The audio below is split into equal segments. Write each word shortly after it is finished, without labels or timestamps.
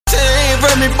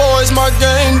Remy boys my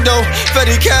gang though.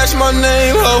 Fetty Cash my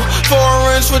name ho.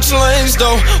 Foreign switch lanes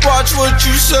though. Watch what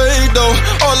you say though.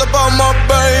 All about my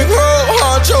bankroll.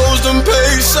 Honchos them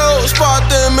pesos. Spot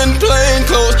them in plain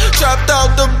clothes. Trapped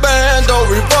out the band though.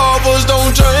 Revolvers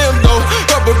don't jam though.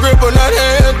 Rubber grip on that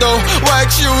hand though.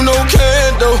 Wax you no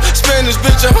candle. Spanish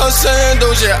bitch in her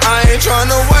sandals. Yeah, I ain't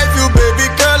tryna wipe you, baby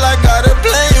girl. I got a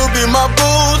plan. You be my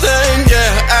boo thing.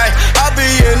 Yeah, ay. I be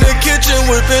in the kitchen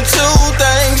whipping two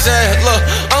things. Yeah, look,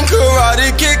 I'm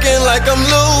karate kicking like I'm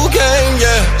Liu Kang.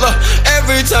 Yeah, look,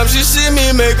 every time she see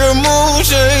me make her mood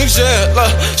change. Yeah,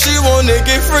 look, she wanna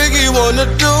get freaky, wanna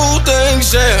do things.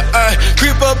 Yeah, ay.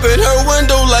 Creep up in her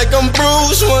window like I'm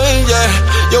Bruce Wayne.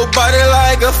 Yeah, your body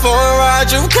like a foreign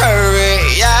Roger Curry.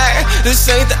 Yeah, this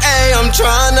ain't the A, I'm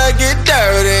tryna get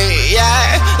dirty.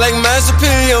 Yeah, like Master P,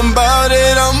 I'm bout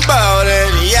it, I'm bout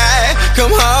it. Yeah,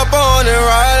 come hop on and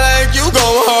ride like you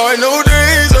go hard, no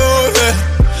days over.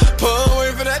 Pull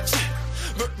away for that shit.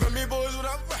 Remy boys what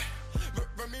I rap.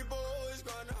 Remy boys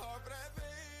going hard for that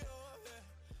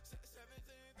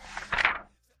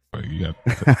beat. You got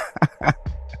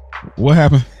what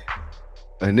happened?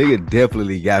 A nigga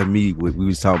definitely got me. We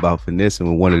was talking about finessing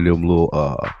with one of them little.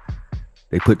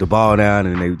 They put the ball down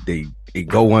and they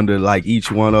go under like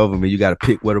each one of them, and you got to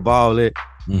pick where the ball at.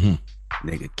 Mm-hmm.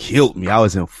 Nigga killed me. I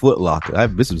was in Foot Locker.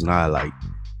 This was not like,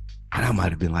 I might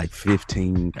have been like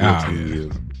 15, 14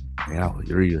 years. Man, I was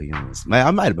really young. Man,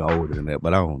 I might have been older than that,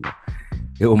 but I don't know.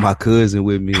 It was my cousin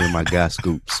with me and my guy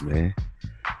Scoops, man.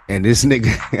 And this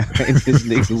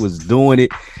nigga was doing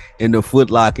it in the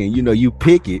Foot Locker, and you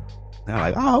pick it. And I'm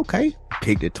like, oh, okay.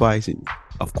 Picked it twice. And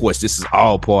of course, this is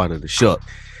all part of the shuck.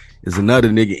 There's another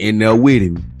nigga in there with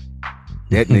him.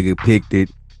 That nigga picked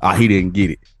it. Oh, he didn't get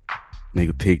it.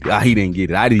 Nigga picked it. Oh, he didn't get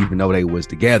it. I didn't even know they was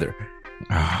together.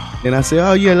 And I said,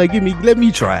 oh yeah, like let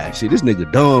me try it. Shit, this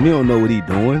nigga dumb. He don't know what he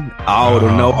doing. All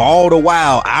the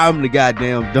while, I'm the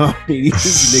goddamn dummy. These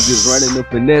niggas running the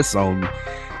finesse on me.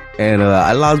 And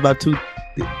I lost about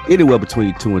anywhere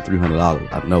between $200 and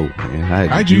 $300. I know, man.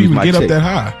 How'd you even get up that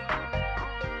high?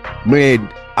 Man,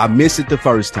 I missed it the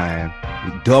first time.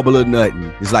 Double or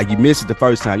nothing. It's like you miss it the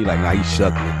first time. You're like, nah, you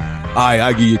shucking it. All right,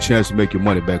 I'll give you a chance to make your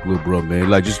money back, little bro, man.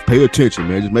 Like, just pay attention,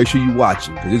 man. Just make sure you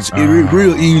watching. Cause it's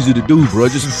real easy to do, bro.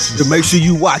 Just to make sure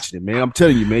you watching it, man. I'm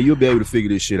telling you, man, you'll be able to figure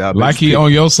this shit out. Like he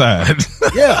on your side.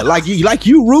 Yeah, like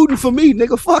you rooting for me,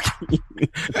 nigga. Fuck you.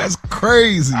 That's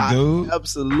crazy, dude.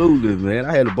 Absolutely, man.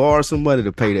 I had to borrow some money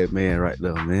to pay that man right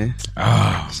there, man.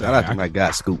 Shout out to my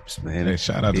guy Scoops, man. Hey,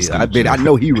 shout out to Scoops. I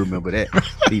know he remember that.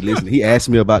 He listened. He asked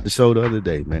me about the show the other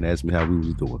day, man. Asked me how we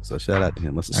was doing. So shout out to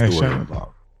him. That's a story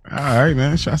involved. All right,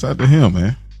 man. Shouts out to him,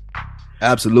 man.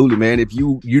 Absolutely, man. If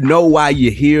you know why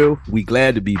you're here, we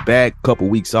glad to be back. Couple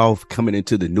weeks off, coming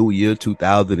into the new year,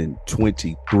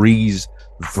 2023's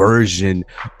version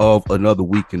of Another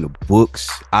Week in the Books.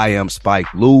 I am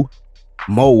Spike Lou.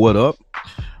 Mo, what up?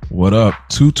 What up?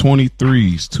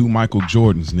 223s, 2 Michael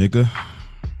Jordans, nigga.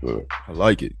 I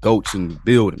like it. Goats in the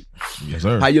building. Yes,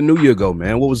 sir. How your new year go,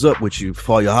 man? What was up with you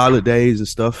for your holidays and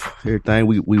stuff? Everything.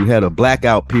 We had a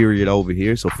blackout period over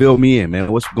here, so fill me in,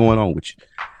 man. What's going on with you?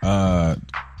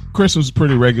 Christmas is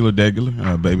pretty regular.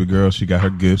 Baby girl, she got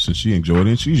her gifts and she enjoyed it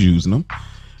and she's using them.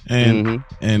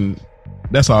 And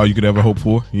that's all you could ever hope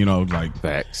for. Like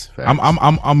facts.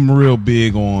 I'm real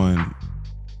big on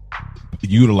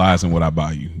utilizing what I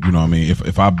buy you. You know what I mean?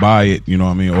 If I buy it, you know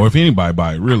what I mean? Or if anybody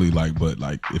buy it, really, like, but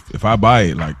like if I buy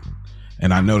it, like,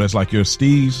 and I know that's like your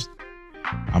Steve's,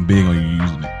 I'm big on you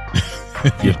using it.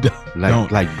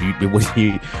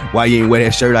 Why you ain't wear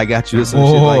that shirt I got you or some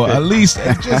shit like that? At least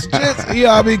just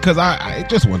yeah, I mean, because I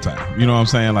just one time, you know what I'm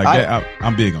saying? Like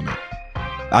I'm big on that.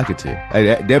 I could tell.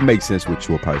 Hey, that makes sense with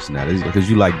your personality because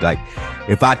you like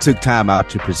if I took time out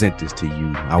to present this to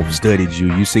you, I studied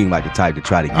you. You seem like the type to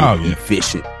try to give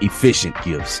efficient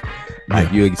gifts.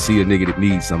 Like you see a nigga that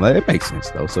needs something. Like, that makes sense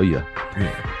though. So yeah.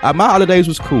 My holidays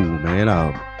was cool, man.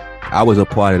 I was a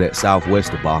part of that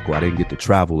Southwest debacle. I didn't get to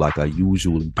travel like I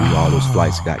usually do. All those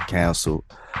flights got canceled.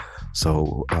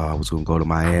 So I was gonna go to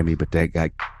Miami, but that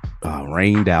got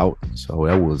rained out. So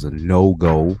that was a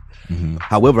no-go. Mm-hmm.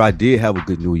 However, I did have a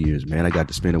good New Year's, man. I got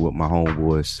to spend it with my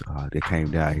homeboys. They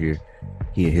came down here.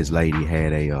 He and his lady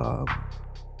had a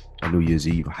New Year's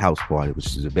Eve house party, which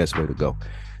is the best way to go.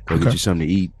 Get you something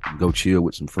to eat, go chill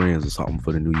with some friends or something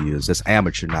for the New Year's. That's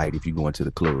amateur night if you go into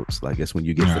the clubs. Like that's when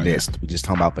you get finessed. We just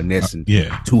talking about finessing.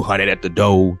 200 at the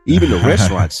door. Even the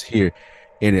restaurants here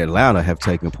in Atlanta have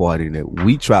taken part in it.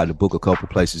 We tried to book a couple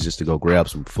places just to go grab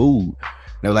some food.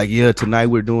 They're like, yeah, tonight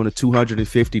we're doing a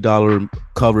 $250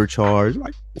 cover charge.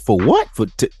 Like, for what? For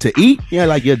to eat? Yeah,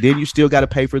 like, yeah, then you still got to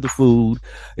pay for the food.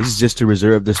 This is just to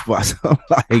reserve the spot. So I'm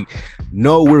like,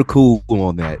 no, we're cool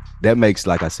on that. That makes,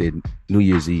 like I said, New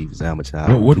Year's Eve is how much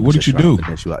time. What did you do? What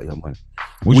did you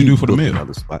do for the meal?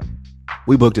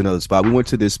 We booked another spot. We went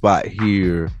to this spot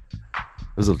here.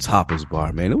 It was a tapas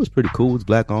bar, man. It was pretty cool. It was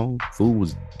black owned. Food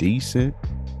was decent.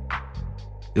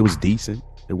 It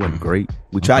wasn't great.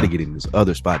 We tried to get in this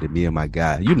other spot that me and my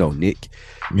guy, Nick.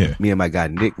 Yeah. Me and my guy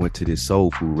Nick went to this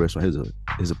soul food restaurant.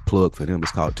 Here's a plug for them.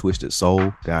 It's called Twisted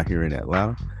Soul down here in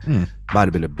Atlanta. Might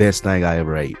have been the best thing I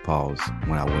ever ate, pause,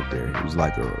 when I went there. It was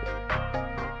like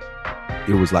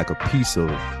a piece of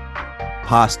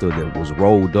pasta that was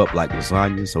rolled up like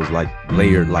lasagna. So it was like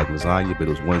layered like lasagna, but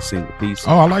it was one single piece.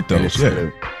 Oh, I like those.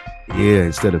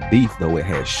 Instead of beef, though, it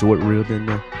had short rib in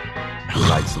there. With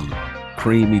like some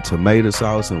creamy tomato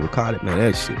sauce and ricotta. Man,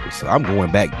 that shit was. I'm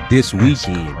going back this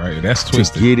weekend. Right, that's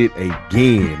twisted. To get it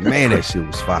again. Man, that shit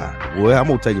was fire. Boy, I'm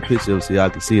gonna take a picture of it so y'all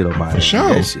can see it on my For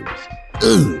sure. That shit was.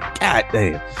 God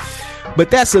damn. But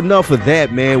that's enough of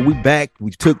that, man. We back.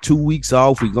 We took 2 weeks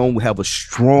off. We're going to have a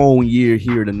strong year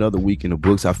here in another week in the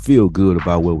books. I feel good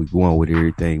about where we're going with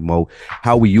everything, Mo.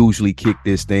 How we usually kick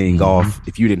this thing off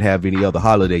if you didn't have any other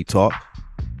holiday talk.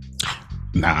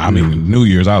 Nah, I mean, New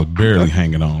Year's, I was barely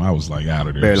hanging on. I was like out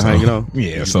of there. Barely hanging on?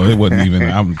 Yeah, so it wasn't even,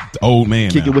 I'm old man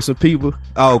Kicking now. with some people?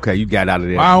 Oh, okay, you got out of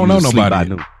there. Well, I don't know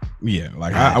nobody. Yeah,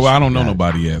 like I don't know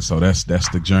nobody yet. So that's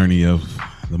the journey of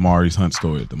the Maurice Hunt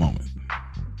story at the moment.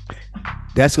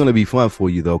 That's going to be fun for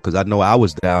you, though, because I know I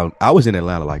was in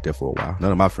Atlanta like that for a while.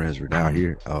 None of my friends were down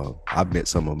here. I've met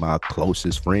some of my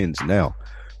closest friends now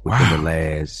within the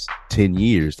last 10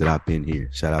 years that I've been here.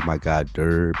 Shout out my guy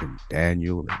Derb and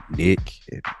Daniel and Nick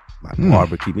and my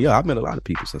barber keep me. Yeah, I've met a lot of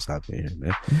people since I've been here,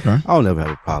 man. Okay. I don't ever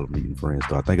have a problem meeting friends,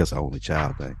 though. I think that's the only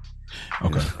child thing.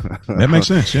 Okay. That makes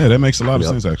sense. Yeah, that makes a lot of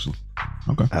sense, actually.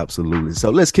 Okay. Absolutely. So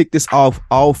let's kick this off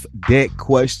deck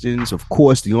questions. Of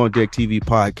course, the On Deck TV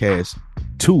podcast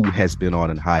 2 has been on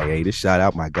a hiatus. Shout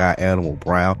out my guy Animal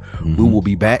Brown. We will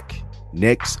be back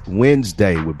next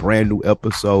Wednesday with brand new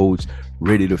episodes,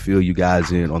 ready to fill you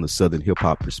guys in on the Southern hip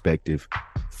hop perspective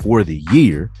for the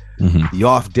year. The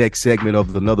off deck segment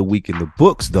of Another Week in the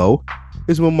Books, though,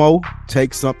 is when Mo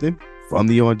takes something from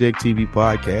the On Deck TV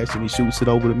podcast and he shoots it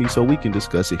over to me so we can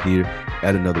discuss it here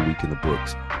at Another Week in the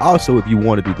Books. Also, if you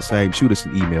want to do the same, shoot us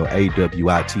an email,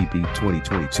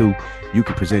 awitb2022. You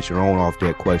can present your own off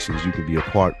deck questions. You can be a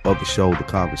part of the show, the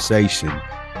conversation.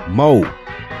 Mo,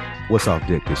 what's off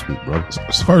deck this week, bro?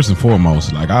 First and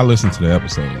foremost, like, I listened to the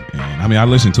episode, and I mean, I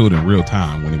listened to it in real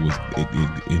time when it was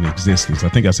in existence. I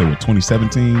think I said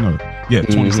 2017 or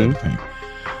 2017.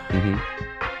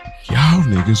 Y'all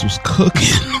niggas was cooking,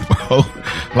 bro.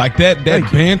 Like that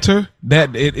banter,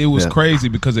 it was crazy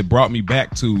because it brought me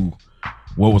back to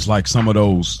what was like some of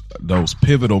those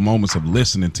pivotal moments of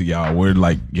listening to y'all where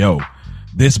like, yo,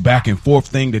 this back and forth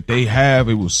thing that they have,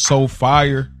 it was so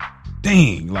fire.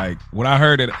 Dang, like when I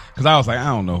heard it, because I was like, I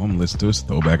don't know, I'm gonna listen to this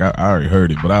throwback. I already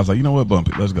heard it, but I was like, you know what, bump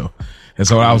it, let's go. And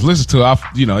so I was listening to it,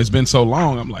 it's been so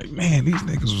long. I'm like, man, these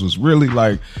niggas was really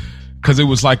like, because it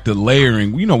was like the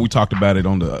layering. We talked about it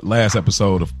on the last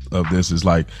episode of this. Is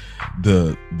like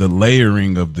the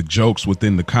layering of the jokes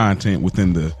within the content,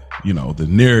 within the the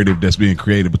narrative that's being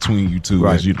created between you two,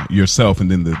 as yourself,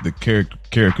 and then the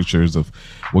caricatures of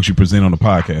what you present on the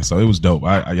podcast. So it was dope.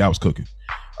 I was cooking.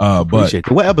 But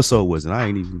what episode was it? I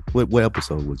ain't even. What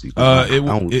episode was it?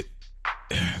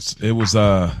 It was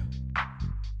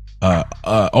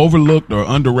overlooked or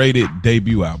underrated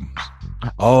debut albums.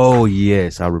 Oh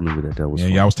yes, I remember that. That was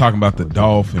I was talking about the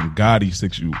Dolph and Gotti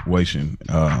situation,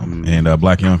 and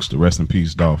Black Youngster. Rest in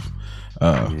peace, Dolph.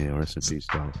 Rest in peace,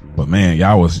 Dolph. Man. But man,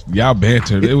 y'all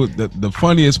bantered. It was the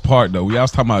funniest part though. Y'all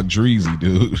was talking about Dreezy,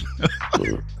 dude.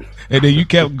 And then you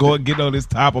kept getting on this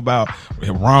top about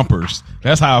rompers.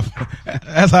 That's how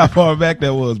far back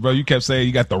that was, bro. You kept saying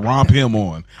you got the romp him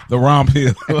on. The romp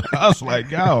him. I was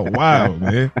like, yo, wow,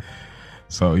 man.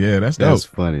 So yeah, that's dope. That's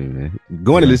funny, man.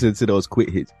 Going to listen to those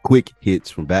quick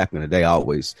hits from back in the day. I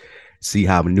always see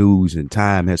how news and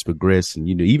time has progressed, and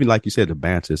even like you said, the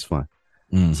banter is fun.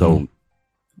 So,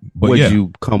 what did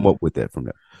you come up with that from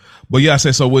that? But yeah, I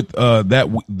said so with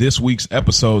this week's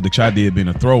episode that y'all did being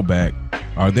a throwback.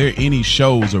 Are there any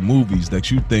shows or movies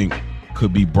that you think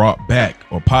could be brought back,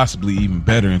 or possibly even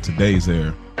better in today's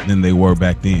era than they were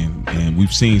back then? And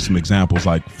we've seen some examples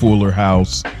like Fuller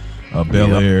House,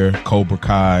 Bel Air, Cobra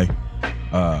Kai,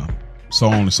 so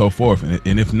on and so forth.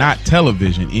 And if not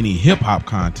television, any hip hop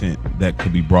content that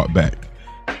could be brought back,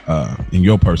 in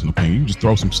your personal opinion. You can just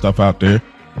throw some stuff out there.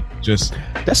 Just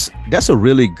that's a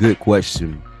really good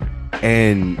question.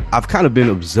 And I've kind of been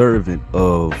observant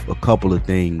of a couple of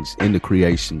things in the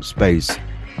creation space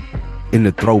in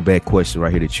the throwback question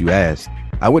right here that you asked.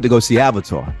 I went to go see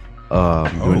Avatar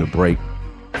during the break.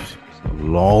 It's a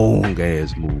long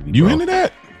ass movie. You bro. into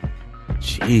that?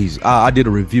 Jeez. I did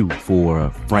a review for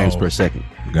Frames Per Second.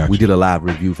 Gotcha. We did a live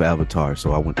review for Avatar,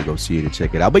 so I went to go see it and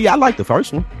check it out. But yeah, I like the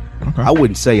first one. Okay. I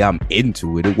wouldn't say I'm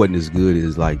into it. It wasn't as good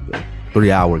as like a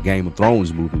 3-hour Game of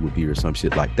Thrones movie would be or some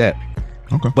shit like that.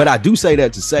 Okay. But I do say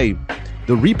that to say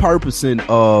the repurposing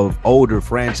of older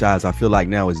franchise, I feel like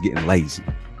now is getting lazy.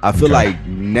 I feel like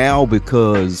now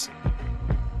because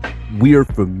we're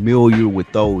familiar with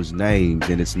those names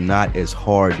and it's not as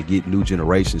hard to get new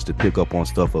generations to pick up on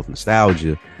stuff of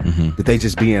nostalgia, that they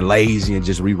just being lazy and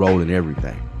just re-rolling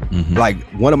everything. Like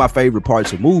one of my favorite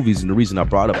parts of movies, and the reason I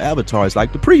brought up Avatar is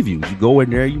like the previews. You go in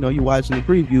there, you know, you're watching the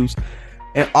previews,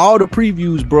 and all the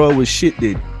previews, bro, was shit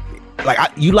that like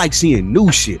you like seeing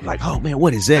new shit. Like, oh man,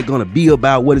 what is that gonna be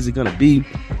about? What is it gonna be?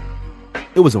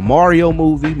 It was a Mario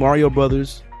movie, Mario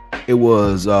Brothers. It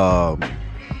was a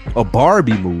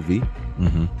Barbie movie,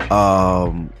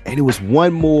 and it was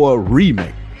one more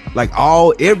remake. Like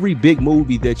every big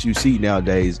movie that you see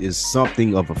nowadays is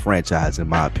something of a franchise, in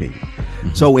my opinion.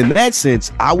 So in that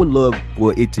sense, I would love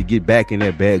for it to get back in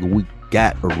that bag where we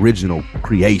got original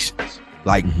creations.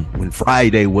 Like when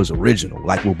Friday was original,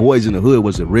 like when Boys in the Hood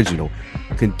was original,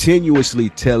 continuously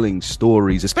telling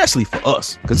stories, especially for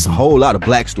us, because it's a whole lot of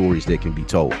black stories that can be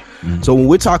told. So when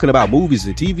we're talking about movies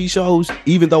and TV shows,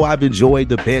 even though I've enjoyed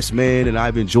The Best Man and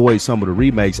I've enjoyed some of the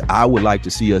remakes, I would like to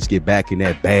see us get back in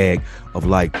that bag of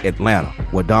like Atlanta,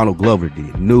 what Donald Glover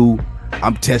did. New,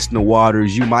 I'm testing the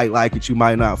waters. You might like it, you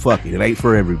might not. Fuck it. It ain't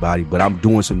for everybody, but I'm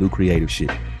doing some new creative shit.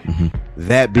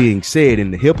 That being said,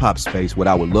 in the hip hop space, what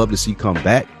I would love to see come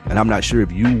back, and I'm not sure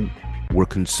if you were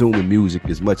consuming music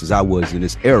as much as I was in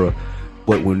this era,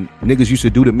 but when niggas used to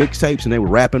do the mixtapes and they were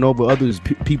rapping over others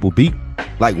people beat,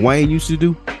 like Wayne used to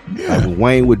do, like when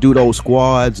Wayne would do those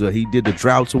squads or he did the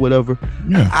droughts or whatever,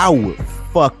 I would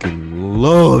fucking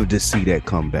love to see that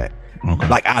come back.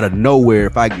 Like out of nowhere,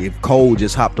 if Cole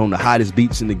just hopped on the hottest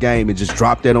beats in the game and just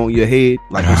dropped that on your head,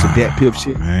 like on some Dat Piff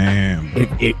shit. Man.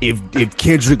 If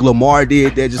Kendrick Lamar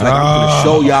did that, just like I'm gonna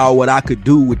show y'all what I could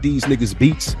do with these niggas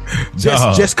beats,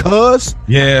 just cause.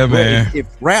 Yeah, man. If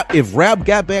rap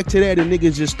got back to that and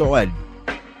niggas just started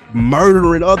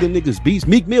murdering other niggas beats,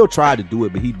 Meek Mill tried to do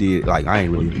it, but he did like I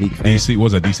ain't really a Meek fan. DC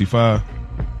was that DC5?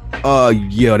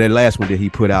 Yeah, that last one that he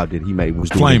put out that he made was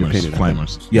doing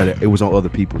Flamers. Yeah, it was on other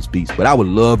people's beats. But I would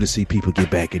love to see people get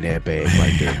back in that bag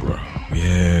right there, bro.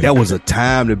 Yeah, that was a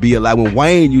time to be alive. When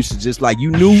Wayne used to just like,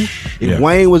 you knew if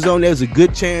Wayne was on, there's a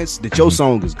good chance that your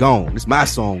song is gone. It's my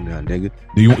song now, nigga.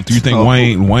 Do you think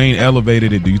Wayne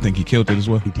elevated it? Do you think he killed it as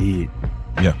well? He did.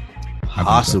 Yeah.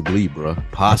 Possibly, bro.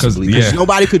 Possibly. Because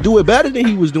nobody could do it better than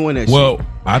he was doing that shit. Well,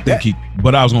 I think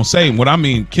but I was going to say, what I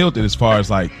mean, killed it as far as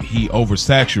like he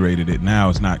oversaturated it. Now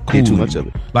it's not cool. Too much of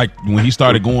it. Like when he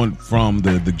started going from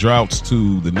the droughts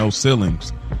to the no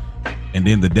ceilings and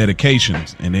then the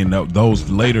dedications and then those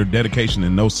later dedication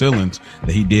and no ceilings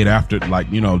that he did after, like,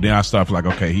 you know, then I started like,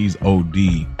 okay, he's OD.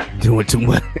 Doing too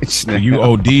much. You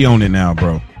OD on it now,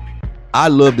 bro. I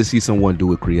love to see someone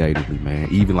do it creatively, man.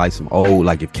 Even like some old,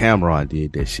 like if Cameron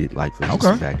did that shit, like for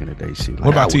instance, back in the day, shit. Like,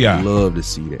 what about T.I.? I would love to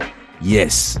see that.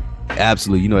 Yes,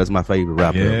 absolutely. You know, that's my favorite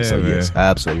rapper. Yeah, so man. Yes,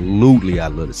 absolutely. I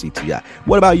love to see T.I.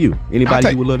 What about you?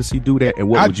 Anybody you would love to see do that? And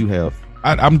what would you have?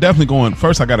 I'm definitely going.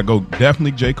 First, I got to go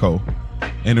definitely J. Cole.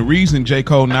 And the reason J.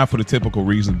 Cole, not for the typical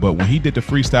reason, but when he did the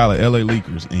freestyle at LA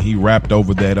Leakers and he rapped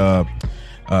over that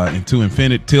into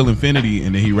infinity till infinity,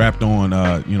 and then he rapped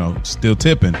on Still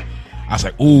Tipping. I was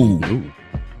like, ooh,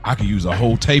 I could use a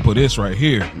whole tape of this right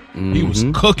here. He was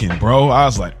cooking, bro. I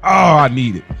was like, oh, I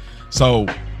need it. So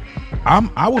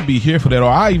I would be here for that, or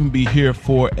I even be here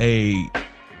for I'm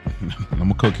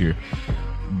gonna cook here.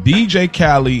 DJ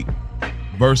Khaled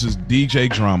versus DJ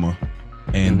Drama,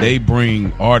 and they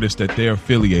bring artists that they're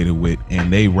affiliated with,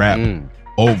 and they rap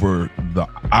over the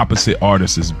opposite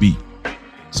artist's beat.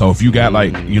 So if you got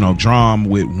like, Drum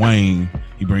with Wayne,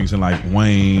 he brings in like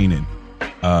Wayne and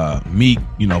Meek,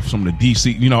 some of the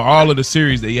DC, all of the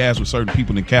series that he has with certain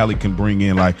people, and Cali can bring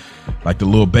in like the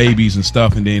little babies and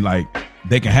stuff, and then like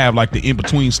they can have like the in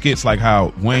between skits, like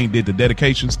how Wayne did the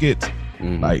dedication skits,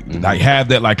 like have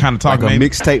that like kind of talk like a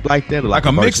mixtape like that, or like a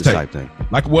mixtape thing,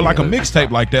 like a mixtape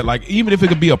like that, like even if it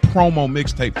could be a promo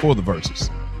mixtape for the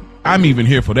verses, I'm even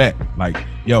here for that. Like,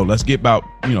 yo, let's get about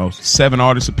 7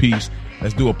 artists a piece.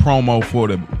 let's do a promo for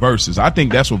the verses. I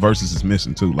think that's what verses is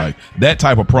missing too. Like that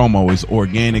type of promo is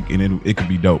organic and it could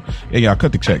be dope. Yeah, y'all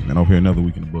cut the check, man. Over here another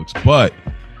week in the books. But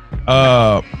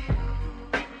I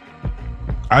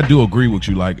do agree with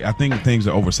you. Like I think things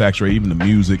are oversaturated, even the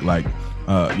music. Like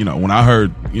when I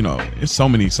heard, it's so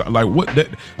many like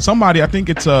somebody, I think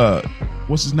it's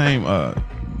what's his name?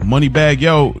 Moneybagg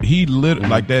Yo, he lit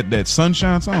like that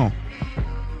Sunshine song.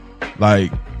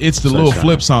 Like it's the Lil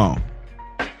Flip song.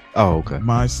 Oh, okay.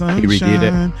 My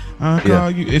sunshine, I call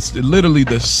you. It's literally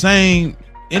the same.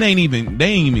 They ain't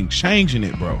even changing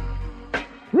it, bro.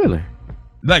 Really?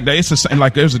 Like it's the same.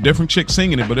 Like there's a different chick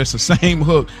singing it, but it's the same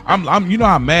hook. I'm. You know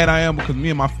how mad I am because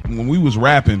me and when we was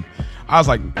rapping, I was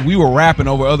like, we were rapping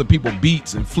over other people's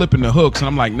beats and flipping the hooks, and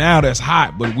I'm like, now that's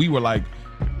hot, but we were like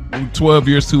 12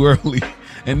 years too early.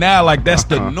 And now, like, that's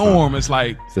the norm. It's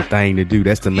like it's the thing to do.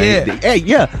 That's the main thing.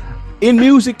 Hey, in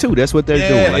music too. That's what they're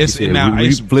doing. Like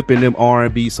you said, flipping them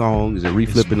R&B songs and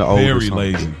reflipping the old. Very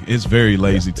lazy. It's very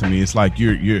lazy to me. It's like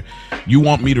you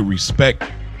want me to respect,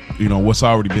 what's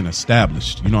already been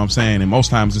established. You know what I'm saying? And most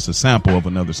times it's a sample of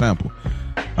another sample.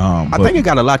 I think it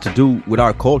got a lot to do with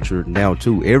our culture now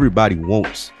too. Everybody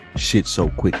wants shit so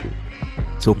quickly,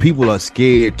 so people are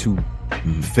scared to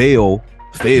fail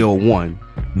one.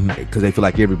 Because they feel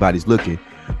like everybody's looking,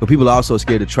 but people are also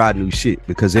scared to try new shit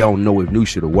because they don't know if new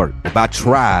shit will work. If I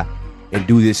try and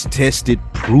do this tested,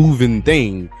 proven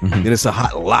thing, then it's a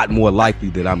lot more likely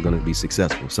that I'm going to be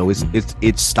successful. So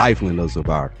it's stifling us of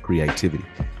our creativity,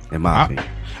 in my opinion.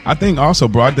 I think also,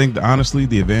 bro. I think honestly,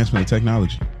 the advancement of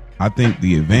technology. I think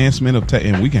the advancement of tech,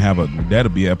 and we can have that'll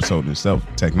be an episode in itself.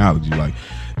 Technology, like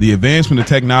the advancement of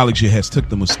technology, has took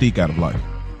the mystique out of life.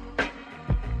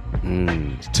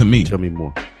 To me. Tell me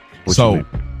more. So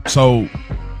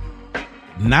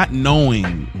not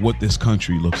knowing what this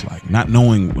country looks like, not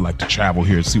knowing like to travel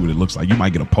here and see what it looks like. You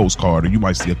might get a postcard or you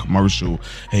might see a commercial.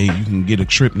 Hey, you can get a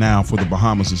trip now for the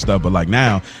Bahamas and stuff. But like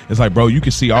now it's like, bro, you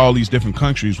can see all these different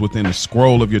countries within a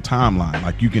scroll of your timeline.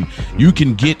 Like you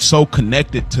can get so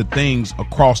connected to things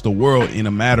across the world in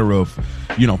a matter of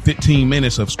 15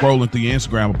 minutes of scrolling through your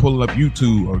Instagram or pulling up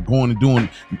YouTube or going and doing.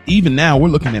 Even now we're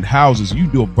looking at houses. You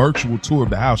do a virtual tour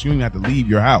of the house. You don't even have to leave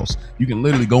your house. You can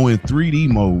literally go in 3D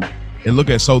mode and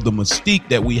look at. So the mystique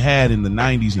that we had in the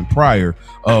 90s and prior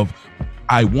of,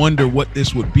 I wonder what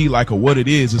this would be like or what it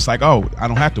is. It's like, oh, I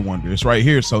don't have to wonder. It's right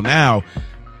here. So now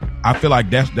I feel like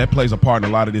that plays a part in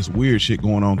a lot of this weird shit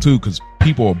going on too, because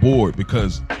people are bored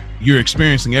because you're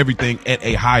experiencing everything at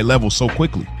a high level so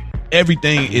quickly.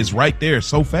 Everything is right there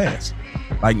so fast.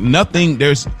 Like nothing,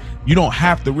 you don't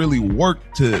have to really work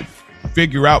to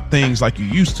figure out things like you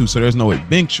used to. So there's no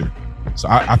adventure. So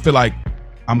I feel like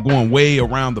I'm going way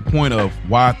around the point of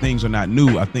why things are not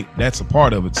new. I think that's a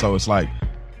part of it. So it's like,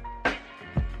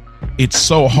 it's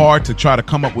so hard to try to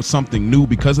come up with something new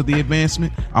because of the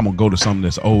advancement. I'm gonna go to something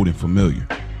that's old and familiar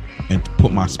and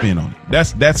put my spin on it.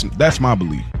 That's my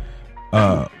belief.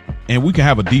 And we can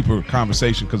have a deeper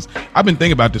conversation because I've been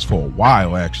thinking about this for a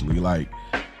while, actually. Like,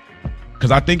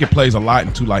 because I think it plays a lot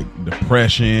into like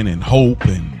depression and hope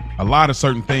and a lot of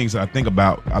certain things that I think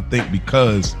about. I think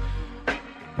because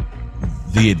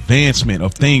the advancement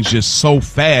of things just so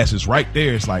fast is right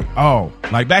there. It's like, oh,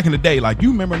 like back in the day, like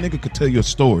you remember a nigga could tell you a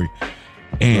story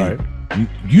and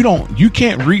you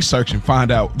can't research and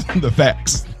find out the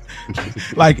facts.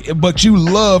 Like, but you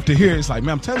love to hear it. It's like,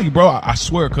 man, I'm telling you, bro, I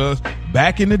swear, cuz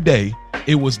back in the day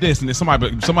it was this, and then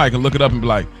somebody can look it up and be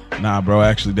like, nah, bro,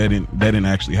 actually that didn't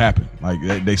actually happen.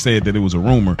 Like they said that it was a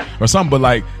rumor or something. But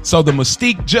like, so the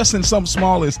mystique just in something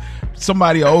small as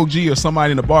somebody, an OG or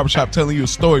somebody in the barbershop telling you a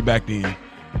story back then,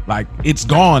 like it's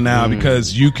gone now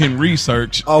because you can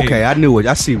research. Okay, I knew it.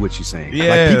 I see what you're saying.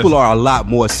 Yeah, like people are a lot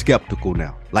more skeptical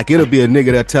now. Like it'll be a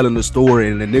nigga that telling the story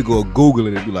and the nigga will Google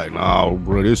it and be like, no,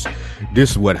 bro, this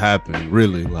is what happened.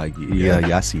 Really? Like,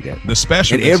 yeah, I see that. The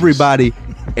special and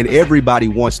everybody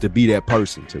wants to be that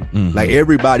person too. Mm-hmm. Like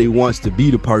everybody wants to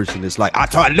be the person that's like,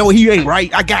 I know he ain't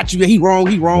right. I got you. He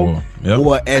wrong.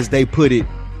 Or as they put it,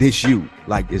 this you.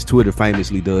 Like as Twitter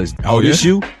famously does. Oh, this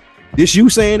you? This you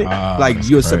saying it? Like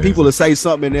some people will say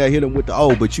something and they'll hit them with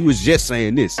the but you was just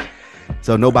saying this.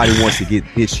 So nobody wants to get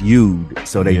disused,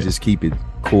 so they just keep it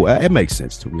cool. It makes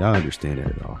sense to me. I understand that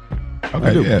at all.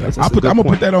 Okay, yeah. I'm gonna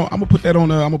put that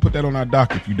on our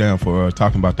doc if you down for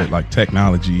talking about that, like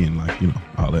technology and like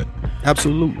all that.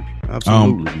 Absolutely.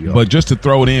 But just to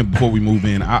throw it in before we move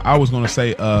in, I was gonna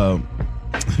say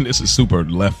this is super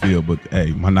left field, but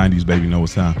hey, my 90s baby know what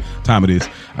time it is.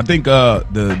 I think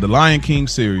the Lion King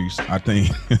series, I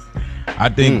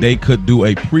think they could do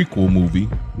a prequel movie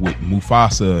with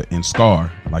Mufasa and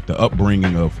Scar, like the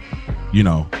upbringing of you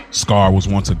know, Scar was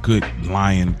once a good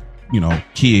lion, you know,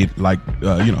 kid, like,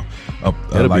 you know,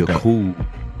 that'll be a cool.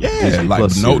 Yeah, Disney like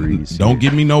Plus no, series, don't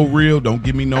give me no real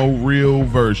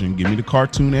version. Give me the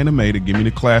cartoon animated. Give me the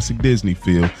classic Disney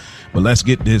feel. But let's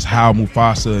get this: how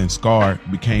Mufasa and Scar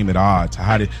became at odds.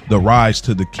 How did the rise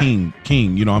to the king?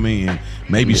 You know what I mean? And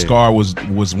maybe Scar was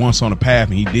once on a path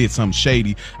and he did something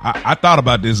shady. I thought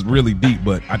about this really deep,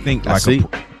 but I think like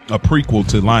a prequel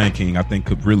to Lion King, I think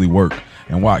could really work.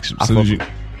 And watch, as soon as you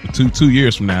 2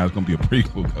 years from now, it's gonna be a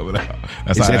prequel coming out.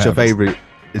 Is that your favorite?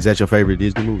 Is that your favorite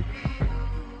Disney movie?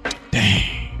 Dang.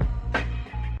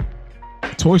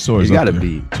 Toy Story. It's gotta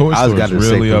be. Toy Story is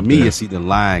really say, up for me, there. it's either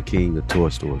Lion King or Toy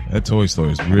Story. That Toy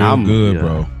Story is real good,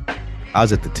 bro. I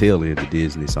was at the tail end of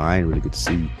Disney, so I ain't really get to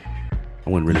see. I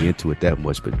wasn't really into it that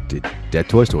much, but that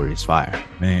Toy Story is fire.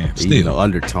 Man, even the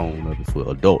undertone of it for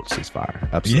adults is fire.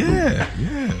 Absolutely.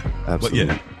 Yeah.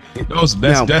 Absolutely.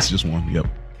 But that's just one. Yep.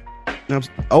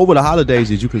 Over the holidays,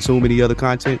 did you consume any other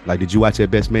content? Like, did you watch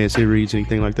that Best Man series,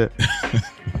 anything like that?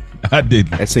 I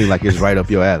didn't. That seemed like it's right up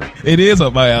your alley. It is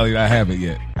up my alley. I haven't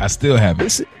yet. I still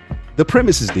haven't. The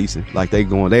premise is decent. Like they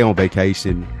on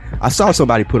vacation. I saw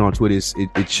somebody put on Twitter.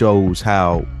 It shows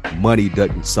how money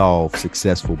doesn't solve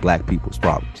successful Black people's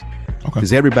problems.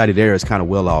 Because everybody there is kind of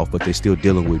well off, but they're still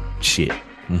dealing with shit.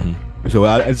 Mm-hmm. So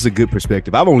it's a good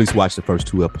perspective. I've only watched the first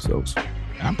 2 episodes.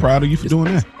 I'm proud of you for doing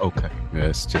that. Okay. Yeah,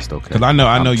 it's just okay. Because I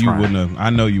know you wouldn't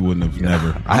have.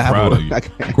 Never. I'm proud of you.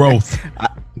 Growth.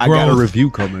 I got a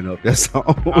review coming up. That's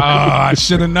all. I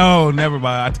should have known. Never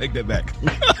mind. I take that back.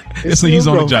 So he's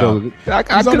on the job.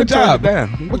 He's on the job.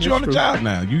 But you're on the job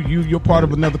now. You're part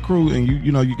of another crew, and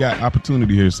you got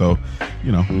opportunity here. So,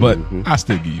 but I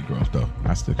still give you growth, though.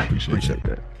 I still appreciate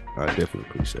that. I definitely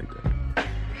appreciate that.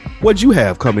 What'd you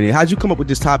have coming in? How'd you come up with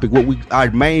this topic?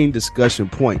 Our main discussion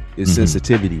point is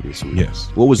sensitivity this week. Yes.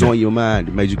 What was on your mind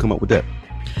that made you come up with that?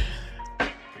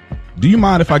 Do you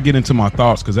mind if I get into my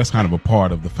thoughts? Because that's kind of a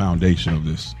part of the foundation of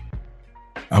this.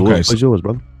 Okay. What's yours,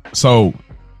 brother? So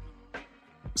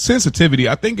sensitivity,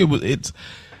 I think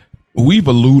we've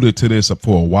alluded to this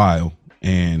for a while,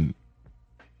 and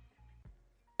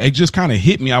it just kind of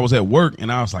hit me. I was at work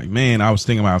and I was like, man, I was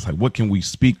thinking about, what can we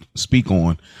speak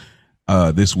on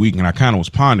this week? And I kind of was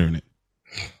pondering it.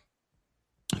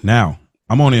 Now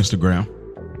I'm on Instagram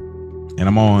and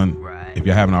I'm on, if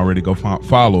you haven't already, go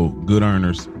follow Good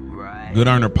Earners, Good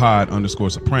Earner Pod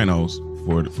 _Sopranos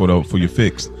for your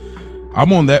fix.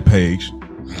 I'm on that page.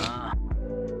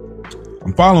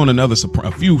 I'm following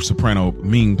a few Soprano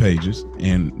meme pages,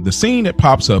 and the scene that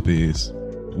pops up is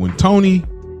when Tony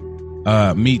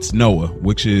meets Noah,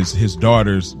 which is his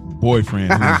daughter's boyfriend.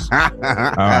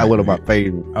 One of my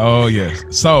favorites. Oh yes.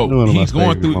 So he's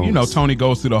going through, Tony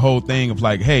goes through the whole thing of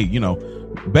like, hey,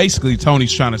 basically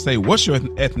Tony's trying to say, what's your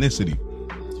ethnicity?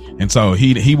 And so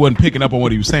he wasn't picking up on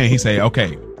what he was saying. He said,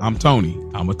 okay, I'm Tony.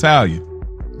 I'm Italian.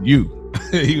 You.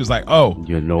 He was like, oh.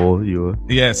 You're.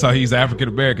 Yeah, so he's African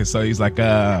American. So he's like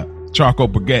charcoal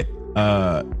baguette,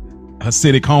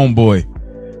 Hasidic homeboy.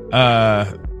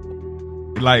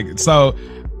 So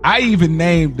I even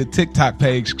named the TikTok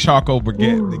page Charcoal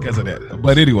Baguette because of that.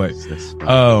 But anyway,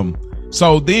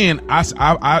 so then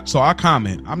I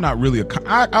comment. I'm not really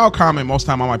I'll comment most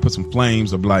time. I might put some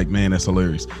flames of like, man, that's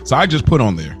hilarious. So I just put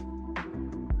on there,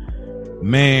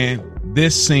 man,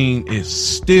 this scene is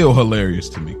still hilarious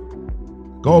to me.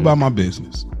 Go about my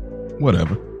business.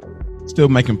 Whatever. Still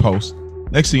making posts.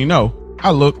 Next thing you know, I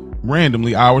look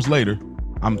randomly hours later,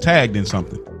 I'm tagged in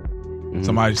something.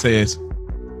 Somebody says,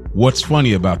 what's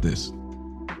funny about this?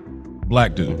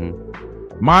 Black dude.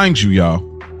 Mind you, y'all,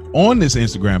 on this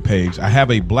Instagram page, I have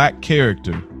a black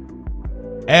character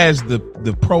as the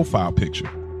profile picture.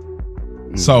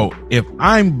 So if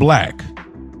I'm black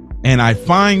and I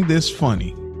find this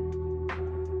funny,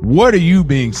 what are you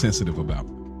being sensitive about?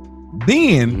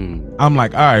 Then I'm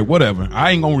like, all right, whatever.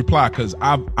 I ain't gonna reply because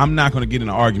I'm not gonna get in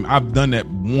an argument. I've done that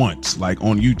once, like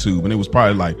on YouTube, and it was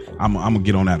probably like, I'm gonna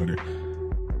get on out of there.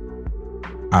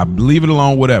 I leave it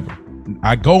alone, whatever.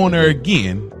 I go on there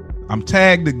again. I'm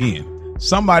tagged again.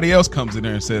 Somebody else comes in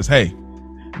there and says, hey,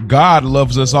 God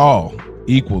loves us all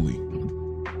equally.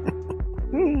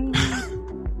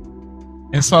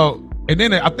 And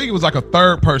then I think it was like a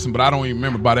third person, but I don't even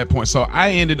remember by that point. So I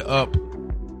ended up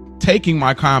taking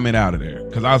my comment out of there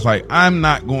because I was like, I'm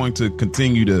not going to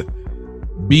continue to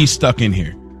be stuck in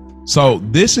here. So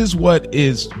this is what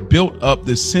is built up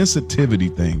this sensitivity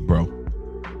thing, bro.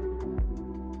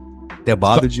 That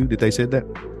bothered you that they said that?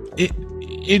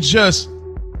 It just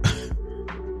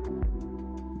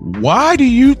why do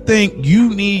you think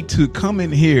you need to come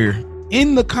in here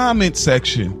in the comment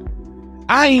section?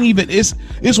 I ain't even. It's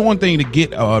one thing to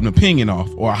get an opinion off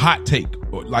or a hot take,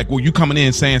 or like where you coming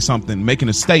in saying something, making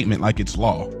a statement like it's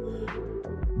law,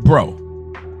 bro.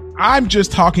 I'm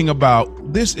just talking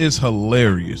about this is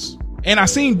hilarious, and I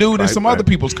seen dude in some other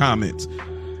people's comments,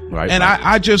 and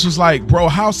I just was like, bro,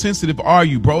 how sensitive are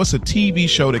you, bro? It's a TV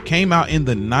show that came out in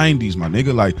the 90s, my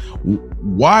nigga. Like,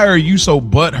 why are you so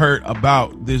butthurt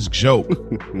about this joke?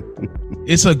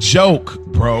 It's a joke,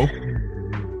 bro.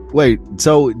 Wait,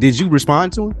 so did you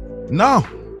respond to him? No,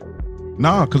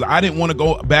 because I didn't want to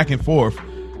go back and forth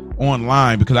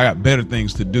online because I got better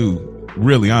things to do.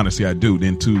 Really, honestly, I do,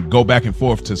 than to go back and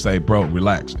forth to say, bro,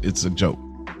 relax. It's a joke.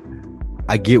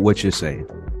 I get what you're saying.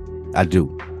 I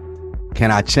do. Can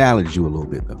I challenge you a little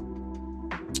bit, though?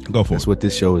 Go for it. That's what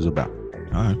this show is about.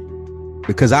 All right.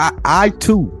 Because I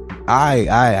too, I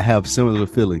have similar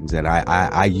feelings that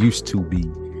I used to be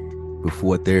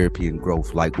before therapy and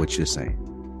growth, like what you're saying.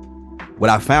 What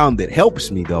I found that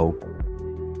helps me, though,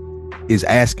 is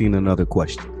asking another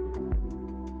question.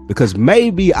 Because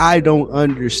maybe I don't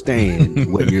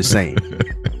understand what you're saying.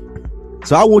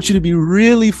 So I want you to be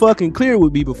really fucking clear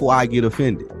with me before I get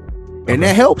offended. And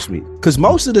that helps me. Because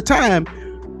most of the time,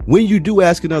 when you do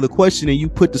ask another question and you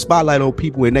put the spotlight on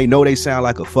people and they know they sound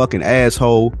like a fucking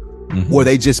asshole, or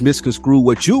they just misconstrue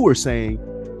what you were saying,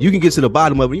 you can get to the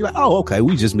bottom of it. You're like, oh, okay,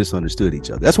 we just misunderstood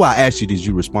each other. That's why I asked you, did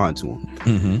you respond to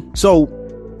him? So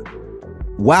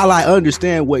while I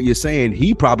understand what you're saying,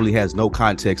 he probably has no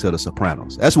context of The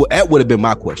Sopranos. That would have been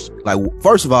my question. Like,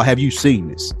 first of all, have you seen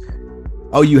this?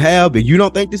 Oh, you have, and you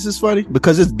don't think this is funny?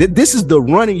 Because this is the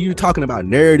running, you're talking about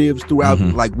narratives throughout,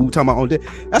 like we were talking about on day.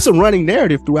 That's a running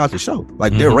narrative throughout the show.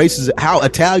 Like their races, how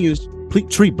Italians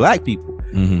treat black people.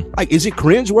 Like, is it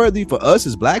cringeworthy for us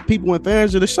as black people and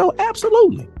fans of the show?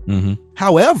 Absolutely.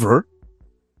 However,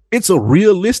 it's a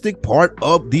realistic part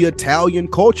of the Italian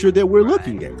culture that we're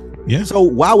looking at. Yeah. So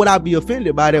why would I be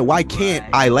offended by that? Why can't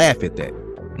I laugh at that?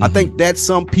 I think that's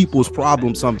some people's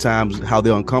problem sometimes, how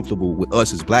they're uncomfortable with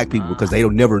us as black people because they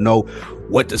don't never know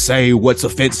what to say, what's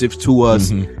offensive to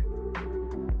us,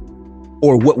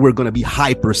 or what we're going to be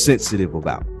hypersensitive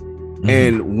about.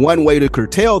 And one way to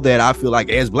curtail that, I feel like,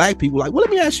 as black people, like, well, let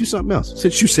me ask you something else.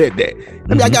 Since you said that,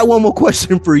 I got one more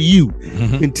question for you.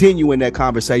 Continuing that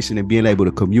conversation and being able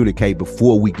to communicate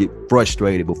before we get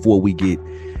frustrated, before we get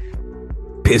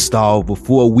pissed off,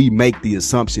 before we make the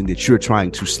assumption that you're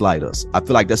trying to slight us. I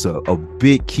feel like that's a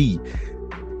big key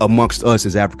amongst us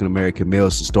as African-American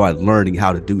males to start learning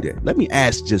how to do that. Let me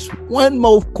ask just one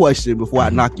more question before I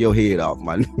knock your head off,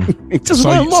 man. Just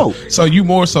one more. So you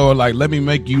more so like, let me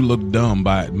make you look dumb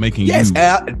by making you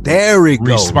there we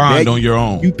go. Respond on your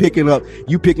own. You picking up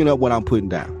what I'm putting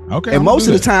down. Okay. And most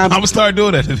of the time, I'm gonna start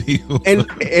doing that to people.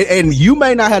 and you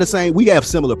may not have the same. We have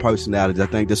similar personalities. I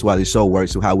think that's why the show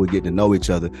works and how we're getting to know each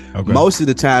other. Okay. Most of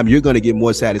the time, you're gonna get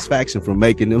more satisfaction from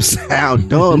making them sound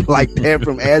dumb like that,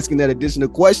 from asking that additional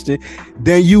question,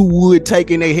 than you would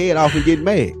taking their head off and getting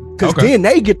mad. Because then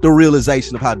they get the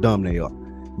realization of how dumb they are.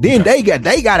 Then they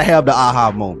gotta have the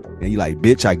aha moment, and you're like,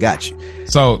 "Bitch, I got you."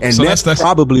 So that's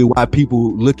probably why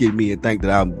people look at me and think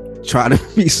that I'm trying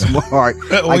to be smart.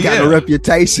 I got a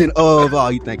reputation of,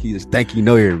 you think you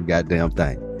know every goddamn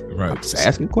thing. Right. I'm just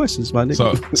asking questions, my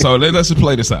nigga. So let's just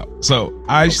play this out. So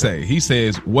he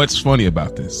says, what's funny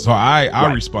about this? So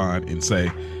I respond and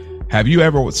say, have you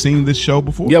ever seen this show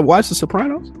before? You ever watched The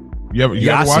Sopranos? You ever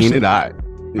watched it?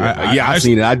 I've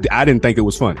seen it. I didn't think it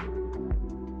was funny.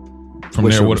 From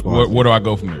there, where do I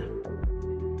go from there?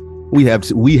 We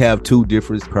have two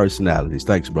different personalities.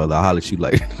 Thanks, brother. I'll holler at you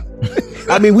later.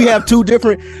 I mean, we have two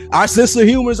different. Our sense of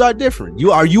humors are different.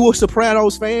 Are you a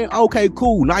Sopranos fan? Okay,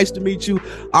 cool. Nice to meet you.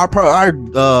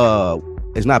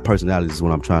 It's not personalities is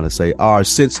what I'm trying to say. Our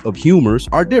sense of humors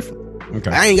are different. Okay.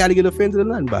 I ain't got to get offended or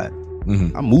nothing by it.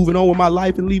 I'm moving on with my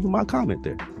life and leaving my comment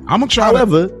there. I'm gonna try.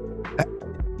 However,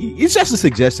 it's just a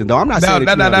suggestion, though. I'm not saying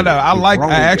no. I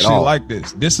actually like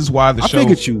this. This is why the show. I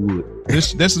figured you would.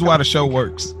 This is why the show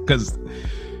works, because.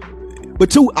 But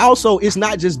two, also, it's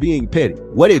not just being petty.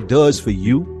 What it does for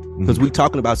you, because we're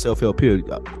talking about self-help here,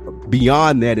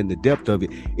 beyond that, in the depth of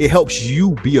it, it helps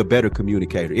you be a better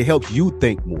communicator. It helps you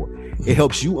think more. It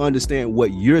helps you understand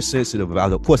what you're sensitive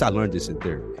about. Of course, I learned this in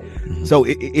therapy. So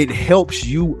it helps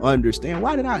you understand,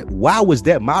 why was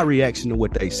that my reaction to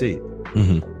what they said?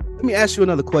 Let me ask you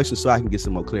another question so I can get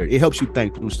some more clarity. It helps you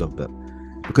think through stuff better.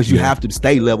 Because you have to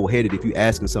stay level-headed if you're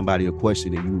asking somebody a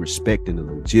question and you respecting a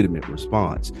legitimate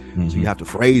response. So you have to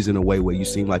phrase in a way where you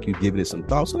seem like you're giving it some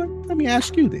thought. So let me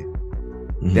ask you then.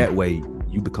 That way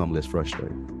you become less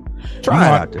frustrated. Try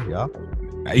it out there, y'all.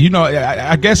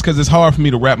 I guess because it's hard for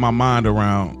me to wrap my mind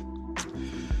around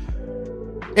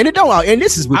And it don't. And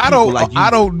this is what I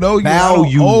don't know you. Value. I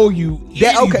don't owe you.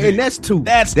 That, okay, and that's too.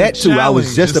 That's that too. I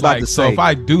was just about to say. So if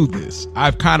I do this,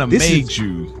 I've kind of made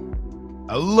you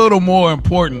a little more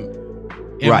important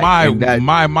in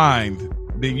my mind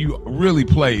than you really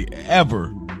play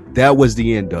ever. That was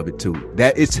the end of it too.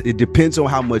 It depends on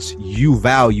how much you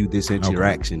value this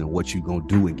interaction and what you gonna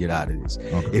do and get out of this.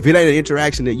 Okay. If it ain't an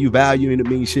interaction that you value and it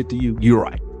means shit to you, you're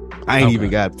right. I ain't even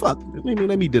got fuck.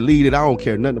 Let me delete it. I don't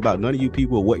care nothing about none of you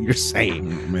people or what you're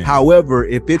saying. Man. However,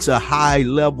 if it's a high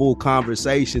level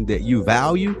conversation that you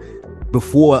value,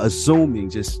 before assuming,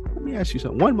 just let me ask you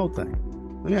something. One more thing.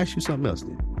 Let me ask you something else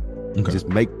then. Okay. Just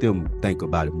make them think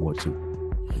about it more too.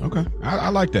 Okay, I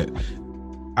like that.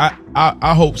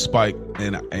 I hope, Spike,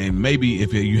 and maybe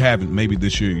if you haven't, maybe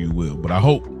this year you will. But I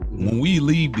hope when we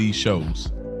leave these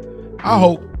shows, I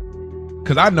hope,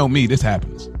 because I know me, this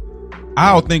happens.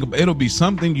 I'll think it'll be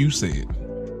something you said,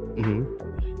 and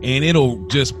it'll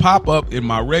just pop up in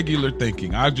my regular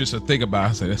thinking. I just think about,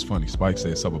 I say, that's funny. Spike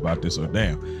said something about this, or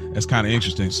damn, that's kind of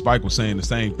interesting. Spike was saying the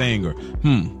same thing, or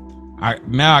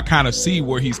I kind of see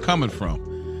where he's coming from.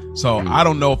 So I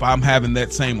don't know if I'm having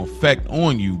that same effect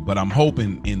on you, but I'm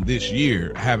hoping in this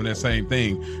year having that same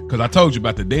thing, because I told you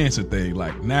about the dancing thing.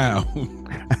 Like now,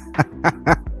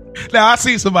 now I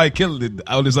see somebody killing it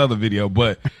on this other video,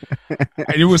 but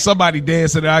it was somebody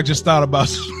dancing, and I just thought about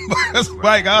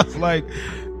Spike. I was like,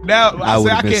 now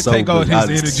I can't take on his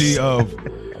energy of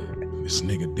this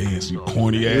nigga dance, you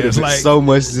corny ass. Like so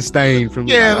much disdain from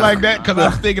like that, because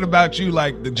I'm thinking about you,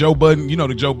 like the Joe Budden,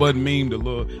 the Joe Budden meme, the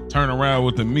little turn around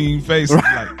with the mean face.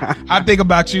 Like I think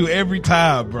about you every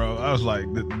time, bro. I was like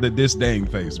the disdain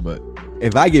face. But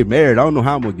if I get married, I don't know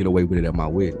how I'm gonna get away with it at my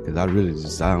wedding,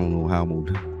 because I don't know how I'm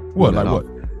gonna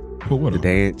what the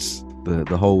dance,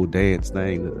 the whole dance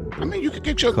thing. I mean, you could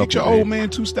get your old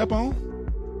man two-step on.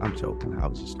 I'm joking. I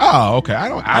was just. Oh, okay. I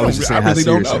really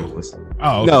don't know.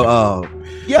 Oh, okay. No.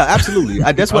 Yeah, absolutely.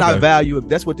 That's what I value.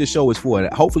 That's what this show is for.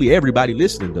 And hopefully, everybody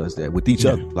listening does that with each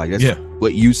other. Like that's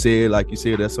what you said. Like you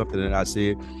said, that's something that I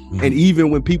said. And even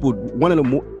when people, one of the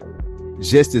more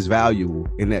just as valuable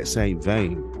in that same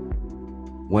vein.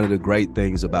 One of the great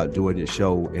things about doing this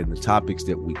show and the topics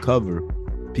that we cover,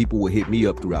 people will hit me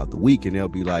up throughout the week and they'll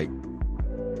be like,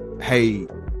 "Hey,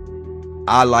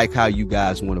 I like how you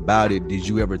guys went about it. Did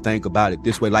you ever think about it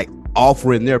this way?" Like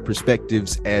offering their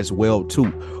perspectives as well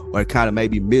too, or kind of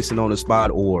maybe missing on the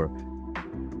spot, or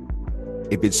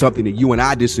if it's something that you and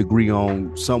I disagree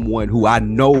on, someone who I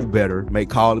know better may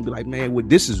call and be like, "Man, well,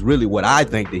 this is really what I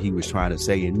think that he was trying to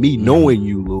say." And me knowing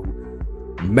you, Lou,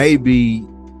 maybe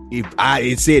if I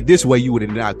had said this way, you would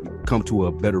have not come to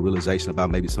a better realization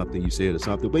about maybe something you said or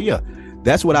something. But yeah,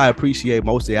 that's what I appreciate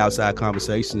most of the outside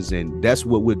conversations, and that's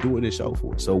what we're doing this show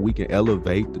for, so we can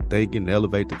elevate the thinking,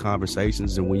 elevate the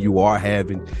conversations. And when you are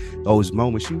having those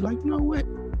moments, you're like, you know what,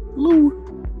 Lou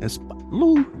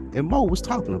and Mo was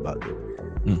talking about that.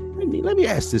 Let me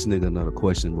ask this nigga another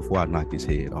question before I knock his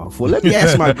head off. Well, let me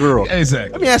ask my girl.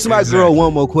 Exactly. Let me ask my girl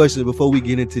one more question before we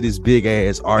get into this big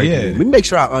ass argument. Let me make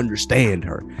sure I understand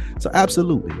her. So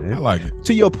absolutely, man. I like it.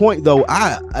 To your point though,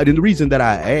 and the reason that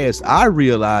I asked, I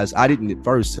realized I didn't at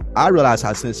first. I realized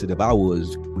how sensitive I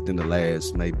was within the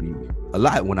last maybe a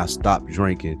lot when I stopped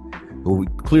drinking.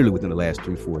 Clearly within the last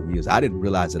 3-4 years, I didn't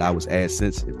realize that I was as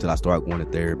sensitive till I started going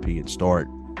to therapy and start,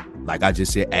 like I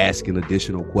just said, asking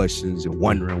additional questions and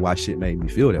wondering why shit made me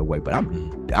feel that way. But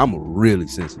I'm a really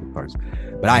sensitive person.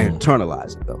 But I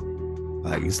internalize it though.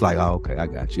 Like it's like, oh, okay, I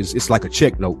got you. It's like a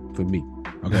check note for me.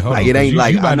 Okay, hold like on. It ain't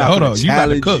like I'm not hold on. You about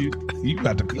to cook. you. You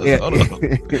about to cook. Yeah. Hold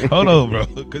on. Hold on, bro.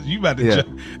 Because you about to.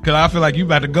 Because I feel like you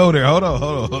about to go there. Hold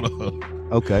on.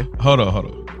 Okay. Hold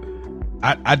on.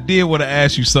 I did want to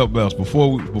ask you something else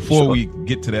before we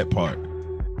get to that part.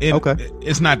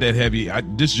 It's not that heavy.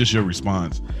 This is just your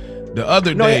response. The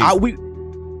other day, I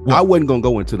wasn't gonna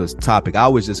go into this topic. I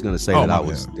was just gonna say that I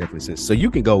was definitely sensitive. So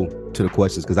you can go to the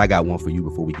questions because I got one for you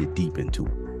before we get deep into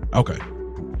it. Okay.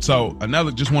 So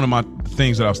one of my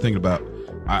things that I was thinking about.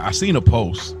 I seen a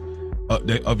post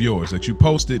of yours that you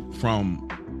posted from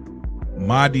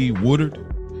Mahdi Woodard,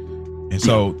 and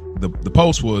so the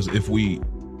post was if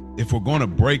we're going to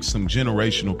break some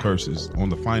generational curses on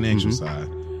the financial side,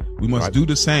 we must do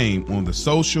the same on the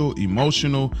social,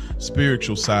 emotional,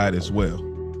 spiritual side as well.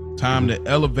 Time to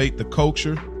elevate the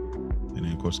culture. And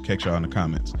then, of course, catch y'all in the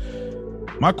comments.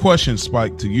 My question,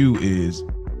 Spike, to you is,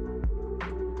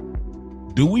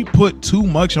 do we put too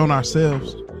much on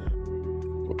ourselves?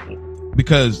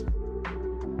 Because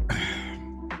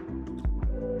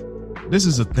this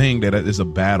is a thing that is a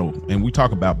battle, and we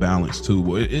talk about balance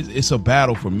too. It's a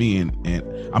battle for me, and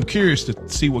I'm curious to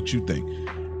see what you think.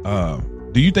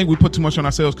 Do you think we put too much on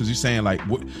ourselves? Because you're saying, like,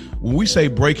 when we say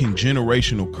breaking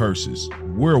generational curses,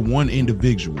 we're one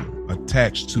individual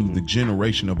attached to the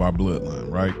generation of our bloodline,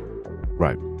 right?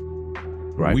 Right.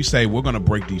 When we say we're going to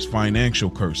break these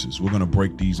financial curses, we're going to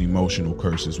break these emotional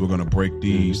curses, we're going to break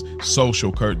these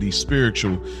social curses, these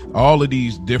spiritual, all of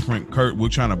these different we're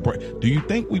trying to break. Do you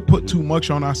think we put too much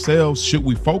on ourselves? Should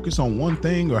we focus on one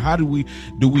thing, or how do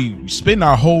we spend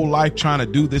our whole life trying to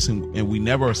do this and we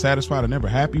never are satisfied or never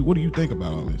happy? What do you think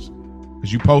about all this?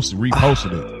 Because you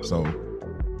reposted it. So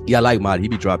yeah, I like Maaan. He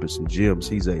be dropping some gems.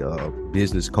 He's a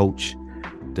business coach,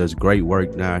 does great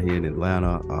work down here in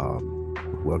Atlanta.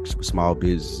 Works with small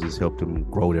businesses, help them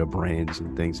grow their brands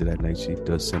and things of that nature. He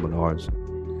does seminars.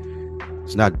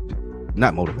 It's not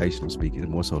motivational speaking, it's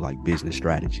more so like business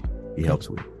strategy he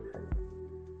helps with.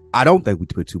 I don't think we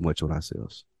put too much on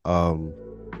ourselves.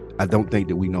 I don't think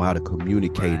that we know how to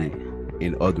communicate it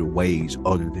in other ways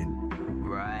other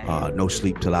than no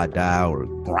sleep till I die or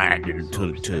grinding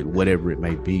to whatever it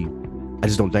may be. I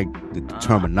just don't think the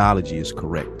terminology is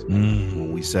correct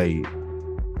when we say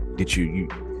that you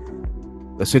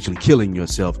essentially killing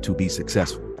yourself to be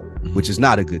successful, which is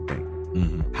not a good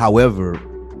thing. However,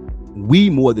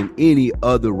 we more than any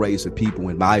other race of people,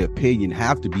 in my opinion,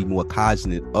 have to be more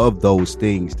cognizant of those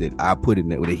things that I put in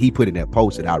that, that he put in that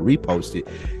post that I reposted,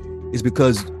 is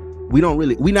because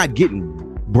we're not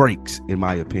getting breaks, in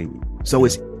my opinion. So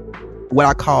it's what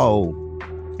I call,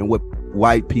 and what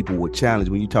white people would challenge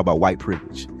when you talk about white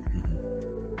privilege.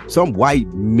 Some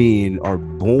white men are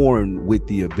born with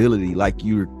the ability, like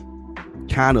you're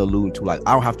kind of alluding to, like,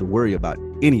 I don't have to worry about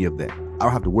any of that. I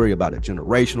don't have to worry about a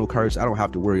generational curse. I don't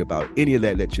have to worry about any of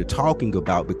that you're talking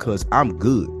about, because I'm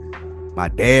good. My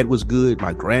dad was good.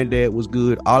 My granddad was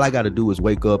good. All I got to do is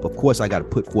wake up. Of course, I got to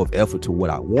put forth effort to what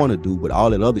I want to do, but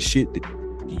all that other shit that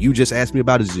you just asked me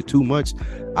about, is it too much?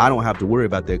 I don't have to worry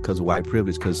about that because of white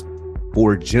privilege, because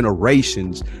for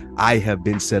generations, I have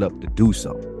been set up to do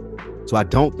so. So I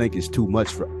don't think it's too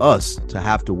much for us to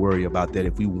have to worry about that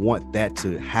if we want that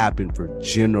to happen for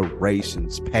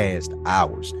generations past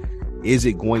ours. Is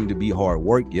it going to be hard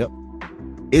work? Yep.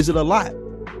 Is it a lot?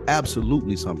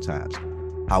 Absolutely, sometimes.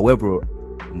 However,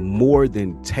 more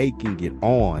than taking it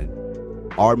on,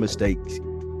 our mistakes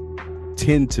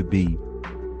tend to be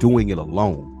doing it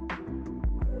alone.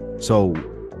 So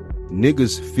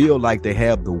niggas feel like they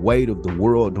have the weight of the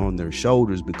world on their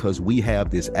shoulders because we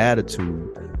have this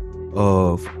attitude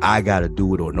of I gotta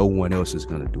do it or no one else is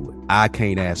gonna do it. I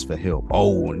can't ask for help.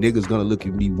 Oh, niggas gonna look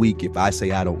at me weak if I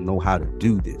say I don't know how to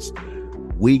do this.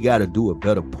 We gotta do a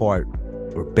better part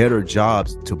or better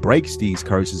jobs to break these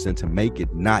curses and to make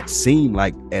it not seem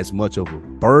like as much of a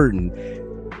burden.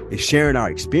 Is sharing our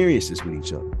experiences with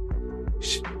each other,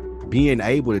 being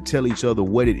able to tell each other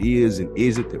what it is and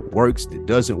isn't that works, that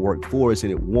doesn't work for us,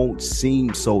 and it won't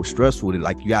seem so stressful that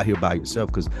like you out here by yourself.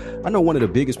 Because I know one of the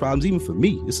biggest problems, even for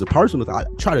me, it's a personal thing. I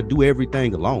try to do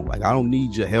everything alone. Like, I don't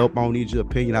need your help, I don't need your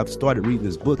opinion. I've started reading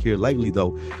this book here lately,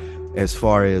 though, as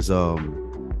far as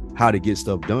how to get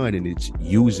stuff done, and it's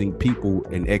using people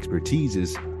and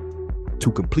expertises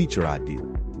to complete your idea,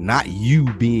 not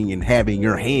you being and having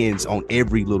your hands on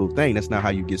every little thing. That's not how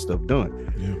you get stuff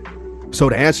done. Yeah. So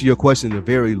to answer your question in a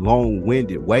very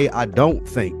long-winded way, I don't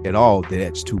think at all that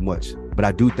that's too much. But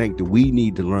I do think that we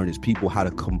need to learn as people how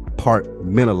to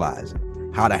compartmentalize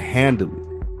it, how to handle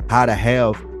it, how to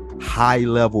have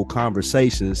high-level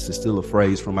conversations, to steal a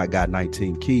phrase from I Got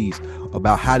 19 Keys,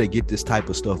 about how to get this type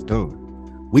of stuff done.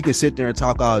 We can sit there and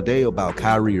talk all day about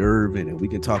Kyrie Irving, and we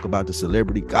can talk about the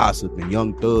celebrity gossip and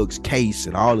Young Thug's case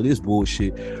and all of this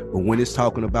bullshit. But when it's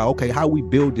talking about, okay, how we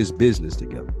build this business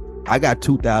together. I got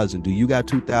 2,000. Do you got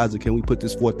 2,000? Can we put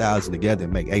this 4,000 together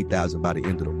and make 8,000 by the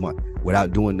end of the month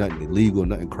without doing nothing illegal,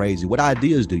 nothing crazy? What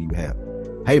ideas do you have?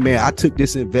 Hey man, I took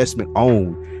this investment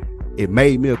on. It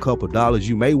made me a couple dollars.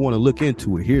 You may want to look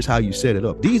into it. Here's how you set it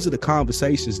up. These are the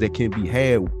conversations that can be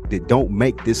had that don't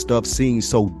make this stuff seem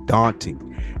so daunting,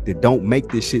 that don't make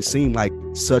this shit seem like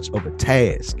such of a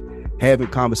task. Having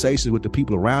conversations with the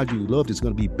people around you love is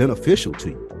going to be beneficial to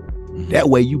you. That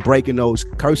way you breaking those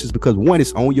curses, because one,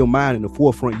 it's on your mind in the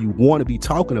forefront. You want to be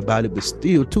talking about it, but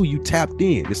still too, you tapped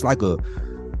in. It's like a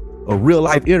real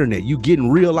life internet. You getting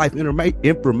real life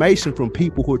information from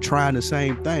people who are trying the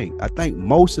same thing. I think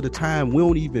most of the time we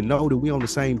don't even know that we're on the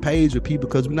same page with people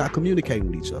because we're not communicating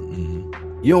with each other.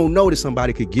 You don't know that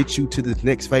somebody could get you to the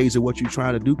next phase of what you're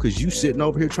trying to do because you sitting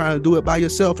over here trying to do it by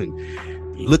yourself and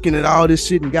looking at all this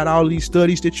shit and got all these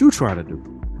studies that you're trying to do.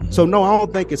 So no, I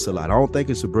don't think it's a lot. I don't think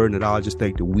it's a burden at all. I just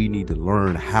think that we need to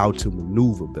learn how to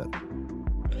maneuver better.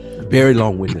 Very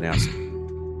long-winded answer.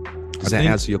 Does that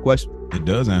answer your question? It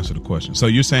does answer the question. So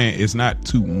you're saying it's not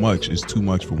too much, it's too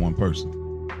much for one person.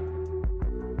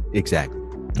 Exactly.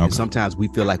 Okay. And sometimes we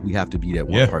feel like we have to be that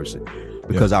one person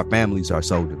because our families are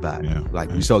so divided. Yeah.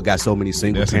 Like we so got so many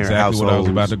single That's parent exactly households. what I was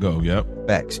about to go. Yep.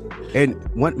 Facts. And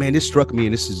one man, this struck me,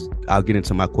 and this is I'll get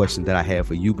into my question that I have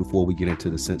for you before we get into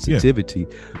the sensitivity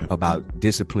about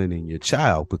disciplining your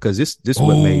child, because this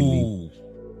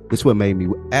what made me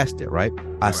ask that, right?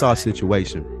 I saw a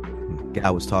situation. Guy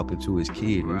was talking to his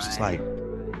kid, and it was just like,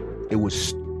 it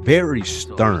was very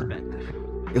stern.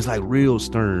 It was like real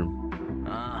stern.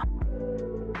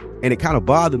 And it kind of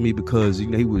bothered me because, you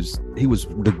know,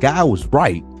 the guy was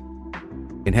right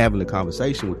in having a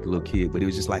conversation with the little kid, but it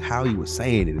was just like how he was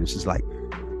saying it. It was just like,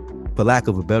 for lack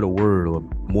of a better word or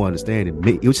more understanding,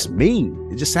 it was just mean.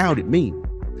 It just sounded mean.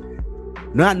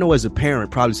 Now, I know as a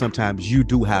parent, probably sometimes you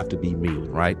do have to be mean,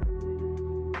 right?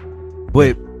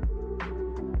 But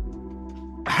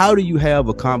how do you have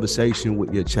a conversation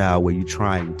with your child where you're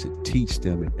trying to teach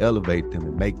them and elevate them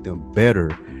and make them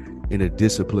better in a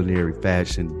disciplinary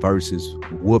fashion versus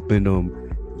whooping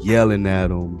them, yelling at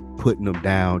them, putting them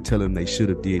down, telling them they should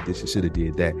have did this and should have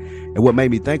did that? And what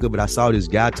made me think of it, I saw this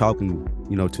guy talking,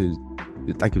 you know, to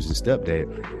I think it was his stepdad.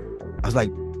 I was like,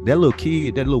 that little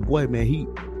kid, that little boy, man,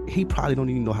 he probably don't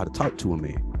even know how to talk to a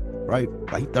man, right?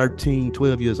 Like 13,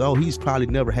 12 years old. He's probably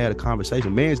never had a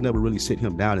conversation. Man's never really sit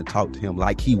him down and talked to him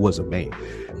like he was a man.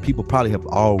 People probably have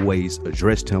always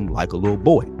addressed him like a little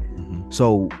boy.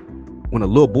 So when a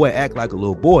little boy act like a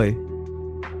little boy,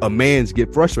 a man's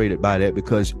get frustrated by that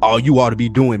because, oh, you ought to be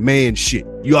doing man shit.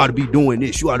 You ought to be doing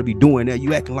this. You ought to be doing that.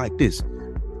 You acting like this.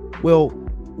 Well,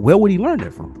 where would he learn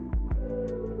that from?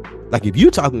 Like, if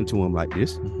you're talking to him like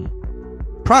this,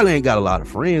 probably ain't got a lot of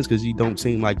friends because he don't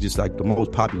seem like just like the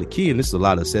most popular kid. And this is a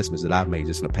lot of assessments that I've made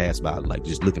just in the past by like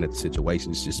just looking at the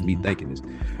situation. It's just me thinking this.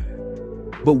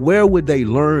 But where would they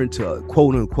learn to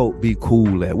quote unquote be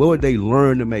cool at? Where would they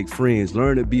learn to make friends,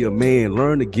 learn to be a man,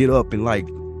 learn to get up and like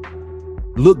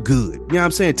look good? You know what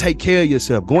I'm saying? Take care of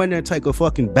yourself. Go in there and take a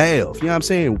fucking bath. You know what I'm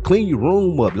saying? Clean your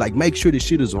room up. Like, make sure the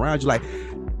shit is around you. Like,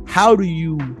 how do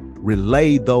you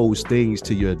relay those things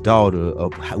to your daughter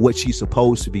of what she's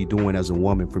supposed to be doing as a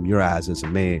woman from your eyes as a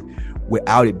man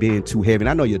without it being too heavy? And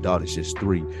I know your daughter's just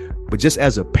 3, but just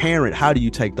as a parent, how do you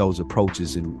take those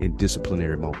approaches in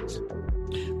disciplinary moments?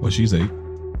 Well, she's 8.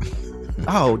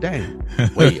 Oh, dang.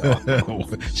 Wait,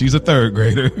 she's a 3rd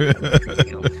grader.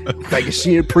 Thinking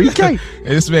she in pre-K.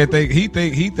 This man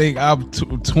think I'm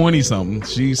 20 something.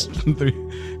 She's 3.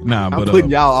 Nah, I'm but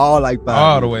putting y'all all like 5.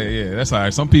 all the way. Yeah, that's all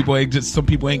right. Some people ain't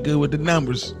good with the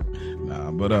numbers. Nah,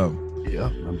 but yeah,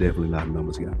 I'm definitely not a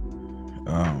numbers guy.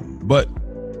 But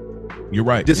you're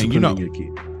right. And you know, your kid.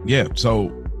 Yeah.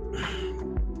 So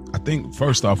I think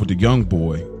first off with the young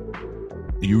boy,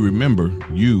 you remember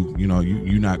you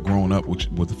not growing up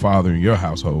with the father in your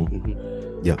household.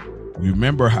 Yeah. You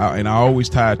remember how, and I always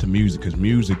tie it to music because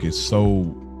music is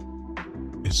so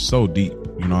deep.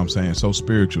 You know what I'm saying? So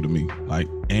spiritual to me, like,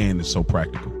 and it's so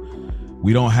practical.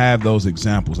 We don't have those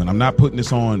examples, and I'm not putting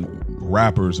this on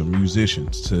rappers or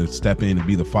musicians to step in and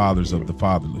be the fathers of the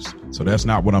fatherless. So that's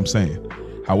not what I'm saying.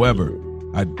 However,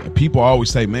 people always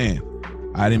say, man,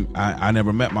 I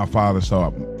never met my father,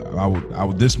 so I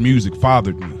would this music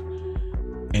fathered me.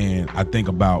 And I think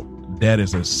about that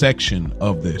as a section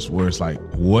of this where it's like,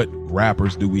 what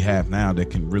rappers do we have now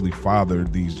that can really father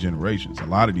these generations? A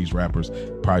lot of these rappers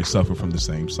probably suffer from the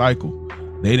same cycle.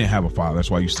 They didn't have a father. That's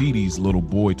why you see these little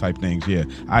boy type things. Yeah,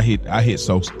 I hit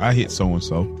so and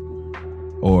so,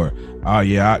 or I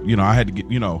had to get,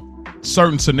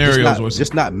 certain scenarios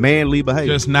just not manly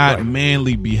behavior. Just not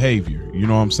manly behavior. You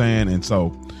know what I'm saying? And so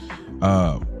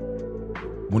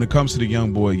when it comes to the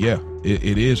young boy, yeah,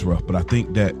 it is rough. But I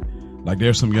think that, like,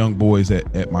 there's some young boys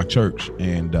at my church,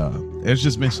 and there's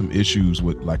just been some issues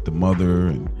with like the mother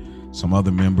and some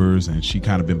other members, and she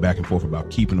kind of been back and forth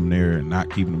about keeping them there and not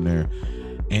keeping them there.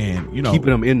 And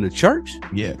keeping them in the church.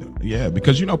 Yeah,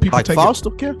 because people like take foster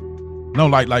care. No,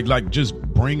 like just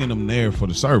bringing them there for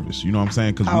the service. You know what I'm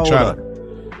saying? Because we try to.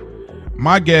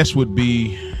 My guess would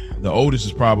be the oldest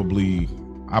is probably,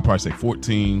 I'd probably say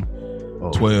 14,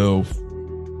 12,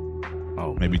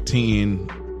 maybe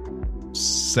 10,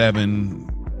 7,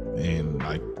 and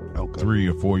like 3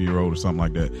 or 4 year old or something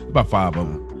like that. About 5 of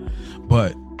them.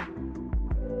 But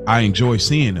I enjoy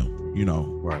seeing them.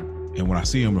 Right. And when I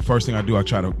see them, the first thing I do, I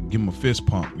try to give them a fist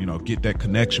pump, get that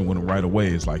connection with them right away.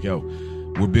 It's like, yo,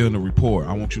 we're building a rapport.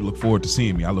 I want you to look forward to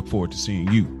seeing me. I look forward to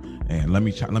seeing you. And let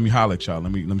me holler at y'all.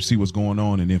 Let me see what's going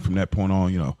on. And then from that point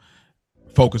on,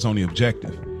 focus on the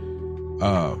objective.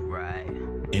 Right.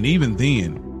 And even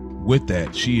then with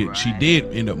that, she did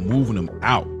end up moving them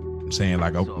out. saying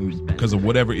like, because of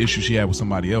whatever issue she had with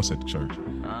somebody else at the church,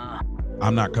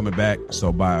 I'm not coming back.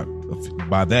 So by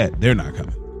that, they're not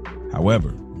coming. However,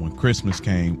 when Christmas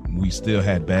came, we still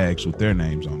had bags with their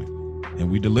names on it,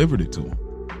 and we delivered it to them.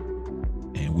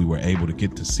 And we were able to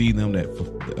get to see them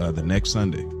the next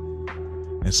Sunday.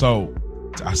 And so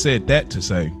I said that to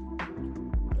say,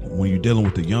 when you're dealing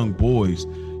with the young boys,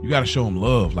 you got to show them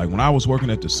love. Like when I was working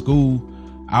at the school,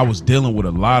 I was dealing with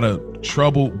a lot of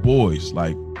troubled boys.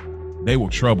 Like they were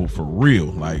trouble for real.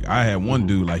 Like I had one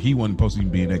dude, like he wasn't supposed to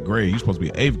even be in that grade. He was supposed to be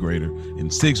an 8th grader in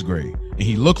 6th grade. And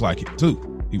he looked like it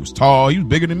too. He was tall. He was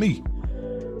bigger than me.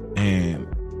 And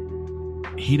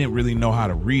he didn't really know how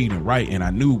to read and write. And I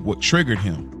knew what triggered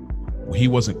him. He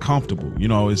wasn't comfortable. You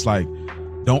know, it's like,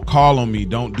 don't call on me.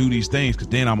 Don't do these things, because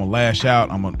then I'm going to lash out.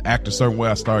 I'm going to act a certain way.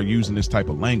 I start using this type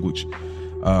of language.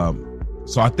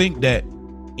 So I think that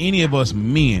any of us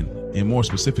men, and more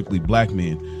specifically black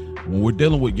men, when we're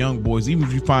dealing with young boys, even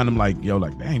if you find them like, yo,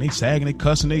 like, dang, they sagging, they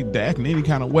cussing, they acting any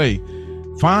kind of way,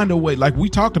 find a way. Like we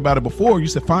talked about it before. You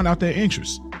said find out their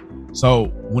interests. So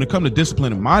when it comes to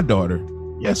disciplining my daughter,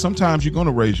 yeah, sometimes you're going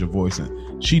to raise your voice,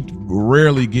 and she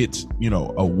rarely gets,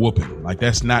 a whooping. Like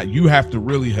that's not, you have to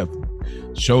really have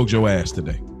showed your ass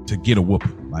today to get a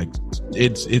whooping. Like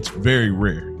it's very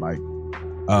rare. Like,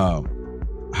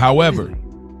 however,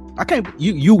 I can't,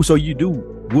 so you do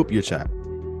whoop your child?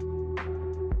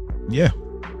 Yeah,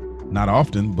 not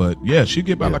often, but yeah, she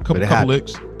get about like a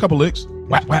couple licks,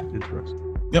 whack, whack. Interesting.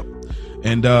 Yep.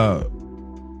 And,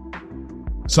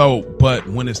 so, but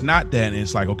when it's not that, and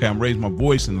it's like, okay, I'm raising my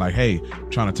voice and like, hey, I'm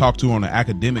trying to talk to her on an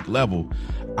academic level,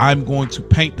 I'm going to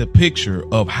paint the picture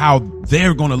of how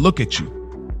they're going to look at you.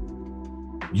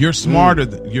 You're smarter.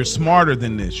 You're smarter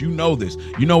than this. You know this.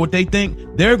 You know what they think?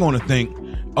 They're going to think,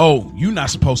 oh, you're not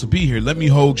supposed to be here. Let me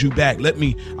hold you back.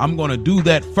 I'm going to do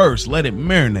that first. Let it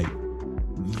marinate.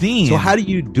 Then. So how do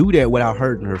you do that without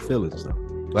hurting her feelings though?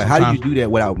 Like how do you do that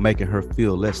without making her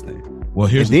feel less than? Well,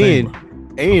 here's the thing.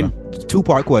 And okay.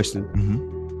 2-part question.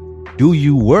 Mm-hmm. Do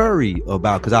you worry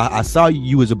about, because I saw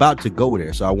you was about to go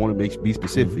there, so I want to be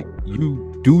specific.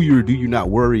 Mm-hmm. Do you not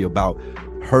worry about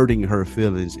hurting her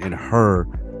feelings and her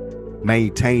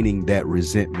maintaining that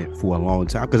resentment for a long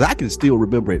time? Because I can still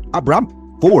remember it. I'm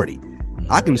 40.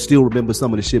 Mm-hmm. I can still remember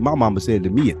some of the shit my mama said to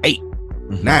me at 8,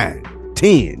 mm-hmm. 9,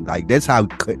 10. Like that's how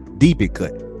deep it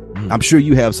cut. Mm-hmm. I'm sure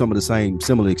you have some of the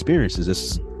similar experiences.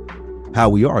 That's how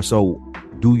we are. So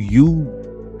do you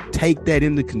take that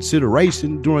into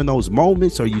consideration during those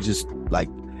moments, or are you just like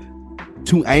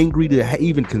too angry to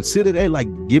even consider that? Like,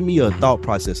 give me a thought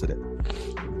process of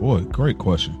that. Boy, great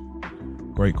question.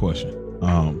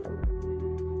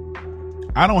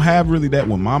 I don't have really that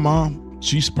with my mom.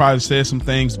 She's probably said some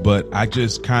things, but I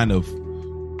just kind of,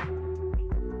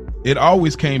 it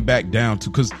always came back down to,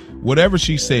 because whatever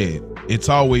she said, it's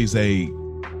always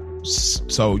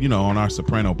so, on our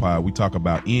Soprano pod, we talk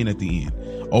about in at the end.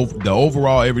 The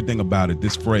overall everything about it,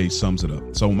 this phrase sums it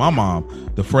up. So my mom,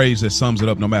 the phrase that sums it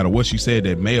up, no matter what she said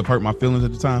that may have hurt my feelings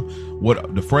at the time,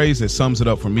 what the phrase that sums it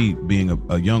up for me being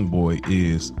a young boy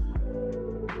is,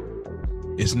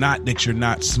 it's not that you're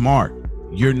not smart,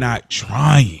 you're not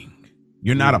trying,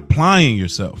 you're not applying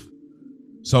yourself.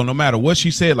 So no matter what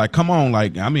she said, like, come on,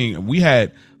 like, I mean, we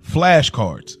had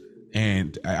flashcards,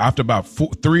 and after about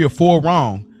 3 or 4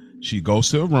 wrong, she goes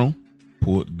to a room,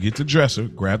 gets a dresser,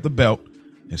 grab the belt,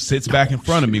 and sits back in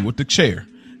front of me with the chair.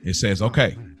 It says,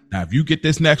 okay, now if you get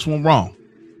this next one wrong,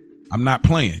 I'm not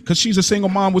playing. Because she's a single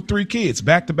mom with 3 kids,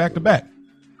 back to back to back.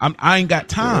 I ain't got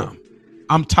time.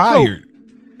 I'm tired.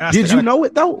 So, did you know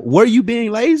it though? Were you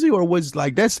being lazy, or was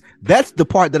like that's the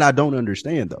part that I don't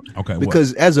understand though? Okay,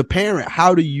 because as a parent,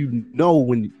 how do you know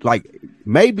when, like,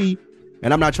 maybe,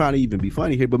 and I'm not trying to even be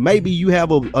funny here, but maybe you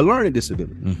have a learning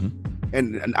disability. Mm-hmm.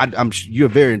 And I'm you're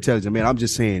very intelligent, man. I'm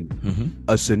just saying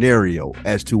a scenario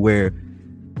as to where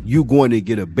you going to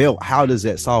get a belt. How does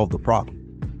that solve the problem?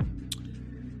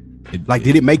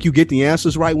 Did it make you get the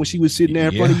answers right when she was sitting there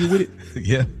in front of you with it?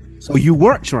 Yeah. So you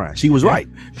weren't trying. She was right.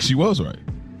 She was right.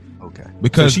 Okay.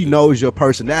 Because she knows your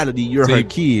personality. You're her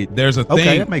kid. There's a thing.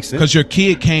 Okay, that makes sense. Because your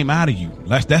kid came out of you.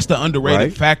 That's the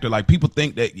underrated factor. Like, people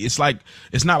think that it's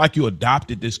not like you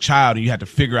adopted this child and you had to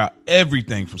figure out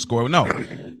everything from score. No,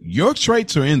 your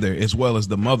traits are in there as well as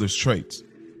the mother's traits.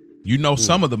 You know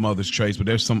some of the mother's traits, but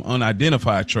there's some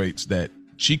unidentified traits that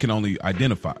she can only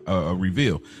identify,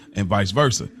 reveal, and vice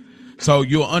versa. So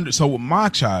so with my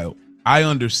child, I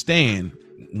understand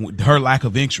her lack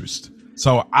of interest.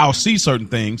 So I'll see certain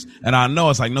things and I know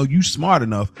it's like, no, you smart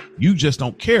enough. You just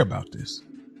don't care about this.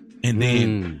 And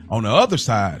then on the other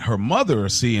side, her mother will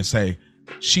see and say,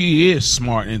 she is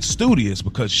smart and studious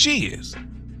because she is.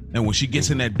 And when she gets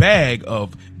in that bag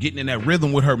of getting in that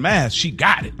rhythm with her math, she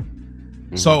got it.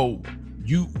 So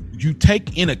you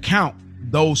take in account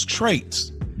those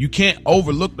traits. You can't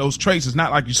overlook those traits. It's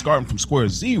not like you're starting from square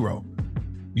zero.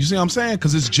 You see what I'm saying?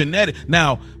 Because it's genetic.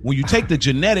 Now, when you take the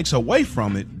genetics away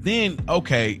from it, then,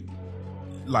 okay,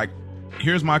 like,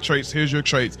 here's my traits, here's your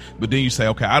traits. But then you say,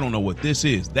 okay, I don't know what this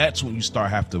is. That's when you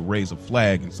have to raise a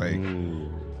flag and say,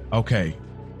 okay,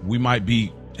 we might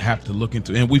have to look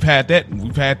into, and we've had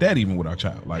that even with our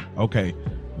child. Like, okay,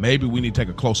 maybe we need to take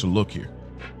a closer look here.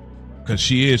 Because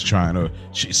she is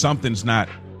something's not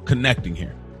connecting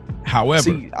here. However,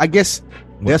 see, I guess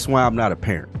that's why I'm not a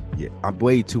parent yet. I'm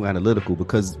way too analytical,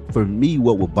 because for me,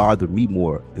 what would bother me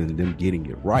more than them getting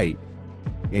it right,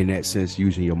 in that sense,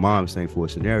 using your mom's thing for a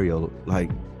scenario,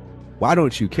 like, why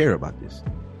don't you care about this?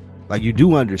 Like, you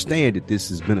do understand that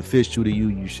this is beneficial to you.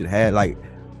 You should have, like,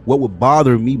 what would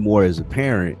bother me more as a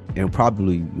parent, and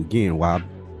probably, again, why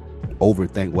I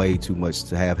overthink way too much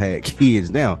to have had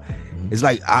kids now, it's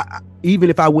like, even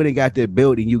if I went and got that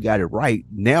belt and you got it right,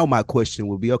 now my question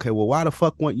would be, okay, well, why the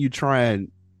fuck weren't you trying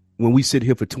when we sit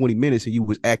here for 20 minutes and you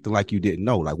was acting like you didn't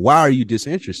know? Like, why are you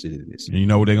disinterested in this? And you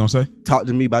know what they're going to say? Talk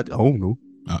to me about, I don't know.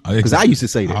 Because I used to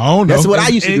say that. I don't know. That's what I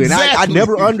used to do. And I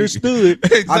never understood.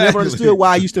 Exactly. I never understood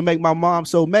why I used to make my mom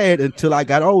so mad until I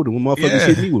got older. When motherfuckers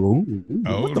hit me with,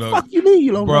 what the fuck you mean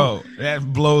you don't know? Bro,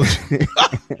 that blows.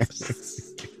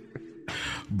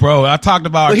 Bro, I talked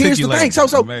about articulating.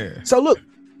 Here's the thing. So look,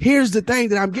 here's the thing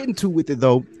that I'm getting to with it,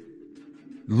 though.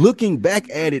 Looking back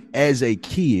at it as a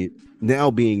kid,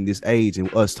 now being this age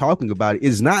and us talking about it,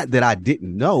 is not that I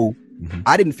didn't know.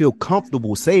 I didn't feel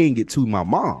comfortable saying it to my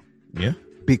mom. Yeah.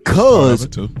 Because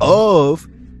of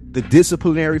the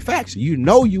disciplinary facts. You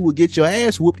know you will get your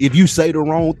ass whooped if you say the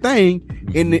wrong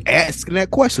thing in asking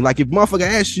that question. Like, if motherfucker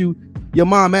asks you, your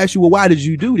mom asks you, well, why did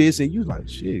you do this? And you like,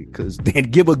 shit, because then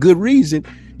give a good reason,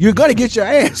 you're going to get your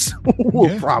ass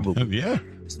whooped, probably. Yeah.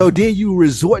 So then you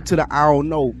resort to the I don't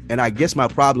know. And I guess my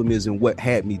problem is, and what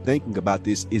had me thinking about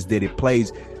this, is that it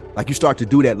plays, like, you start to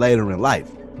do that later in life.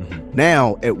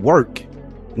 Now at work,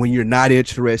 when you're not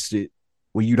interested,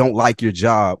 when you don't like your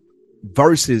job,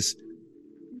 versus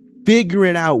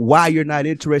figuring out why you're not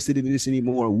interested in this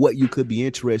anymore and what you could be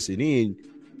interested in,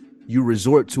 you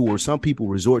resort to, or some people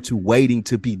resort to, waiting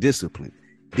to be disciplined.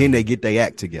 Then they get their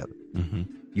act together.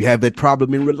 You have that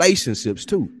problem in relationships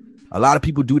too. A lot of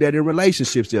people do that in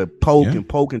relationships. They'll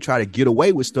poke and try to get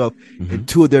away with stuff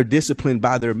until they're disciplined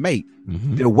by their mate.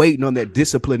 They're waiting on that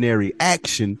disciplinary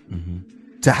action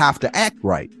to have to act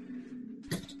right.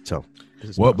 So,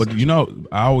 well, but you know,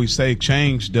 I always say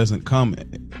change doesn't come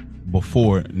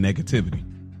before negativity.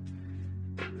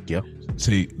 Yeah.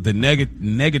 See, the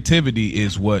negativity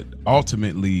is what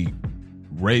ultimately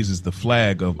raises the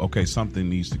flag of, okay, something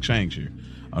needs to change here.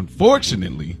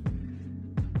 Unfortunately,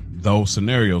 those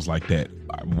scenarios like that,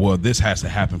 well, this has to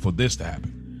happen for this to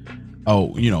happen.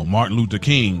 Oh, you know, Martin Luther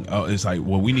King, it's like,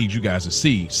 well, we need you guys to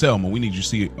see, Selma, we need you to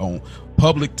see it on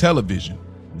public television.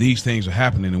 These things are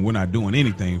happening and we're not doing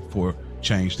anything for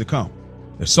change to come.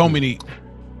 There's so many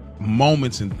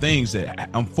moments and things that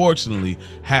unfortunately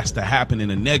has to happen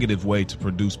in a negative way to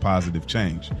produce positive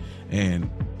change. And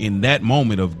in that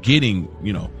moment of getting,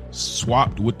 you know,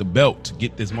 swapped with the belt to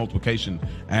get this multiplication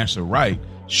answer right,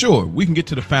 sure, we can get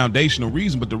to the foundational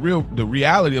reason, but the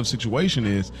reality of the situation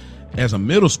is, as a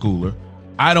middle schooler,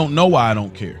 I don't know why I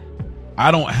don't care.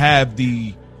 I don't have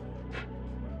the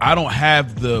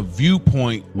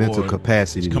viewpoint, mental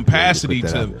capacity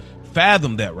to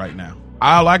fathom that right now.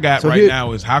 All I got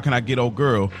now is, how can I get old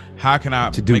girl? How can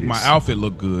I make my outfit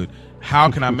look good?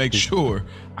 How can I make sure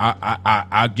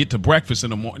I get to breakfast in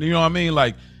the morning? You know what I mean?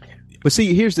 Like, but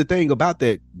see, here's the thing about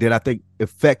that I think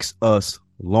affects us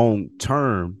long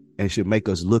term and should make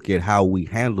us look at how we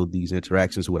handle these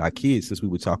interactions with our kids, since we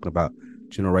were talking about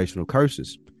generational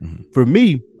curses. For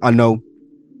me, I know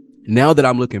now that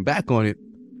I'm looking back on it,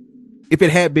 if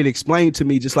it had been explained to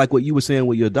me, just like what you were saying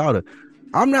with your daughter,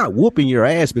 I'm not whooping your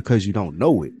ass because you don't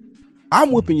know it.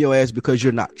 I'm whooping your ass because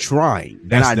you're not trying.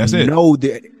 That's know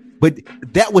that. But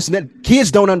that was not,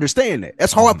 kids don't understand that.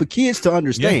 That's hard for kids to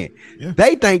understand. Yeah.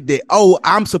 They think that, oh,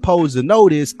 I'm supposed to know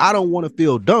this. I don't want to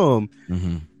feel dumb.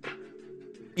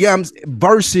 Yeah.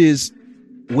 Versus,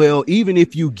 well, even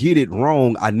if you get it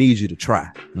wrong, I need you to try.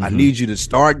 I need you to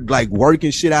start like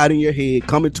working shit out in your head,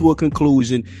 coming to a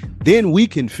conclusion. Then we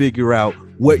can figure out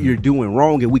what you're doing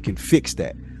wrong and we can fix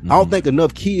that. I don't think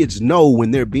enough kids know when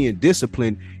they're being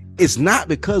disciplined. It's not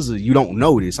because of you don't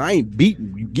know this. I ain't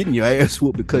beating you getting your ass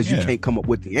whooped because you can't come up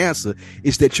with the answer.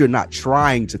 It's that you're not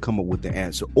trying to come up with the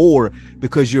answer, or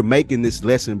because you're making this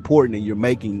less important and you're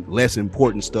making less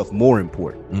important stuff more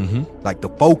important. Like the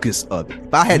focus of it.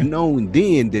 If I had known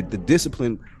then that the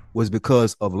discipline was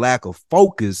because of lack of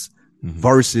focus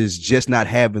versus just not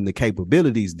having the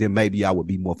capabilities, then maybe I would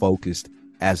be more focused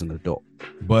as an adult.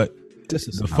 But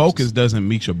the focus doesn't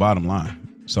meet your bottom line.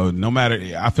 So no matter,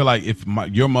 I feel like if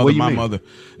your mother, my mother,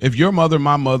 if your mother,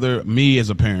 my mother, me as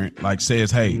a parent, like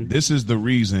says, hey, this is the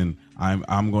reason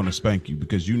I'm going to spank you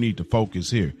because you need to focus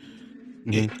here.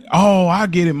 I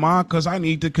get it, Mom, because I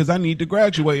need to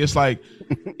graduate. It's like,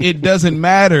 it doesn't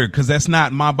matter because that's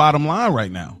not my bottom line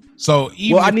right now. So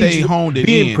even if they honed it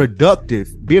in.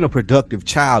 Being a productive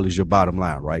child is your bottom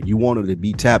line, right? You want her to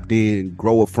be tapped in,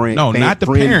 grow a friend. No, not the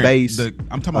parent. Base.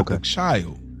 I'm talking about the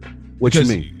child. What you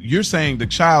mean? You're saying the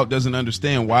child doesn't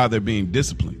understand why they're being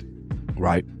disciplined.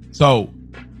 Right. So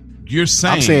you're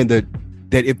saying. I'm saying that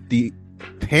if the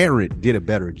parent did a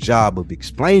better job of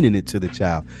explaining it to the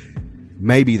child,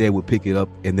 maybe they would pick it up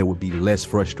and there would be less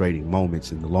frustrating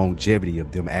moments, and the longevity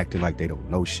of them acting like they don't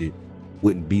know shit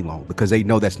wouldn't be long because they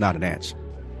know that's not an answer.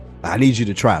 I need you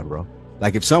to try, bro.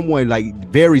 Like if someone like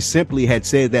very simply had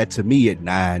said that to me at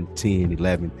 9, 10,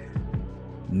 11,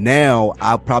 now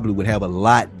I probably would have a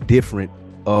lot different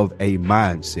of a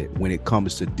mindset when it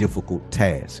comes to difficult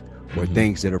tasks or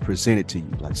things that are presented to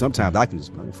you. Like sometimes I can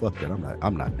just, fuck that.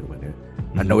 I'm not doing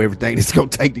that. I know everything it's gonna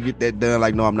take to get that done.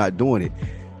 Like, no, I'm not doing it.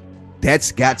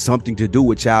 That's got something to do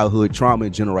with childhood trauma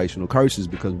and generational curses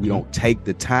because we don't take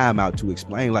the time out to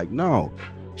explain, like, no,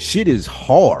 shit is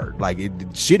hard. Like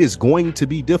shit is going to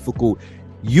be difficult.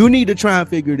 You need to try and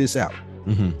figure this out.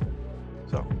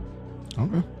 So, okay. All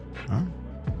right.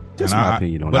 That's my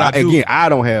opinion on that. Again, I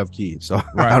don't have kids, so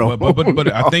right. I don't.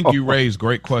 But I think you raised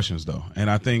great questions, though, and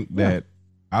I think that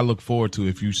I look forward to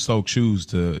if you so choose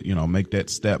to, make that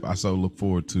step. I so look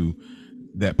forward to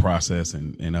that process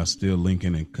and us still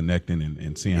linking and connecting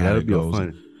and seeing how it goes.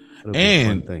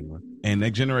 And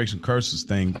that generation curses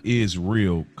thing is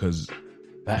real because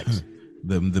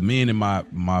the men in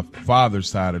my father's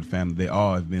side of the family, they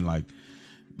all have been like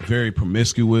very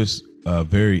promiscuous,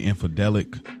 very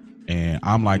infidelic. And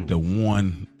I'm like the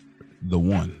one.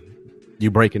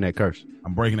 You're breaking that curse.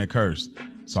 I'm breaking that curse.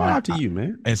 So shout out to you,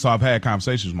 man. And so I've had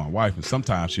conversations with my wife, and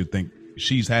sometimes she'll think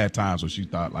she's had times where she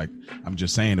thought like I'm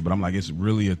just saying it, but I'm like, it's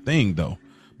really a thing though,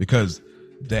 because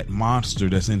that monster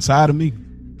that's inside of me,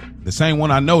 the same one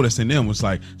I know that's in them, was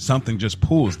like something just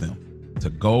pulls them to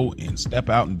go and step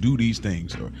out and do these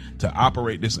things or to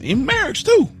operate this in marriage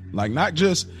too. Like not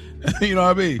just, you know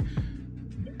what I mean?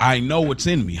 I know what's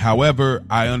in me. However,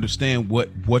 I understand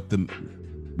what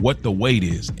the weight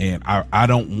is, and I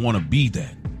don't want to be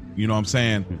that. You know what I'm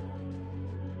saying?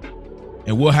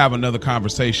 And we'll have another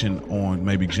conversation on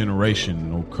maybe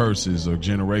generational curses or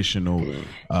generational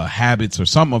habits or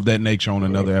something of that nature on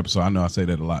another episode. I know I say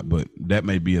that a lot, but that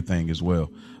may be a thing as well.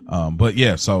 But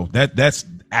yeah, so that's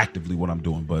actively what I'm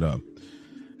doing. But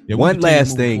one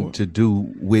last thing to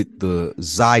do with the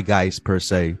zeitgeist per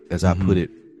se, as I put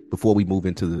it, before we move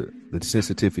into the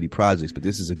sensitivity projects, but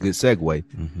this is a good segue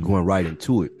going right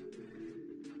into it.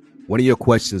 One of your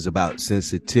questions about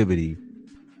sensitivity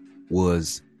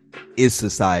was, is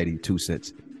society too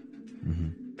sensitive?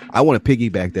 I want to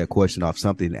piggyback that question off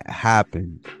something that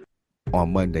happened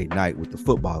on Monday night with the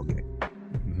football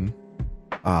game.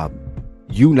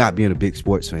 You not being a big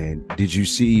sports fan, did you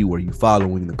see, were you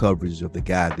following the coverage of the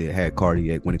guy that had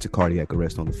went into cardiac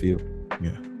arrest on the field?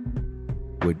 Yeah.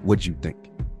 What'd you think?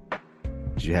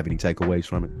 Did you have any takeaways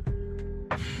from it?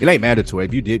 It ain't mandatory.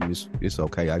 If you didn't, it's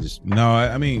okay.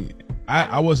 I mean,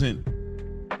 I wasn't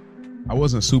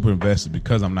super invested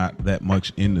because I'm not that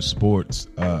much into sports.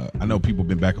 I know people have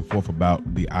been back and forth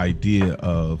about the idea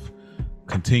of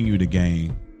continue the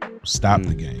game, stop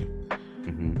the game.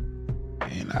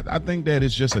 And I think that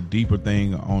it's just a deeper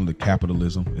thing on the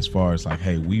capitalism as far as like,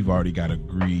 hey, we've already got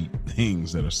agreed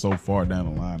things that are so far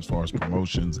down the line as far as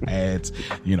promotions, ads,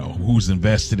 who's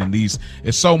invested in these.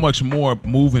 It's so much more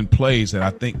moving plays that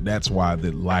I think that's why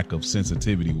the lack of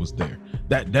sensitivity was there.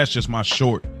 That's just my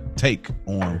short take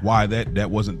on why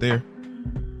that wasn't there.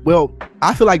 Well,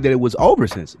 I feel like that it was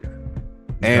oversensitive.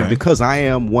 And because I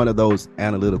am one of those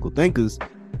analytical thinkers,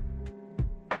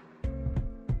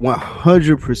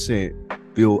 100%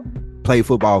 played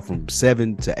football from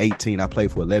 7 to 18. I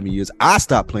played for 11 years. I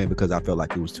stopped playing because I felt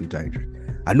like it was too dangerous.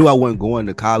 I knew I wasn't going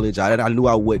to college. I knew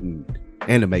I wouldn't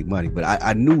and to make money, but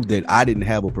I knew that I didn't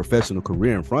have a professional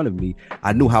career in front of me.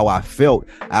 I knew how I felt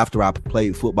after I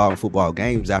played football and football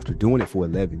games after doing it for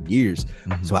 11 years.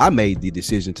 So I made the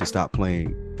decision to stop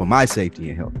playing for my safety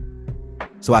and health.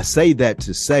 So I say that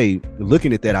to say,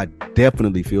 looking at that, I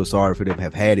definitely feel sorry for them,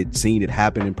 have seen it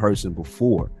happen in person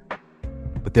before.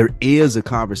 But there is a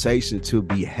conversation to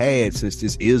be had, since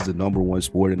this is the number one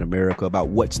sport in America, about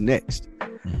what's next.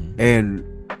 Mm-hmm. And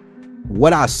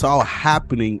what I saw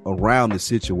happening around the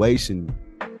situation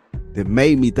that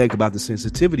made me think about the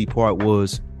sensitivity part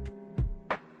was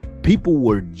people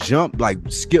were like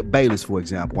Skip Bayless, for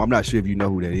example. I'm not sure if you know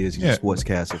who that is. He's a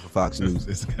sportscaster for Fox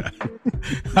News.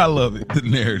 I love it, the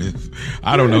narrative.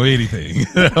 I don't know anything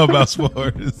about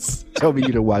sports. Tell me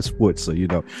you don't watch sports, so you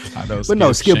know. I know. But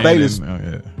no, Skip Bayless.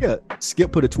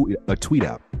 Skip put a tweet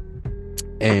out,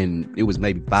 and it was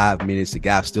maybe 5 minutes. The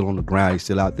guy's still on the ground. He's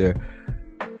still out there,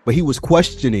 but he was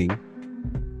questioning,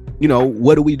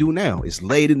 what do we do now? It's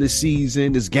late in the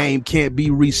season. This game can't be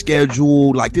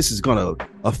rescheduled. Like, this is going to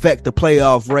affect the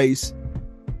playoff race.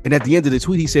 And at the end of the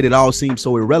tweet, he said it all seems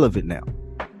so irrelevant now.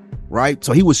 Right.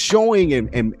 So he was showing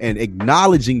and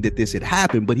acknowledging that this had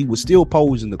happened, but he was still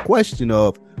posing the question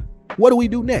of, what do we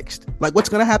do next? Like, what's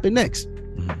going to happen next?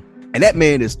 Mm-hmm. And that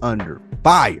man is under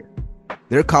fire.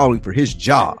 They're calling for his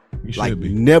job. Like,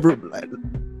 never.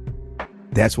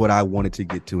 That's what I wanted to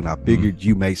get to, and I figured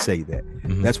you may say that.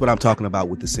 Mm-hmm. That's what I'm talking about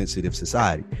with the sensitive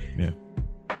society. Yeah.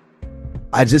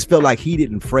 I just felt like he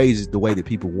didn't phrase it the way that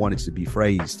people wanted to be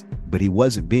phrased, but he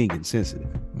wasn't being insensitive,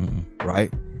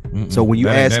 right? So when you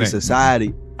ask a society,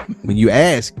 when you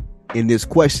ask in this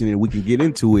question, and we can get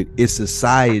into it, is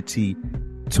society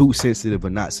too sensitive or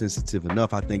not sensitive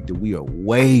enough? I think that we are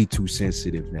way too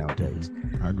sensitive nowadays.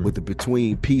 I agree. With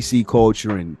between PC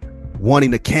culture and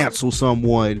wanting to cancel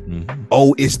someone.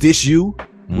 Oh, is this you?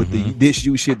 With the this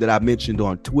you shit that I mentioned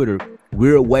on Twitter,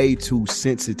 we're way too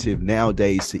sensitive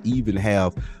nowadays to even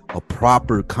have a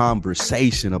proper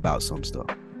conversation about some stuff.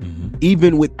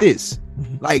 Even with this,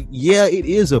 like, yeah, it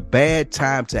is a bad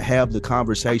time to have the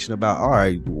conversation about, all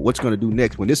right, what's going to do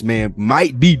next when this man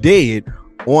might be dead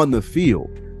on the field.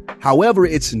 However,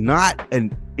 it's not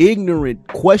an ignorant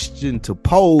question to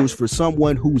pose for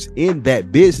someone who's in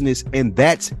that business, and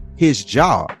that's his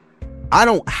job. I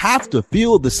don't have to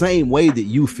feel the same way that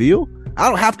you feel. I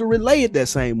don't have to relay it that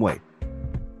same way.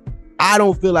 I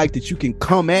don't feel like that you can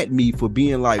come at me for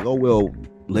being like, oh, well,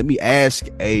 let me ask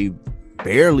a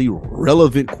barely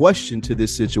relevant question to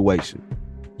this situation.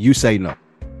 You say no.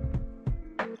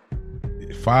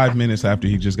 5 minutes after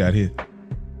he just got hit.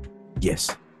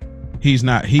 Yes. He's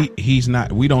not,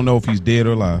 we don't know if he's dead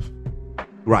or alive.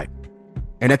 Right.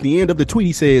 And at the end of the tweet,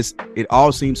 he says, it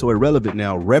all seems so irrelevant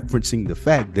now, referencing the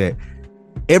fact that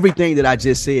everything that I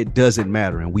just said doesn't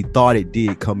matter. And we thought it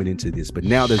did coming into this, but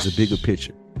now there's a bigger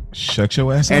picture. Shut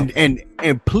your ass up.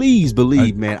 And please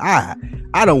believe, man,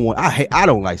 I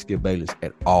don't like Skip Bayless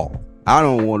at all. I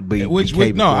don't want to be. I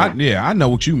know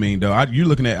what you mean though.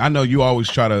 I know you always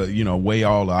try to, weigh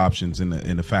all the options and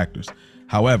the factors.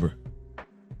 However,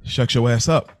 shut your ass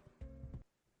up.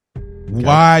 Okay.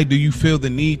 Why do you feel the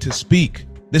need to speak?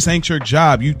 This ain't your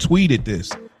job. You tweeted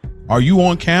this. Are you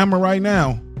on camera right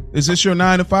now? Is this your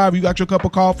 9 to 5? You got your cup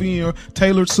of coffee and your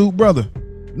tailored suit, brother?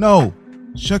 No.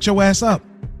 Shut your ass up.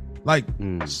 Like,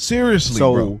 seriously,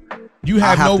 bro. You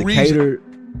have no reason.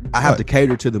 I have to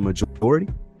cater to the majority,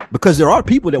 because there are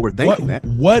people that were thinking that.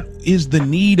 What is the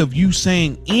need of you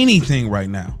saying anything right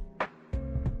now?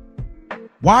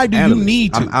 Why do you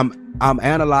need to? I'm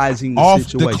analyzing the off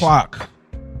situation. The clock.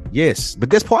 Yes,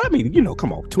 but that's part. I mean,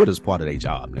 come on. Twitter's part of their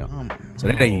job now, so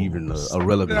that ain't even a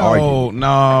relevant argument.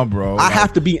 No, bro. I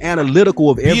have to be analytical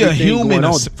of everything. Be a human going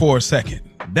on. For a second.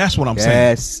 That's what I'm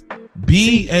saying.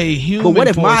 Be a human. But what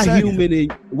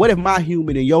if my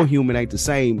human and your human ain't the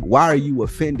same? Why are you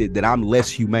offended that I'm less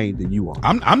humane than you are?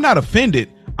 I'm not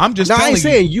offended. I'm just. I ain't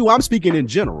saying you. I'm speaking in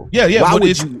general. Yeah.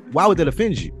 Why would that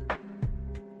offend you?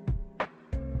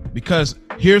 Because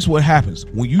here's what happens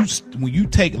when you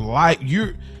take life.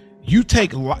 You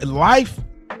take life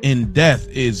and death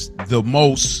is the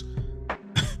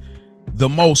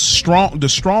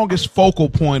strongest focal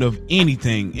point of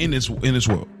anything in this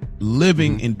world.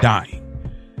 Living and dying.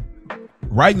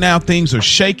 Right now, things are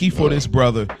shaky for this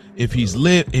brother. If he's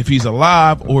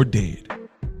alive or dead.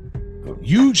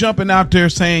 You jumping out there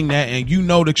saying that, and you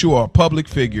know that you are a public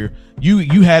figure.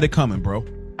 You had it coming, bro.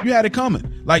 You had it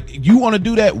coming. Like, you want to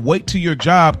do that, wait till your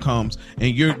job comes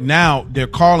and they're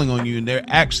calling on you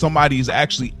and somebody is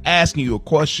actually asking you a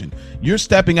question. You're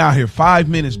stepping out here 5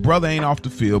 minutes, brother ain't off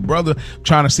the field, brother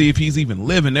trying to see if he's even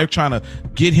living. They're trying to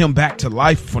get him back to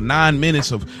life for 9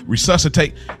 minutes of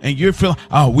resuscitate, and you're feeling,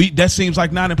 that seems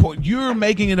like not important. You're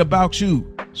making it about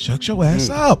you. Shut your ass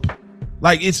up.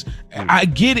 Like, I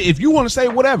get it. If you want to say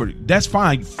whatever, that's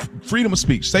fine. Freedom of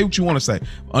speech. Say what you want to say.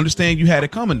 Understand you had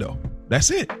it coming though. That's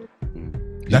it.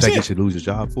 You think he should lose his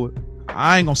job for it?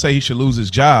 I ain't gonna say he should lose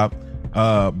his job,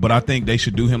 but I think they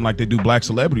should do him like they do black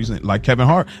celebrities, like Kevin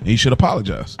Hart, and he should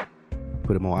apologize.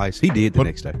 Put him on ice. He did the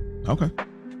next day. Okay.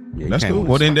 Yeah, that's cool.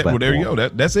 Well, then there you go.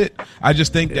 That's it. I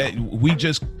just think that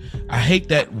I hate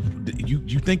that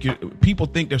you think people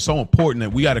think they're so important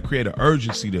that we got to create an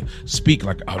urgency to speak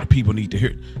like, oh, the people need to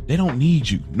hear it. They don't need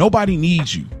you. Nobody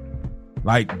needs you.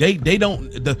 Like they don't,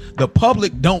 the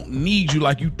public don't need you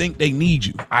like you think they need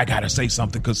you. I got to say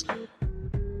something because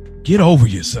get over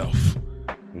yourself.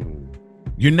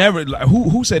 You're never like,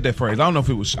 who said that phrase? I don't know if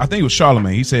it was, I think it was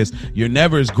Charlemagne. He says, you're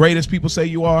never as great as people say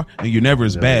you are, and you're never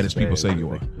as bad as people say you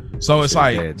are. So it's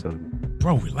like,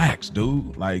 bro, relax,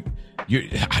 dude. Like,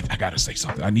 I gotta say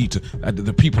something.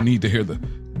 The people need to hear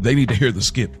they need to hear the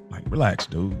skip. Like, relax,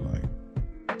 dude. Like,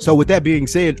 so with that being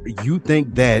said, you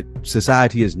think that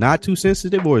society is not too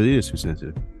sensitive, or it is too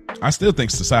sensitive? I still think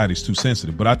society is too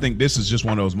sensitive, but I think this is just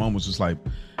one of those moments. It's like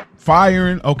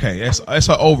firing. Okay, that's an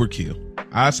overkill.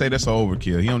 I say that's an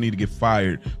overkill. He don't need to get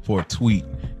fired for a tweet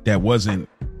that wasn't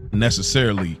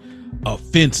necessarily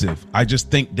offensive. I just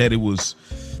think that it was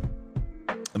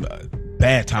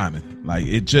bad timing. Like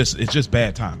it's just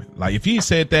bad timing. Like if he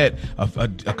said that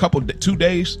a couple 2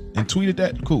 days and tweeted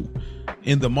that, cool.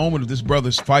 In the moment of this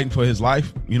brother's fighting for his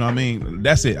life, you know what I mean?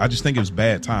 That's it. I just think it was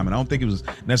bad timing. I don't think it was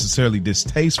necessarily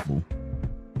distasteful.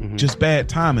 Just bad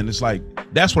timing. It's like,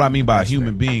 that's what I mean by a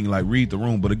human being, like read the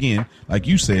room. But again, like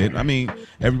you said, I mean,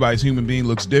 everybody's human being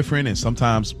looks different, and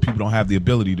sometimes people don't have the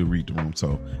ability to read the room.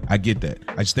 So I get that.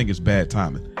 I just think it's bad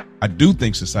timing. I do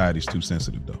think society's too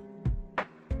sensitive, though.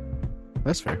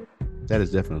 That's fair. That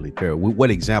is definitely fair. What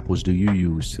examples do you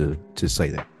use to say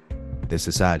that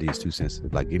society is too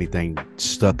sensitive? Like anything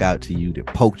stuck out to you that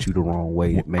poked you the wrong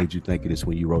way, that made you think of this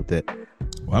when you wrote that?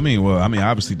 Well, I mean,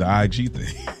 obviously the IG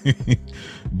thing.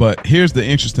 But here's the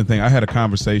interesting thing. I had a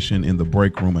conversation in the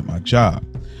break room at my job,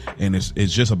 and it's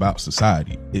just about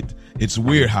society. It's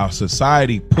weird how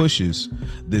society pushes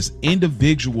this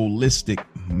individualistic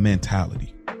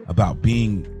mentality about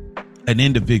being an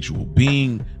individual,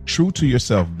 being true to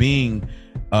yourself, being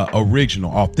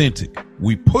original, authentic.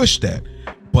 We push that,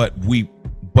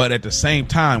 but at the same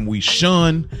time, we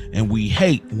shun and we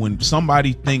hate when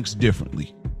somebody thinks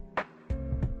differently.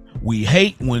 We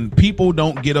hate when people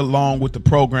don't get along with the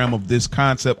program of this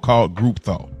concept called group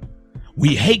thought.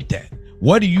 We hate that.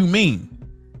 What do you mean?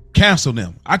 Cancel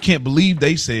them. I can't believe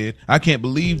they said. I can't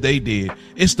believe they did.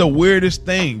 It's the weirdest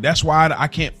thing. That's why I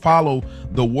can't follow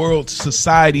the world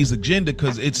society's agenda,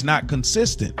 because it's not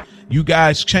consistent. You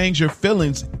guys change your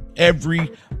feelings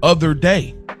every other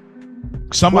day.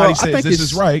 Somebody says this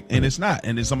is right and it's not,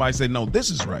 and then somebody said no,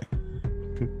 this is right.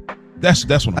 That's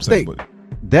what I'm saying. But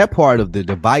that part of the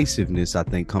divisiveness, I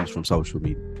think, comes from social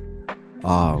media.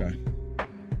 Okay.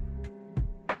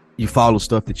 You follow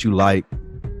stuff that you like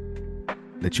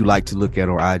to look at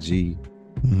on IG.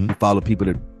 You follow people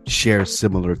that share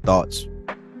similar thoughts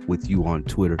with you on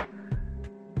Twitter.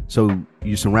 So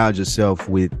you surround yourself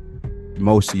with,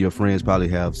 most of your friends probably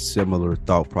have similar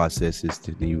thought processes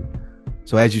to you.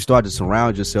 So as you start to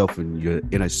surround yourself and you're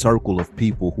in a circle of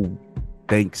people who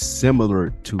think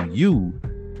similar to you,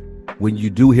 when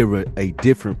you do hear a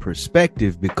different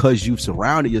perspective, because you've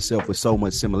surrounded yourself with so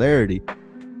much similarity,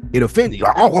 it offends you.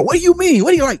 Oh, what do you mean? What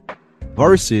do you like?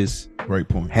 Versus great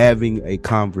point, having a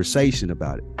conversation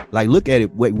about it. Like, look at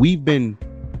it.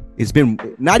 It's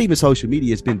been not even social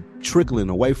media. It's been trickling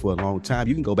away for a long time.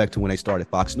 You can go back to when they started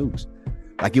Fox News.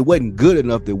 Like, it wasn't good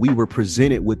enough that we were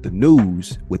presented with the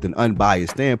news with an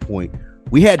unbiased standpoint.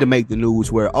 We had to make the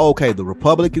news where, okay, the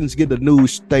Republicans get the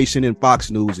news station in Fox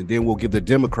News, and then we'll give the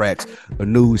Democrats a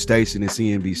news station in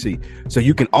CNBC. So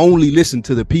you can only listen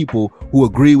to the people who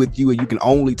agree with you, and you can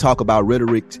only talk about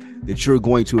rhetoric that you're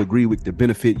going to agree with to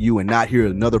benefit you, and not hear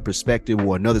another perspective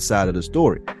or another side of the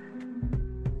story.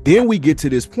 Then we get to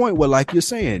this point where, like you're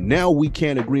saying, now we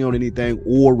can't agree on anything,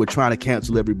 or we're trying to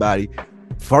cancel everybody,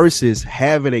 versus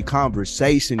having a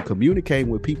conversation, communicating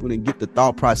with people, and get the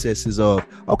thought processes of,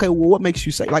 okay, well, what makes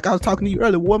you say, like I was talking to you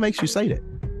earlier, what makes you say that?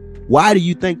 Why do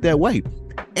you think that way?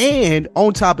 And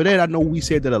on top of that, I know we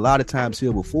said that a lot of times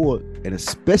here before, and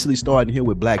especially starting here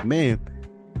with Black Men,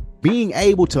 being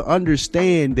able to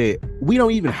understand that we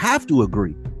don't even have to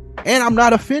agree. And I'm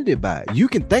not offended by it. You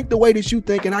can think the way that you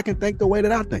think, and I can think the way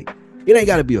that I think. It ain't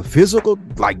got to be a physical,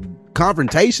 like,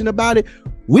 confrontation about it.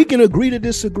 We can agree to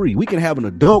disagree. We can have an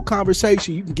adult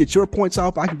conversation. You can get your points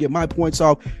off. I can get my points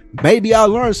off. Maybe I'll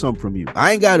learn something from you.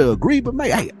 I ain't got to agree, but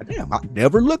hey, damn, I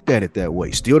never looked at it that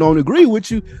way. Still don't agree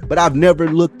with you, but I've never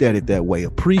looked at it that way.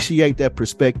 Appreciate that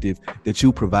perspective that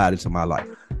you provided to my life.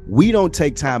 We don't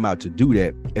take time out to do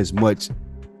that as much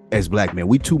as black men.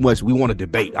 We too much. We want to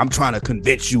debate. I'm trying to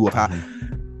convince you of how.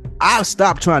 I've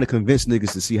stopped trying to convince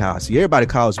niggas to see how I see. Everybody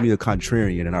calls me a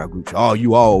contrarian in our group. Oh,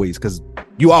 you always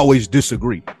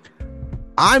disagree.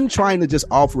 I'm trying to just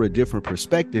offer a different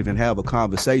perspective and have a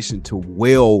conversation to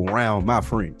well round my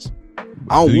friends.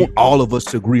 I don't want all of us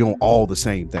to agree on all the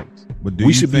same things. But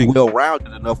we should be well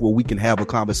rounded enough where we can have a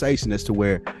conversation as to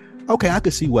where, okay, I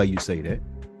can see why you say that,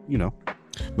 you know.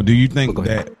 But do you think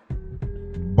that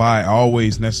by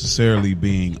always necessarily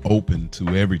being open to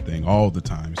everything all the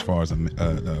time, as far as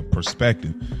a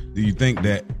perspective, do you think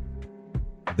that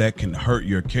can hurt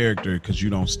your character because you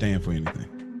don't stand for anything?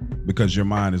 Because your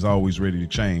mind is always ready to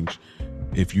change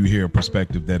if you hear a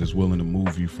perspective that is willing to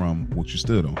move you from what you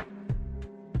stood on?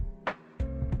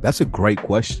 That's a great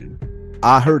question.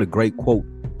 I heard a great quote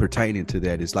pertaining to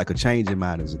that. It's like a change in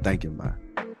mind is a thinking mind.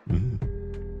 Mm-hmm.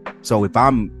 So if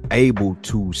I'm able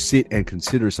to sit and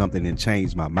consider something and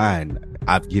change my mind,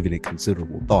 I've given it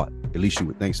considerable thought. At least you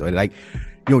would think so. Like,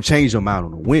 you don't change your mind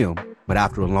on a whim, but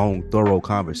after a long, thorough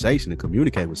conversation and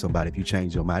communicate with somebody, if you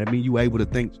change your mind, I mean, you're able to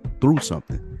think through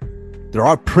something. There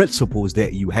are principles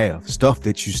that you have, stuff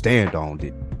that you stand on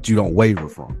that you don't waver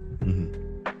from. Mm-hmm.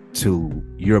 To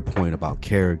your point about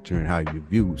character and how you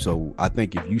view. So I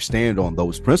think if you stand on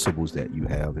those principles that you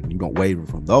have and you don't waver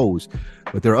from those,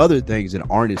 but there are other things that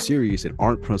aren't as serious and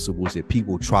aren't principles that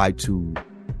people try to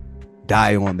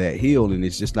die on that hill, and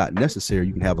it's just not necessary.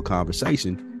 You can have a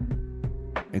conversation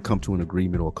and come to an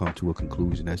agreement or come to a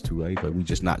conclusion as to, hey, but we're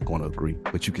just not going to agree,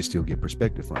 but you can still get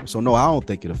perspective from it. So no, I don't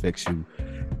think it affects you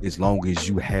as long as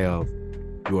you have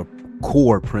your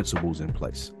core principles in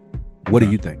place. What do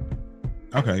you think?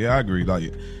 Okay, yeah, I agree.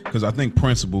 Like, because I think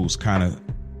principles it's kind of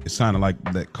like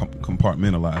that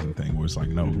compartmentalizing thing where it's like,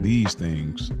 no, these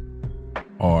things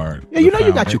are. Yeah, you know,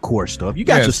 you got your core stuff. You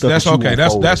got your stuff. That's okay.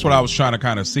 That's what I was trying to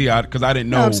kind of see out because I didn't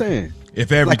know. You know what I'm saying?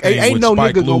 If everything like, with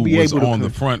Spike Lee was on the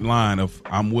front line of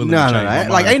I'm willing to change my mind.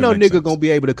 Like, ain't no nigga gonna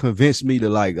be able to convince me to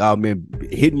like, oh man,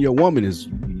 hitting your woman is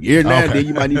here now and then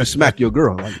you might need to smack your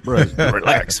girl. Like, bro,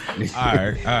 relax. All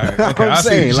right. Okay, I'm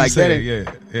saying like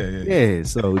that. Yeah.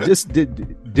 So just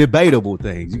debatable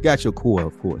things. You got your core,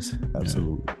 of course.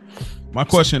 Absolutely.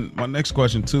 Yeah. My next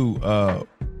question too.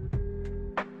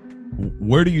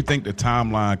 Where do you think the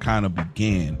timeline kind of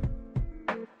began,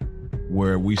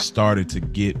 where we started to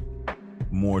get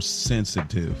more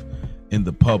sensitive in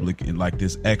the public and like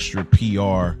this extra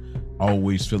PR,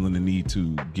 always feeling the need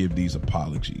to give these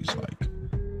apologies? Like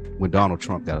when Donald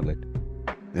Trump got elected,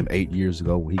 and 8 years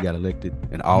ago when he got elected,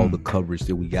 and all the coverage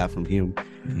that we got from him,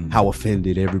 how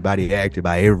offended everybody acted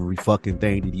by every fucking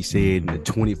thing that he said, and the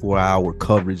 24-hour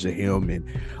coverage of him, and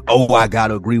I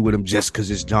gotta agree with him just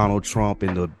because it's Donald Trump,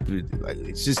 and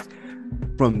it's just.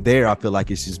 From there, I feel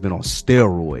like it's just been on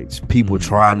steroids. People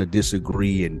trying to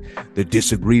disagree, and the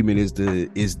disagreement is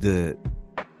the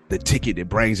ticket that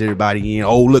brings everybody in.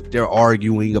 Oh, look, they're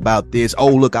arguing about this.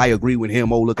 Oh, look, I agree with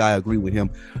him. Oh, look, I agree with him.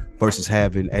 Versus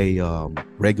having a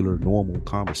regular, normal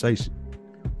conversation.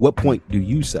 What point do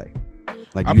you say?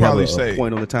 Like, do you have a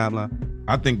point on the timeline?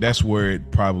 I think that's where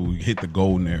it probably hit the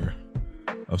golden era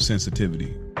of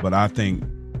sensitivity. But I think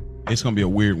it's gonna be a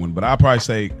weird one. But I'll probably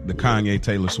say the Kanye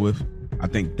Taylor Swift. I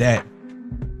think that's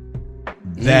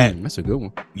a good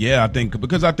one. Yeah, I think we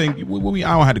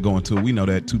I don't have to go into it. We know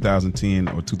that 2010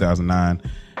 or 2009,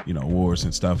 wars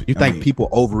and stuff. You think people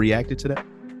overreacted to that?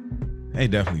 They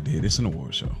definitely did. It's an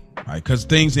award show, right? Because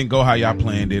things didn't go how y'all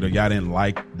planned it, or y'all didn't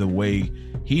like the way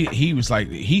he was like.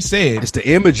 He said it's the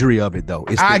imagery of it, though.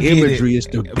 It's the imagery. It's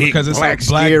the big because it's black, like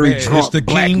black scary, man. drunk, It's the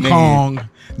black King man. Kong,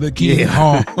 the King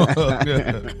Kong.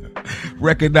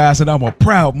 Recognizing I'm a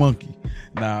proud monkey.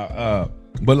 Now,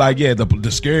 but like, yeah,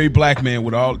 the scary black man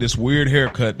with all this weird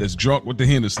haircut that's drunk with the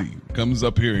Hennessy comes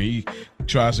up here and he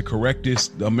tries to correct this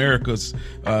America's,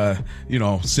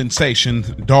 sensation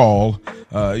doll,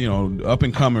 up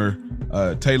and comer,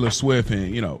 Taylor Swift.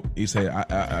 And, he said,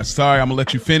 I sorry, I'm gonna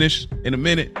let you finish in a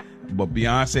minute. But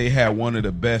Beyonce had one of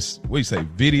the best,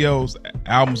 videos,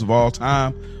 albums of all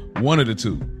time, one of the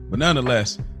two. But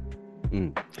nonetheless,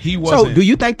 he wasn't. So do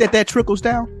you think that trickles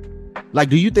down? Like,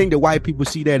 do you think that white people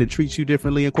see that and treat you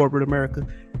differently in corporate America?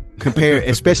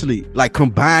 Especially like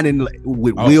combining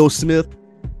with Will Smith,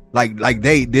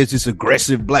 there's this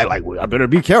aggressive black, like, well, I better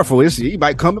be careful. He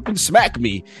might come up and smack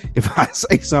me if I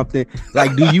say something.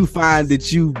 Like, do you find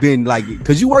that you've been like,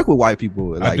 because you work with white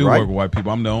people? Like, I do work with white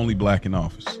people. I'm the only black in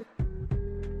office.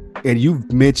 And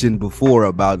you've mentioned before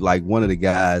about like one of the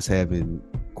guys having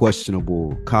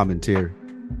questionable commentary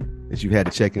that you had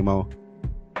to check him on.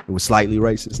 It was slightly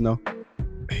racist, no?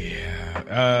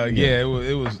 It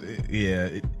was.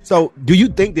 So do you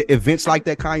think that events like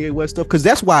that Kanye West stuff, because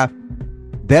that's why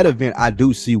that event, I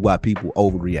do see why people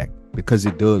overreact because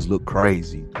it does look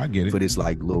crazy. I get it for this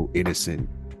like little innocent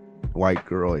white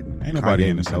girl. And ain't nobody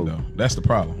innocent though. That's the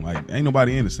problem. Like, ain't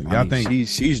nobody innocent. Y'all think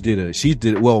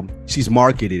she's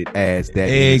marketed as that.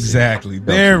 Exactly.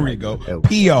 There we go.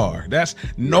 PR. That's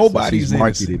nobody's so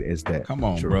marketed as that. Come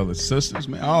on, brothers, sisters,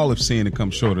 man. All have seen it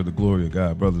come short of the glory of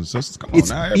God, brothers and sisters. Come on, it's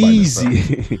now.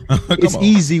 Easy. It's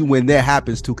easy when that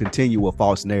happens to continue a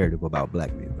false narrative about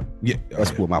black men. Bro. Yeah,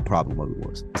 that's what my problem with it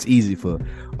was. It's easy for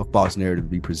a false narrative to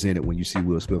be presented when you see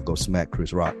Will Smith go smack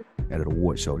Chris Rock at an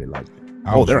award show. They like.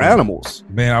 They're animals.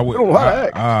 Man,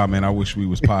 I wish we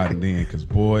was potting then, because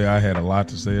boy, I had a lot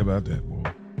to say about that,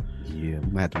 boy. Yeah,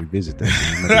 we might have to revisit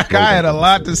that. I had a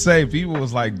lot to say. People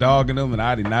was like dogging them, and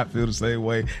I did not feel the same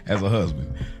way as a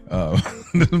husband.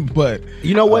 But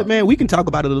you know what, man? We can talk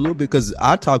about it a little bit, because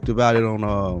I talked about it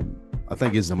on I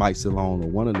think it's the Mike Salone, or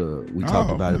one of the we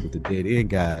talked about it with the Dead End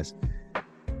guys.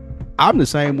 I'm the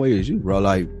same way as you, bro.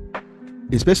 Like,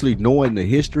 especially knowing the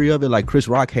history of it. Like, Chris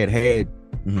Rock had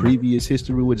previous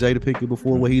history with Jada Pinkett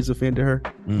before where he's offended her.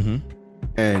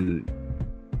 And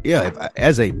yeah,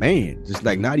 as a man, just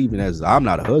like, not even as, I'm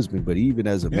not a husband, but even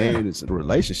as a man, it's in a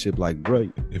relationship, like,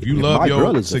 bro, if you love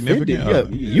your significant other,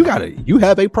 you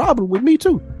have a problem with me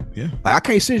too. Yeah, like, I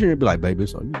can't sit here and be like, baby,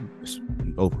 it's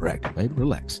overacting, baby,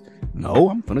 relax. No,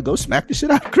 I'm gonna go smack the shit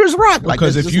out of Chris Rock. Like,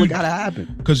 because if you gotta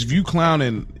happen. Because if you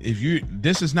clowning,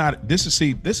 this is not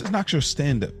your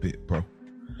stand up bit, bro.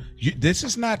 This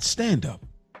is not stand up.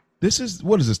 This is,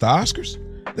 what is this? The Oscars?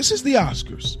 This is the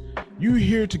Oscars. You're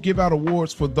here to give out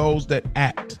awards for those that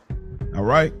act. All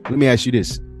right. Let me ask you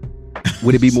this: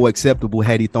 would it be more acceptable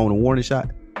had he thrown a warning shot?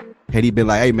 Had he been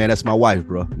like, "Hey, man, that's my wife,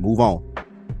 bro. Move on."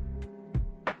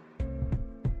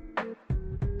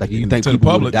 Like, you think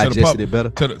people would have digested it better?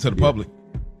 To the public.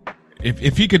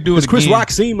 If he could do it again. Chris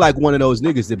Rock seemed like one of those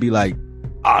niggas that be like,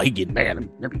 "Oh, he getting mad.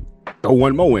 Let me throw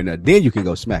one more in there. Then you can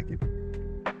go smack him."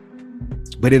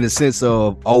 But in the sense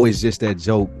of always just that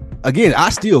joke. Again, I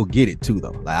still get it too,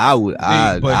 though.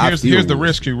 Like, here's the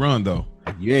risk you run, though.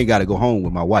 You ain't got to go home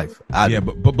with my wife.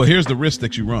 But here's the risk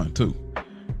that you run too.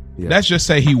 Yeah. Let's just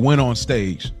say he went on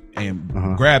stage and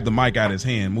grabbed the mic out of his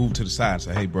hand, moved to the side, and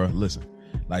said, "Hey, bro, listen."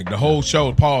 Like, the whole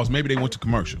show paused. Maybe they went to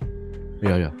commercial.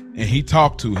 Yeah. And he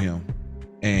talked to him,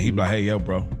 and he be like, "Hey, yo,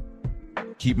 bro,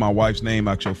 keep my wife's name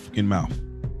out your fucking mouth."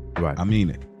 Right. I mean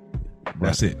it.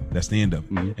 That's it. That's the end of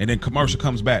it. And then commercial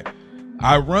comes back.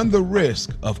 I run the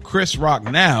risk of Chris Rock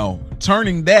now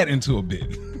turning that into a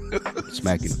bit.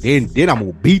 Smacking. Then I'm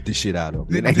gonna beat the shit out of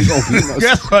him. That's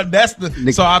the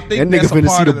nigga, so I think that nigga finna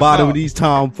see the bottom of these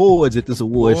Tom Fords at this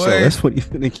award show. That's what he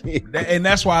finna get. And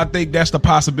that's why I think that's the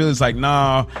possibility. It's like,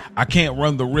 nah, I can't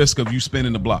run the risk of you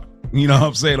spinning the block. You know what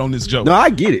I'm saying, on this joke. No, I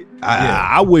get it.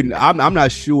 I wouldn't. I'm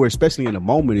not sure, especially in the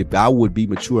moment, if I would be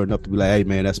mature enough to be like, "Hey,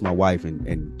 man, that's my wife,"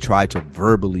 and try to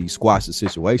verbally squash the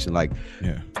situation. Like,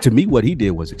 to me, what he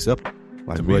did was acceptable.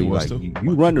 Like, bro, like,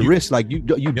 you run the risk. Like, you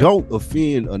don't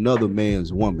offend another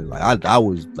man's woman. Like, I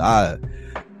was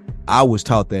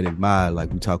taught that in my,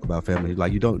 like, we talk about family.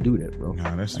 Like, you don't do that, bro.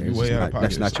 Nah, that's way out of pocket.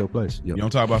 That's not your place. You don't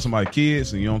talk about somebody's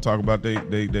kids, and you don't talk about they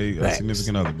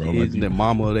significant other, bro. Kids, like, their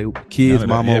mama, they kids,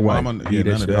 mama, or wife. None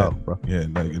of that, bro. Yeah,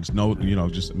 like, it's no,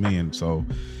 just men. So,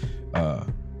 but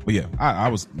yeah, I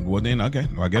was. Well, then, okay,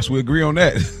 I guess we agree on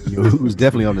that. It was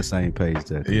definitely on the same page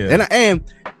there. Yeah, and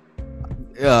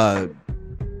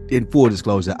in full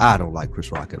disclosure, I don't like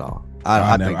Chris Rock at all.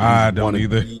 I don't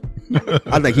either.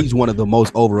 I think he's one of the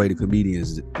most overrated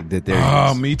comedians that there is.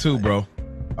 Oh, me too, bro.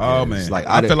 Oh, man. Like,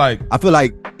 I feel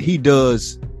like he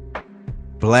does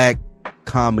black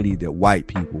comedy that white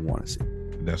people want to see.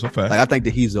 That's a fact. Like, I think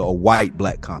that he's a white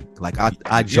black comic. Like,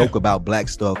 I joke about black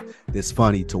stuff that's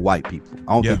funny to white people.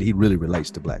 I don't think that he really relates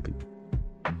to black people.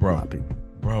 Bro,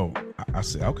 I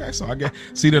said, okay, so I guess,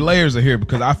 see, the layers are here,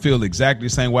 because I feel exactly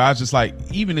the same way. I was just like,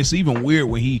 it's even weird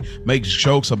when he makes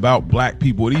jokes about black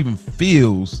people. It even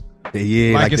feels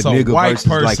like it's a white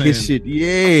person. Like, his shit,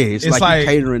 it's like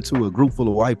catering to a group full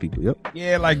of white people. Yep.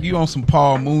 Yeah, like you on some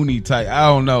Paul Mooney type. I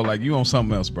don't know, like you on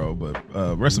something else, bro. But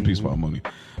rest in peace, Paul Mooney.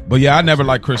 But yeah, I never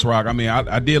liked Chris Rock. I mean,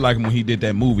 I did like him when he did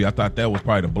that movie. I thought that was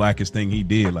probably the blackest thing he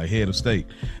did, like Head of State.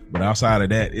 But outside of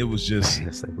that, it was just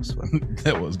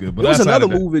that was good. But there was another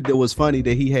movie that was funny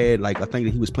that he had. Like, I think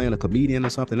that he was playing a comedian or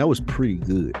something. That was pretty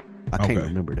good. I can't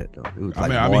remember that though. It was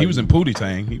I mean, he was in Pootie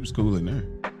Tang. He was cool in there.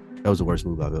 That was the worst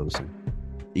movie I've ever seen.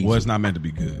 Easy. Well, it's not meant to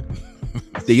be good.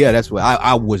 Yeah, that's what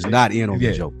I was not in on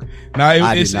the joke.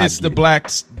 No, it's the black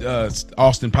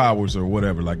Austin Powers or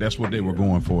whatever. Like, that's what they were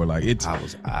going for. Like,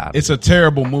 it's a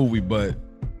terrible movie, but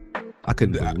I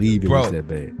couldn't believe it was that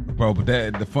bad, bro. But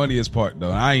the funniest part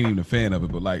though, I ain't even a fan of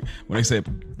it. But like when they said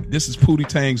this is Pootie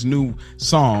Tang's new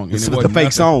song. And this was the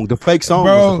fake song. The fake song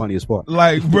was the funniest part.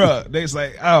 Like, bro, they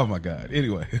say, oh my God.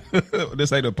 Anyway,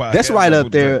 this ain't a podcast. That's right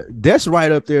up there. That's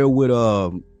right up there with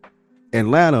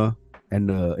Atlanta and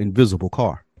the Invisible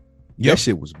Car. Yep. That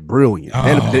shit was brilliant.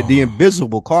 Oh. The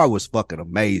Invisible Car was fucking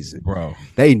amazing, bro.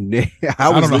 I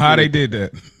don't know how they did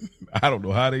that. I don't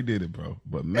know how they did it, bro.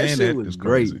 But man, that was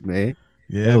great, man.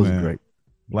 Yeah, that was man. Great.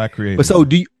 Black creative. But so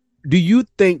do you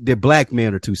think that black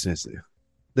men are too sensitive?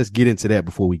 Let's get into that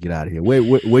before we get out of here.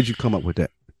 Where'd you come up with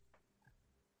that?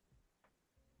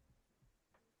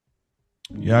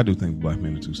 Yeah, I do think black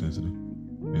men are too sensitive.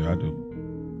 Yeah, I do.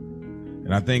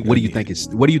 And I think what do you think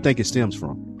it stems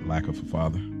from? Lack of a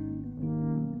father.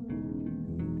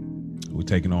 We're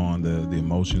taking on the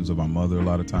emotions of our mother a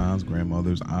lot of times,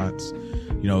 grandmothers, aunts,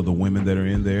 the women that are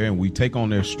in there, and we take on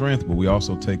their strength, but we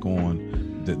also take on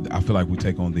I feel like we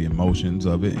take on the emotions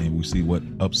of it, and we see what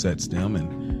upsets them,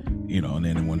 and and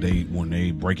then when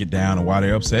they break it down and why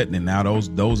they're upset, and then now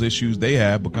those issues they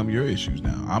have become your issues.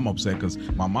 Now I'm upset because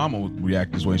my mama would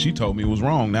react this way. She told me it was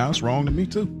wrong. Now it's wrong to me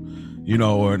too.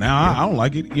 Or now I don't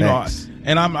like it.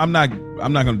 And I'm not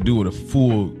going to do it a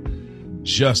full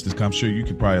justice. I'm sure you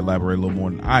can probably elaborate a little more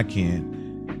than I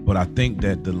can, but I think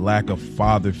that the lack of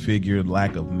father figure,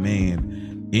 lack of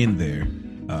man in there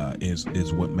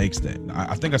is what makes that.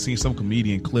 I think I seen some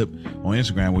comedian clip on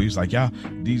Instagram where he's like, yeah,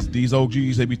 these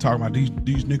OGs, they be talking about these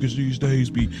niggas these days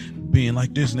be being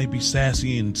like this and they be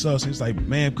sassy and sus. It's like,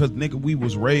 man, because nigga, we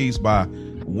was raised by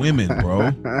women,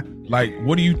 bro. Like,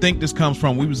 what do you think this comes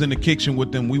from? We was in the kitchen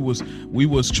with them. We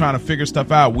was trying to figure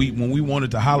stuff out. When we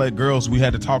wanted to holler at girls, we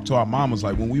had to talk to our mamas.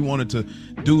 Like when we wanted to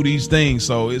do these things.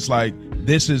 So it's like,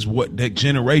 this is what that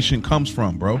generation comes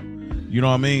from, bro. You know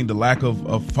what I mean? The lack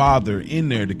of father in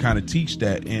there to kind of teach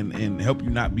that and help you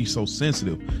not be so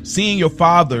sensitive. Seeing your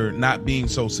father not being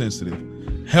so sensitive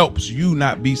helps you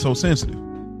not be so sensitive.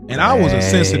 And I was a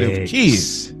sensitive kid.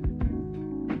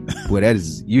 Well,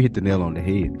 you hit the nail on the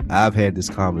head. I've had this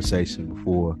conversation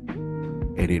before,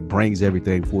 and it brings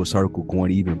everything full circle,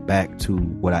 going even back to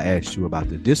what I asked you about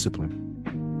the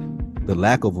discipline. The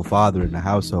lack of a father in the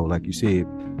household, like you said,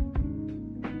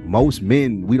 most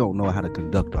men, we don't know how to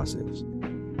conduct ourselves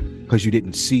because you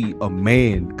didn't see a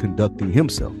man conducting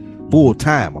himself full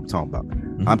time. I'm talking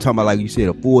about, like you said,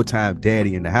 a full-time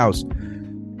daddy in the house.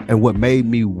 And what made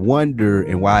me wonder,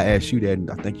 and why I asked you that,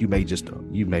 and I think you made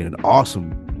an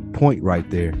awesome point right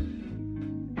there.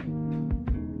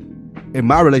 In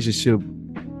my relationship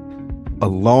a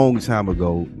long time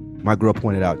ago, my girl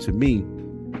pointed out to me,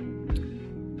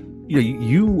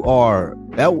 you are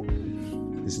that.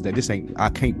 This ain't, I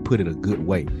can't put it a good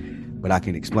way, but I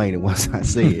can explain it once I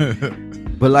say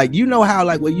it. But like, how,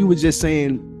 like what you were just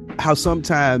saying, how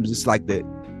sometimes it's like that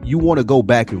you want to go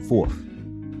back and forth,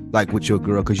 like with your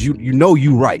girl, because you know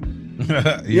you right.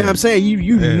 Yeah. You know what I'm saying?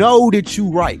 You know that you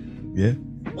right. Yeah.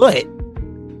 But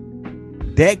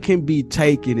that can be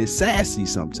taken as sassy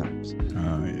sometimes.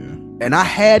 Oh yeah. And I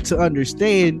had to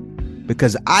understand,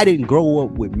 because I didn't grow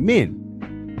up with men.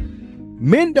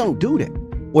 Men don't do that,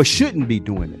 or shouldn't be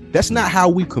doing it. That's not how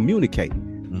we communicate.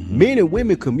 Mm-hmm. Men and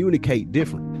women communicate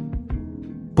different.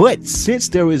 But since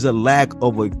there is a lack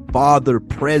of a father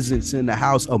presence in the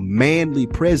house, a manly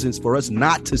presence, for us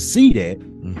not to see that,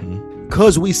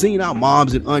 because we seen our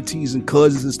moms and aunties and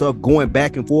cousins and stuff going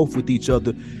back and forth with each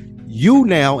other, you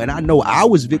now, and I know I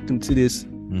was victim to this,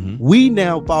 we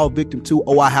now fall victim to,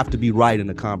 I have to be right in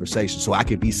the conversation so I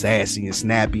can be sassy and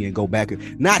snappy and go back.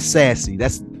 Not sassy,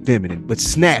 that's feminine, but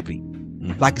snappy.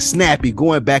 Like snappy,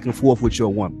 going back and forth with your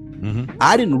woman.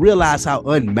 I didn't realize how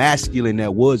unmasculine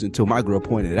that was until my girl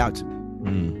pointed it out to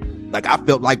me. Like I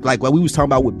felt like what we was talking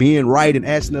about with being right and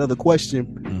asking another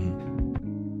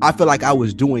question, I felt like I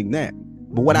was doing that.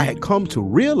 But what I had come to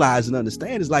realize and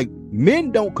understand is, like,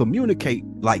 men don't communicate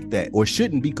like that, or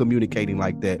shouldn't be communicating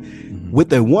like that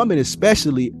with a woman,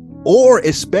 especially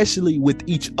with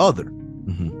each other.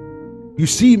 You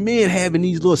see men having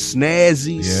these little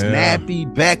snazzy, snappy,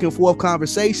 back and forth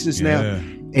conversations now.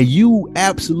 And you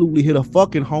absolutely hit a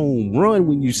fucking home run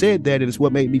when you said that. And it's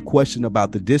what made me question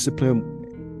about the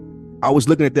discipline. I was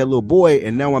looking at that little boy,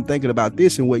 and now I'm thinking about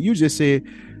this and what you just said.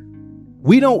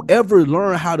 We don't ever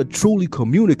learn how to truly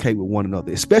communicate with one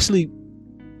another, especially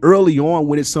early on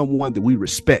when it's someone that we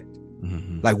respect.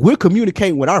 Like, we're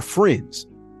communicating with our friends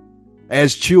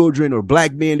as children, or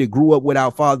black men that grew up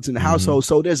without fathers in the household.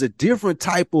 So there's a different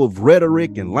type of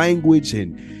rhetoric and language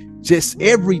and just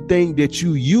everything that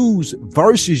you use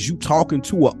versus you talking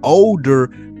to an older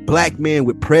black man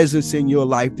with presence in your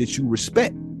life that you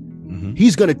respect.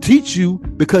 He's going to teach you,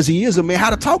 because he is a man, how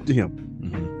to talk to him.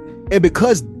 And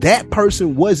because that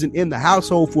person wasn't in the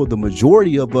household for the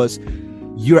majority of us,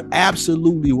 you're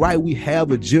absolutely right. We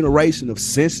have a generation of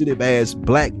sensitive ass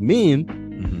black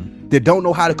men that don't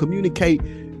know how to communicate,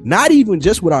 not even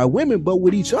just with our women, but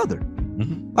with each other.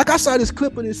 Like I saw this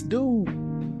clip of this dude,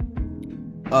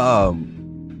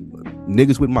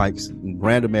 Niggas with Mics,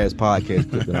 random ass podcast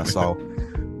clip that I saw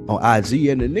on IG,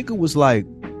 and the nigga was like,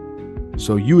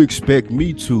 so you expect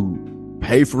me to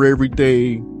pay for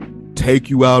everything, take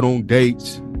you out on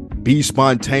dates, be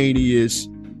spontaneous,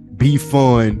 be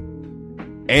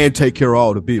fun, and take care of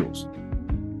all the bills?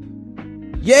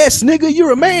 Yes, nigga,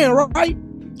 you're a man, right?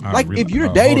 Like if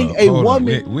you're dating a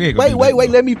woman, wait,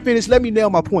 let me finish. Let me nail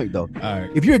my point though.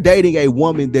 If you're dating a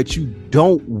woman that you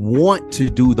don't want to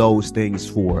do those things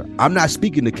for, I'm not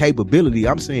speaking to capability,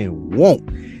 I'm saying won't.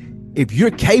 If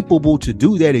you're capable to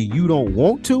do that and you don't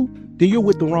want to, then you're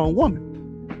with the wrong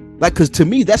woman. Like, cause to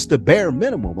me, that's the bare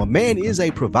minimum. A man is a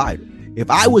provider.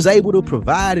 If I was able to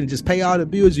provide and just pay all the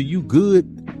bills and you good,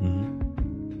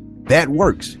 that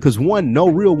works. Cause one, no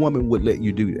real woman would let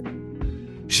you do that.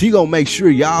 She gonna make sure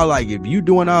y'all, like, if you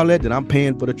doing all that, then I'm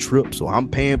paying for the trip. So I'm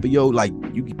paying for your, like,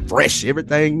 you fresh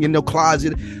everything in the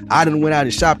closet. I done went out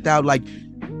and shopped out, like,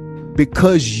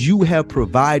 because you have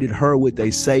provided her with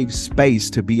a safe space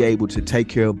to be able to take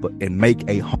care of and make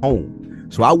a home.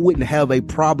 So I wouldn't have a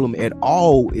problem at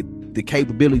all if the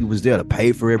capability was there to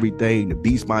pay for everything, to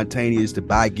be spontaneous, to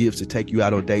buy gifts, to take you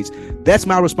out on dates. That's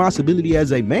my responsibility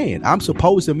as a man. I'm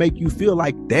supposed to make you feel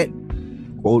like that,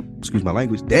 quote, excuse my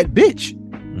language, that bitch.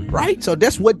 Right? So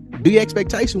that's what the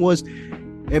expectation was.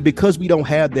 And because we don't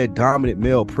have that dominant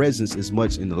male presence as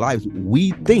much in the life,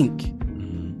 we think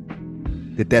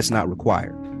that that's not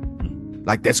required.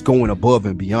 Like that's going above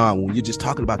and beyond when you're just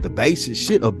talking about the basic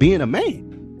shit of being a man.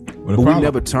 But we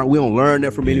never we don't learn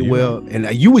that from anywhere. And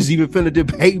you was even finna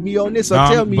debate me on this. So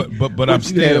tell me but I'm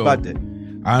still about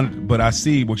that. But I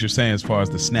see what you're saying as far as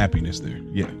the snappiness there.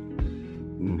 Yeah.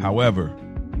 However,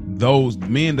 those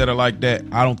men that are like that,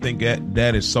 I don't think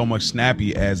that is so much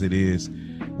snappy as it is.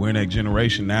 We're in a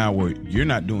generation now where you're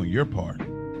not doing your part.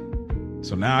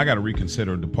 So now I got to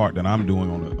reconsider the part that I'm doing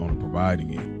on the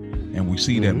providing end. And we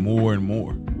see that more and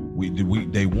more.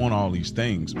 They want all these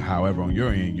things. However, on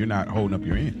your end, you're not holding up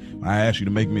your end. When I ask you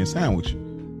to make me a sandwich,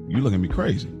 you look at me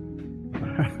crazy.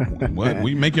 What?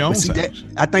 We make your own sandwich.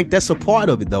 I think that's a part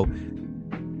of it, though.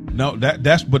 No,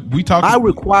 that's. But we talk. My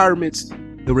requirements.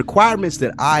 The requirements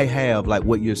that I have, like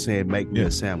what you're saying, make me a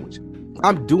sandwich.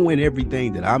 I'm doing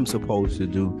everything that I'm supposed to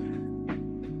do.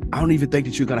 I don't even think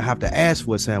that you're going to have to ask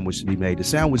for a sandwich to be made. The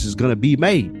sandwich is going to be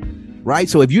made, right?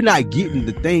 So if you're not getting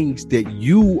the things that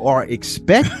you are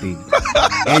expecting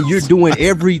and you're doing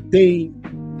everything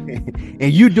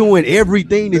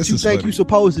that you think you're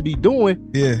supposed to be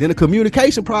doing, then a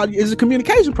communication problem is a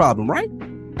communication problem, right?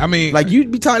 I mean, like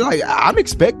you'd be talking like, I'm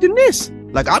expecting this.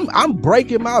 Like I'm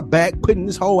breaking my back, putting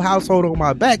this whole household on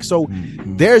my back. So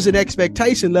there's an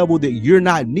expectation level that you're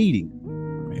not needing.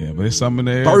 Yeah, but it's something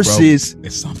there.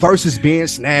 Versus being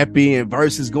snappy and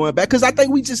versus going back. Cause I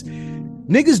think we just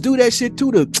niggas do that shit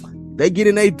too. They get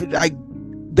in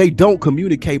they don't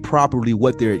communicate properly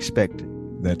what they're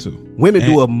expecting. That too. Women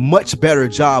do a much better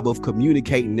job of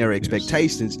communicating their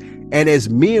expectations. Yes. And as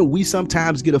men, we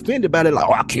sometimes get offended by it. Like,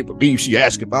 oh, I can't believe she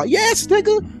asked about. Yes,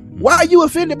 nigga. Why are you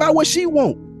offended by what she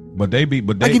want? But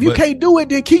if you can't do it,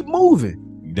 then keep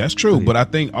moving. That's true. But I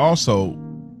think also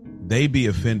they be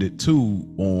offended too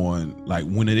on like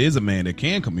when it is a man that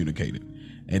can communicate it.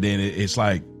 And then it's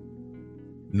like,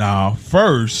 nah,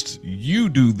 first you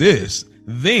do this,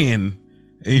 then,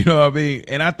 you know what I mean?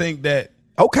 And I think that.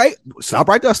 Okay, stop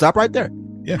right there.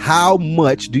 Yeah. How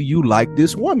much do you like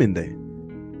this woman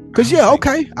then? Because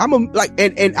okay, I'm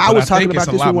and I was talking about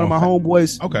this with one of my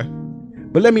homeboys. Okay.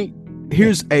 But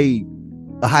here's a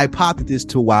hypothesis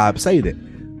to why I say that.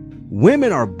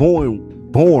 Women are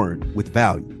born with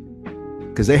value.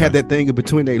 Because they have that thing in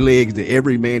between their legs that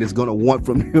every man is going to want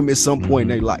from them at some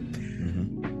point in their life.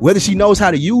 Whether she knows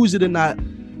how to use it or not,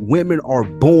 women are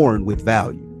born with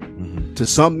value. To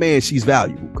some man, she's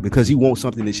valuable because he wants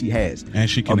something that she has. And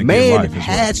she can. A man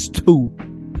has to.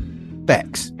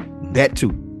 Facts. That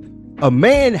too. A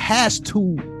man has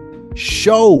to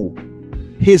show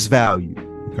his value.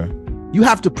 Okay. You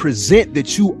have to present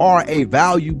that you are a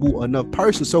valuable enough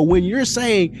person. So when you're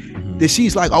saying that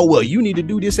she's like, oh, well, you need to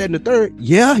do this, that, and the third.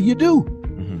 Yeah, you do.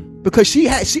 Because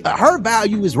her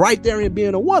value is right there in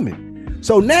being a woman.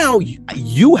 So now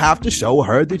you have to show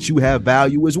her that you have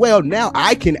value as well. Now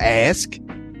I can ask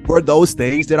for those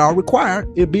things that are required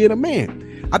in being a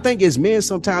man. I think as men,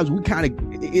 sometimes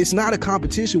it's not a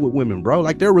competition with women, bro.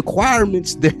 Like there are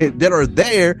requirements that are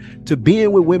there to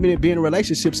being with women and being in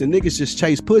relationships, and niggas just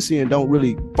chase pussy and don't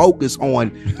really focus on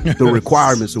the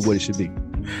requirements of what it should be.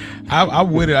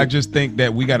 I'm with it. I just think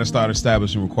that we got to start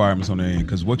establishing requirements on the end,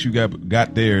 because what you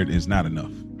got there is not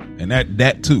enough, and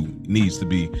that too needs to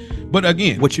be. But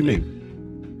again, what you mean?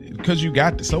 Because you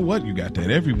got so what? You got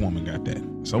that. Every woman got that.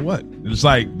 So what? It's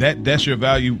like that's your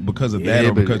value because of that,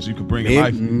 or because you could bring a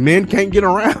life. Men can't get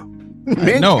around.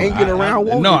 Men can't get around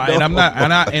women. No, and I'm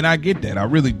not, and I get that. I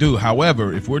really do.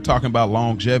 However, if we're talking about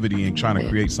longevity and trying to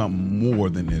create something more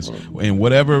than this, in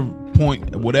whatever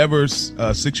point, whatever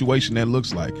situation that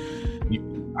looks like,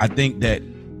 I think that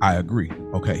I agree.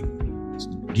 Okay,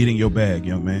 get in your bag,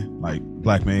 young man. Like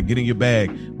black man, get in your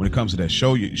bag when it comes to that.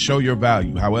 Show your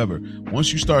value. However,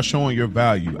 once you start showing your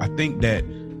value, I think that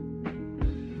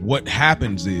what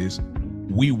happens is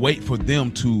we wait for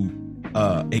them to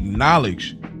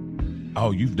acknowledge,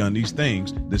 oh, you've done these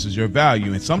things, this is your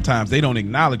value, and sometimes they don't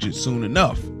acknowledge it soon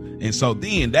enough. And so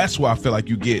then that's why I feel like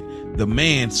you get the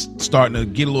man starting to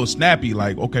get a little snappy,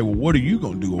 like, okay, well, what are you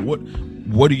gonna do, or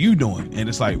what are you doing? And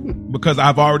it's like, because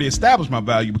I've already established my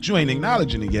value, but you ain't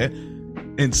acknowledging it yet.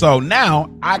 And so now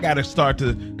I got to start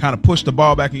to kind of push the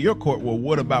ball back in your court. Well,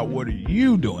 what are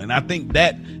you doing? I think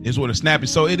that is what a snap is.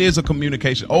 So it is a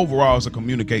communication. Overall, it's a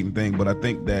communicating thing, but I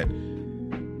think that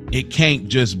it can't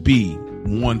just be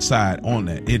one side on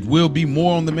that. It will be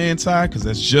more on the man's side because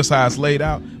that's just how it's laid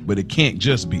out, but it can't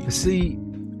just be. See,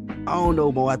 I don't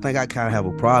know, Mo. I think I kind of have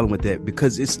a problem with that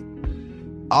because it's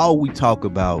all we talk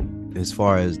about as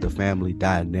far as the family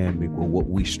dynamic or what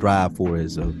we strive for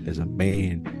as a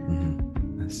man. Mm-hmm.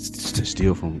 To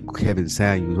steal from Kevin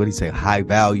Samuels, what did he say? High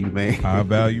value, man. High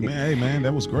value, man. Hey, man,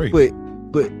 that was great. But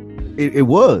it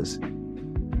was.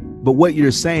 But what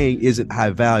you're saying isn't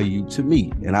high value to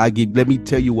me, and let me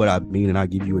tell you what I mean, and I'll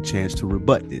give you a chance to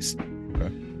rebut this.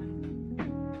 Okay.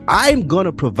 I'm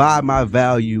gonna provide my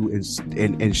value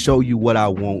and show you what I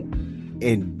want,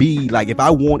 and be like, if I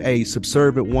want a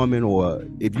subservient woman, or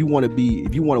if you want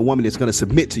a woman that's gonna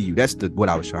submit to you, that's what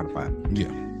I was trying to find. Yeah,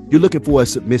 you're looking for a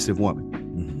submissive woman.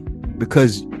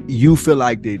 Because you feel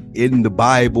like that in the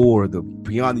Bible or the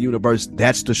beyond the universe,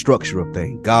 that's the structure of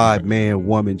things. God, man,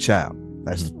 woman, child.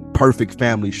 That's perfect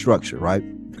family structure, right?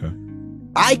 Okay.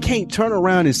 I can't turn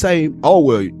around and say, oh,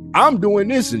 well, I'm doing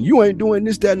this and you ain't doing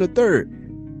this, that, and the third.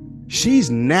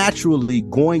 She's naturally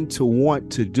going to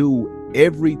want to do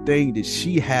everything that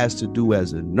she has to do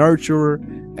as a nurturer,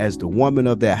 as the woman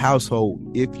of that household,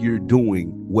 if you're doing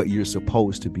what you're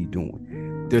supposed to be doing.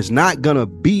 There's not going to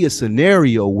be a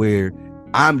scenario where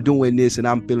I'm doing this and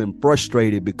I'm feeling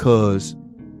frustrated because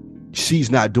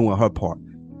she's not doing her part.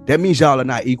 That means y'all are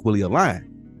not equally aligned.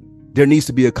 There needs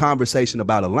to be a conversation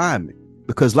about alignment,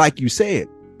 because like you said,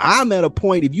 I'm at a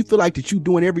point, if you feel like that you're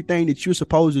doing everything that you're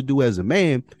supposed to do as a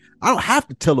man, I don't have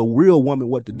to tell a real woman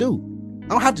what to do. I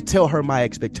don't have to tell her my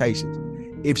expectations.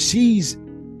 If she's,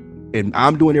 and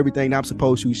I'm doing everything I'm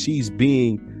supposed to, she's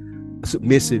being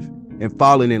submissive and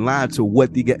falling in line to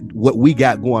what we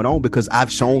got going on, because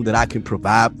I've shown that I can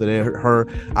provide for her.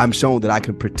 I'm shown that I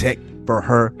can protect for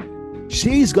her.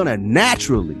 She's going to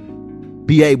naturally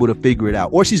be able to figure it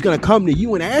out. Or she's going to come to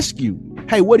you and ask you,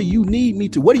 hey, what do you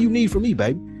need from me,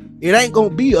 baby? It ain't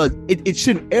going to be it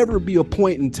shouldn't ever be a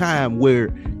point in time where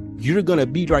you're going to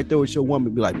be right there with your woman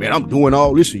and be like, man, I'm doing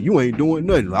all this and you ain't doing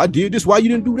nothing. I did this. Why you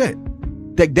didn't do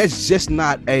that? That's just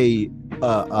not a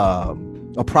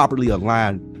properly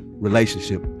aligned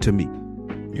relationship to me.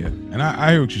 Yeah, and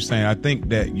I hear what you're saying. I think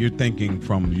that you're thinking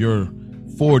from your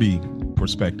 40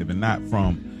 perspective and not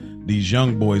from these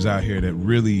young boys out here that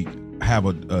really have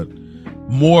a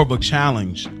more of a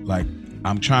challenge. Like,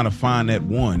 I'm trying to find that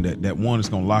one is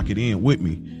gonna lock it in with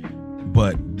me,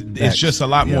 but it's just a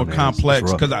lot more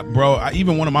complex. Because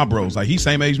even one of my bros, like, he's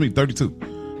same age as me,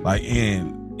 32, like,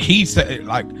 and he said,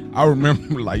 like, I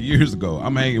remember like years ago,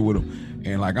 I'm hanging with him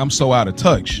and like, I'm so out of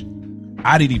touch,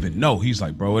 I didn't even know. He's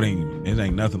like, bro, it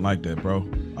ain't nothing like that, bro.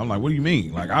 I'm like, what do you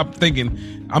mean? Like, I'm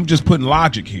thinking, I'm just putting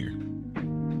logic here.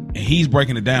 And he's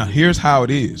breaking it down. Here's how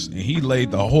it is. And he laid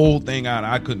the whole thing out.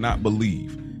 I could not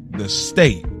believe the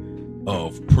state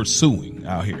of pursuing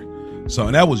out here. So,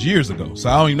 and that was years ago. So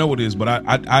I don't even know what it is, but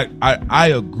I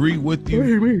agree with you. What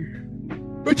do you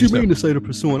mean? What you mean to say the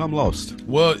pursuing? I'm lost.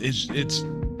 Well, it's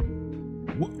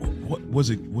what was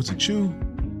it you?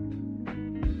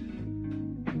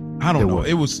 I don't know.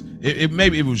 It was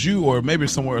maybe it was you, or maybe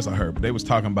somewhere else I heard, but they was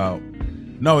talking about,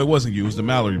 no, it wasn't you, it was the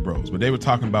Mallory Bros, but they were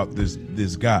talking about this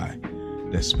guy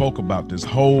that spoke about this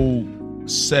whole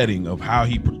setting of how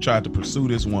he tried to pursue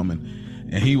this woman,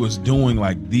 and he was doing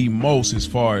like the most as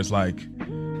far as like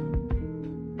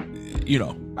you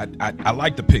know, I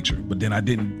liked the picture, but then I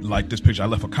didn't like this picture. I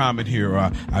left a comment here,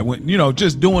 or I went, you know,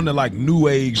 just doing the like new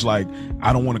age, like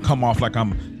I don't want to come off like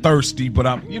I'm thirsty, but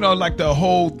I'm, you know, like the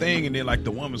whole thing. And then like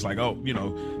the woman's like, oh, you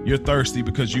know, you're thirsty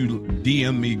because you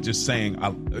DM me just saying I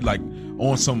like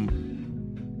on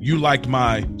some, you liked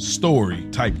my story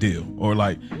type deal, or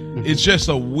like it's just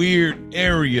a weird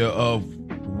area of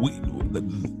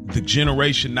the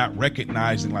generation not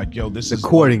recognizing like, yo, this is the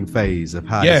courting phase of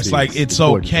how. Yes, like it's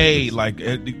okay. Like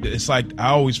it's like I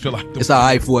always feel like it's all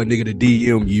right for a nigga to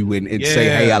DM you and say,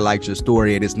 hey, I liked your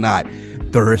story, and it's not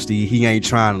thirsty. He ain't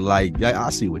trying to like. I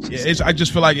see what you say. I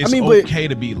just feel like it's okay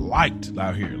to be liked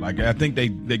out here. Like I think they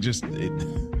just.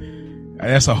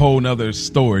 That's a whole nother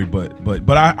story, but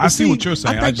I see what you're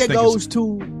saying. I think that goes to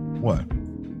what?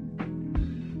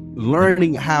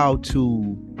 Learning how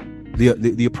to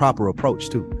the proper approach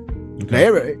too.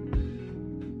 Okay.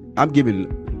 Now, I'm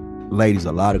giving ladies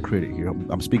a lot of credit here.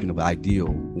 I'm speaking of ideal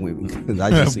women because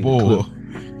I just seen a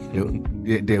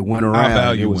clip that went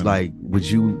around. It was women. Like, would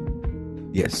you?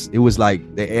 Yes, it was like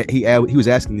he was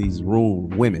asking these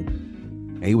women,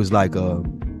 and he was like,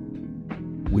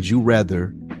 would you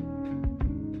rather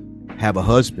have a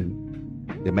husband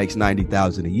that makes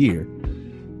 $90,000 a year,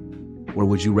 or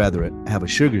would you rather have a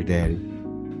sugar daddy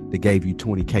that gave you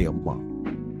 $20K a month?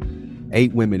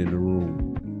 8 women in the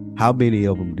room. How many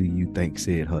of them do you think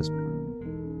said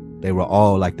husband? They were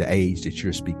all like the age that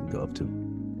you're speaking of too,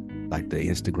 like the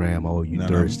Instagram, oh, you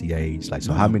thirsty age. Like,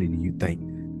 so how many do you think?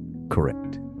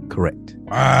 Correct.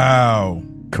 Wow.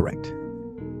 Correct.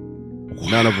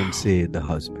 None of them said the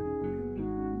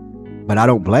husband. But I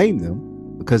don't blame them,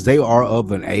 because they are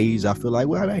of an age, I feel like,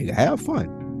 well, hey, have fun.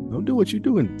 Don't do what you're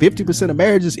doing. 50% of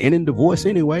marriages end in divorce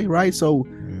anyway, right? So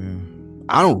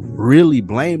I don't really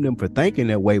blame them for thinking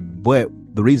that way. But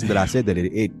the reason that I said that,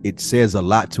 it says a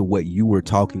lot to what you were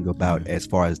talking about as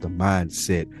far as the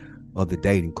mindset of the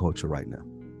dating culture right now.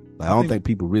 Like, I don't think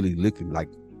people really looking like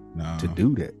to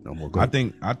do that no more. I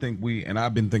think we, and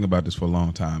I've been thinking about this for a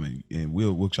long time, and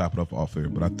we'll chop it up off air,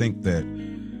 but I think that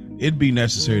it'd be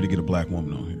necessary to get a black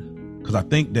woman on here. Because I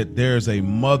think that there's a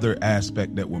mother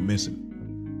aspect that we're missing.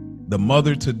 The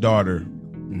mother to daughter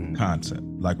concept.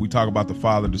 Like we talk about the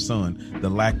father to son, the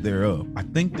lack thereof. I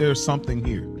think there's something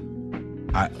here.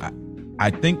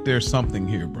 I think there's something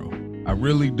here, bro. I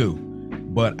really do.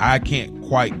 But I can't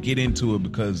quite get into it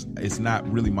because it's not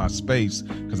really my space,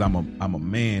 because I'm a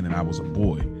man and I was a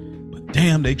boy. But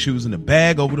damn, they choosing the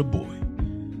bag over the boy.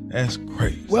 That's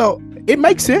crazy. Well, it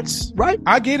makes sense, right?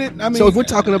 I get it. I mean, so if we're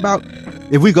talking about,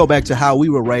 if we go back to how we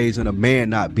were raised and a man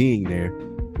not being there,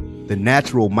 the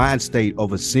natural mind state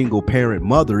of a single parent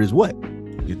mother is what?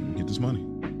 Get this money.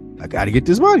 I got to get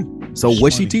this money. So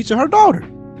what's she teaching her daughter?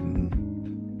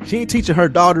 She ain't teaching her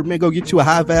daughter, man, go get you a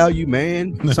high value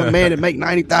man. Some man that make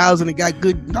 90,000 and got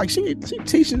good. Like she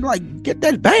teaching, like, get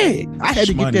that bag. I had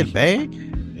to get that bag.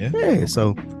 Yeah.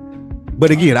 So,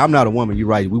 but again, I'm not a woman. You're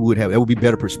right. It would be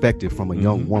better perspective from a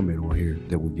young woman on here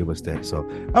that would give us that. So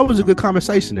that was a good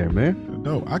conversation there, man.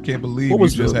 No, I can't believe you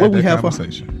just had that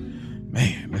conversation.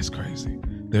 Man, that's crazy.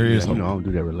 There is hope. I don't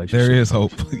do that relationship. There is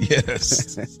hope.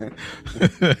 Yes.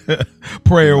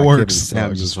 Prayer works.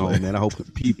 Man, I hope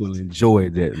people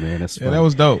enjoyed that, man. That's funny. That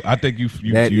was dope. I think you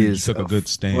took a good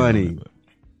stand. Funny.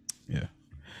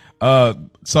 Yeah.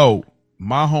 So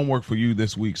my homework for you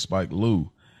this week, Spike Lou.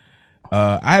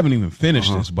 I haven't even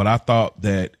finished this, but I thought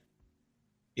that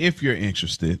if you're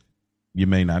interested, you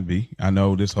may not be. I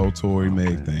know this whole Tory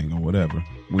Meg thing or whatever.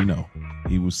 We know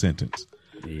he was sentenced.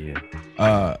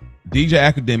 Yeah. DJ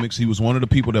Academics, he was one of the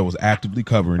people that was actively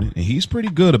covering it, and he's pretty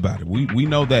good about it. We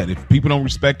know that. If people don't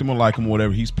respect him or like him or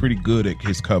whatever, he's pretty good at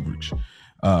his coverage.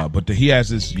 But he has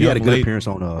this. He had a good appearance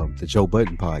on the Joe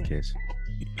Budden podcast.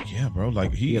 Yeah, bro.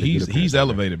 Like he's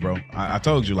elevated, bro. I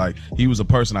told you, like, he was a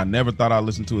person I never thought I'd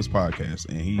listen to his podcast,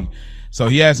 and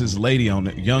he has this lady on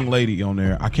there, young lady on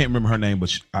there. I can't remember her name,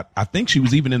 but I think she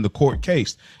was even in the court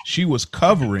case. She was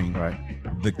covering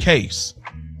the case.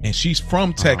 And she's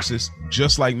from Texas,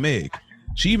 just like Meg.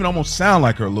 She even almost sound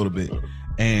like her a little bit.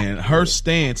 And her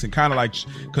stance, and kind of like,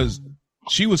 because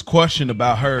she was questioned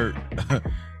about her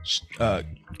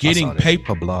getting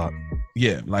paper blog.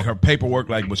 Yeah, like her paperwork,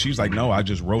 like, but she's like, no, I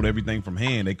just wrote everything from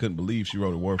hand. They couldn't believe she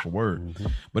wrote it word for word.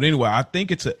 But anyway, I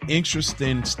think it's an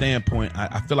interesting standpoint.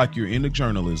 I feel like you're into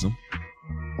journalism.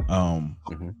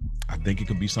 I think it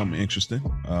could be something interesting,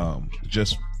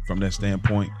 just from that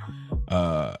standpoint.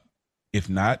 If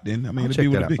not, then I mean, it'll be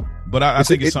what it be. But I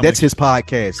think it's something. That's his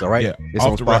podcast, all right? Yeah, it's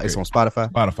on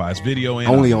Spotify. Spotify. It's video and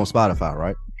only on Spotify,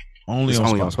 right? Only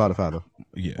on Spotify though.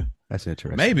 Yeah. That's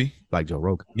interesting. Maybe like Joe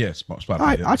Rogan. Yes, Spotify. All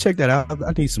right, I'll check that out.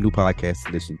 I need some new podcasts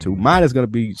to listen to. Mine is going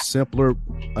to be simpler.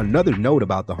 Another note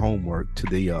about the homework to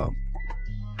the.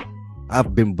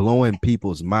 I've been blowing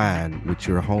people's mind with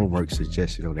your homework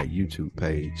suggestion on that YouTube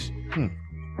page.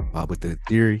 With the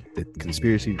theory, the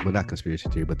conspiracy, well, not conspiracy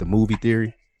theory, but the movie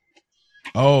theory.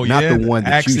 Oh, not yeah, the one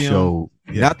that Axiom. you showed.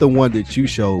 Yeah. Not the one that you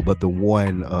showed, but the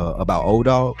one about Old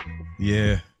Dog.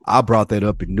 Yeah. I brought that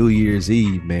up in New Year's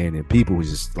Eve, man, and people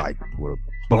was just like were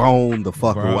blown the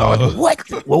fuck away. Like,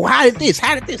 what? Well, how did this?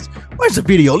 Where's the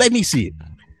video? Let me see it.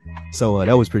 So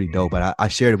that was pretty dope. But I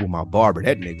shared it with my barber.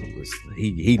 That nigga was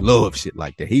he loved shit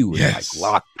like that. He was like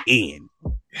locked in.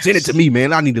 Send it to me,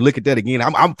 man. I need to look at that again.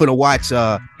 I'm finna watch.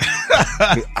 I'm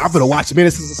finna watch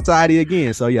Menace to Society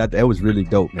again. So yeah, that was really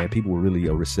dope, man. People were really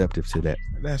receptive to that.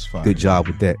 That's fine. Good job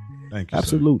with that. Thank you.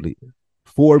 Absolutely. Sir.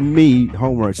 For me,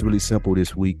 homework's really simple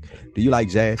this week. Do you like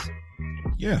jazz?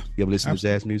 Yeah. You ever listen to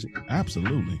jazz music?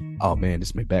 Absolutely. Oh man,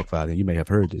 this may backfire. You may have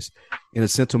heard this. In a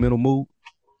sentimental mood.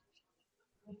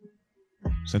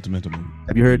 Sentimental mood.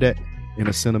 Have you heard that? In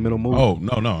a sentimental mood? Oh,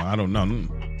 no. I don't know.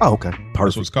 Oh, okay. Perfect.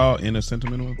 That's what it's called, In a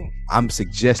Sentimental Mood? I'm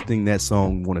suggesting that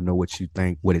song, want to know what you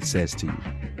think, what it says to you.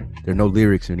 There are no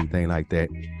lyrics or anything like that.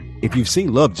 If you've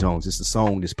seen Love Jones, it's the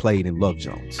song that's played in Love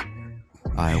Jones.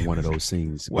 I am one of those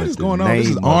scenes. What is going on? This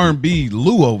is R&B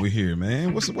Lou over here,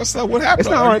 man. What's up? What happened? It's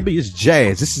not R&B. It's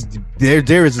jazz. This is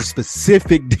there is a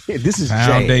specific. This is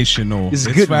foundational. Jazz. This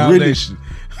is good. Foundation.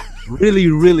 Really,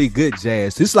 really good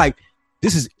jazz.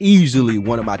 This is easily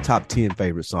one of my top 10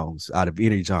 favorite songs out of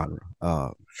any genre.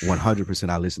 100%.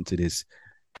 I listen to this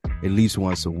at least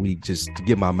once a week just to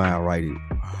get my mind right.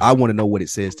 I want to know what it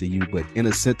says to you. But In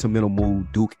a Sentimental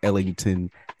Mood, Duke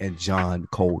Ellington and John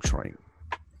Coltrane.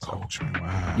 Wow.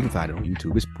 You can find it on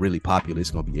YouTube. It's really popular.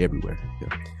 It's gonna be everywhere. Yeah.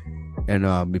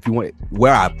 And if you want,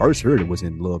 where I first heard it was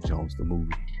in Love Jones, the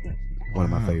movie. One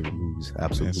of my favorite movies.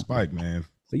 Absolutely. Man, Spike, man.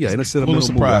 So yeah, In a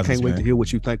Sentimental Mood. I can't wait to hear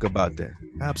what you think about that.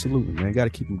 Absolutely, man. Got to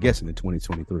keep them guessing in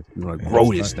 2023. You want to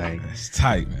grow this thing. It's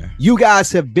tight, man. You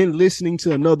guys have been listening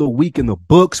to another week in the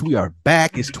books. We are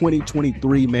back. It's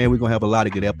 2023, man. We're gonna have a lot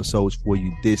of good episodes for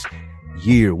you this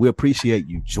year. We appreciate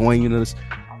you joining us.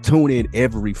 Tune in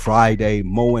every Friday.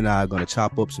 Mo and I are going to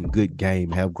chop up some good game,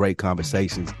 have great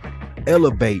conversations,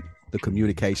 elevate the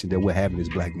communication that we're having as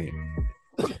black men.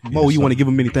 Mo, you want to give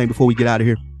them anything before we get out of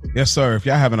here? Yes, sir. If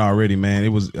y'all haven't already, man, it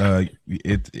was the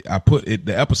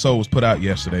episode was put out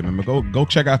yesterday, man. But go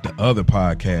check out the other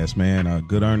podcast, man.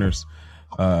 Good Earners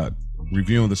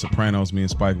reviewing The Sopranos. Me and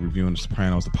Spike reviewing The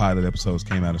Sopranos. The pilot episodes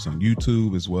came out. It's on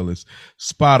YouTube as well as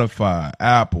Spotify,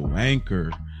 Apple,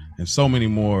 Anchor, and so many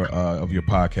more of your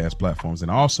podcast platforms. And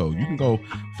also, you can go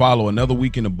follow Another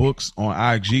Week in the Books on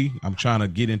IG. I'm trying to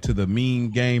get into the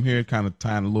meme game here, kind of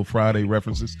tying a little Friday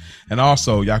references. And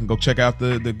also, y'all can go check out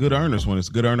the Good Earners one. It's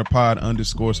Good Earner Pod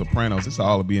 _Sopranos. It's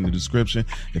all will be in the description.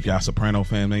 If y'all Soprano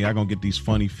fan, man, y'all gonna get these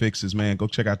funny fixes, man. Go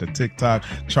check out the TikTok,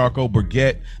 Charcoal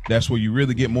Baguette. That's where you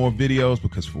really get more videos,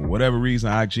 because for whatever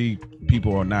reason, IG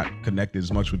people are not connected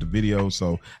as much with the videos.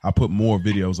 So I put more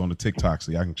videos on the TikTok,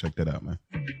 so y'all can check that out, man.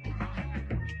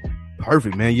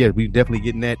 Perfect, man. Yeah, we're definitely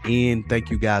getting that in.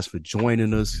 Thank you guys for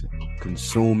joining us,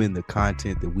 consuming the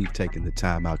content that we've taken the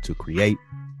time out to create.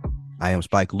 I am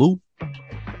Spike Lou.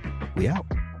 We out.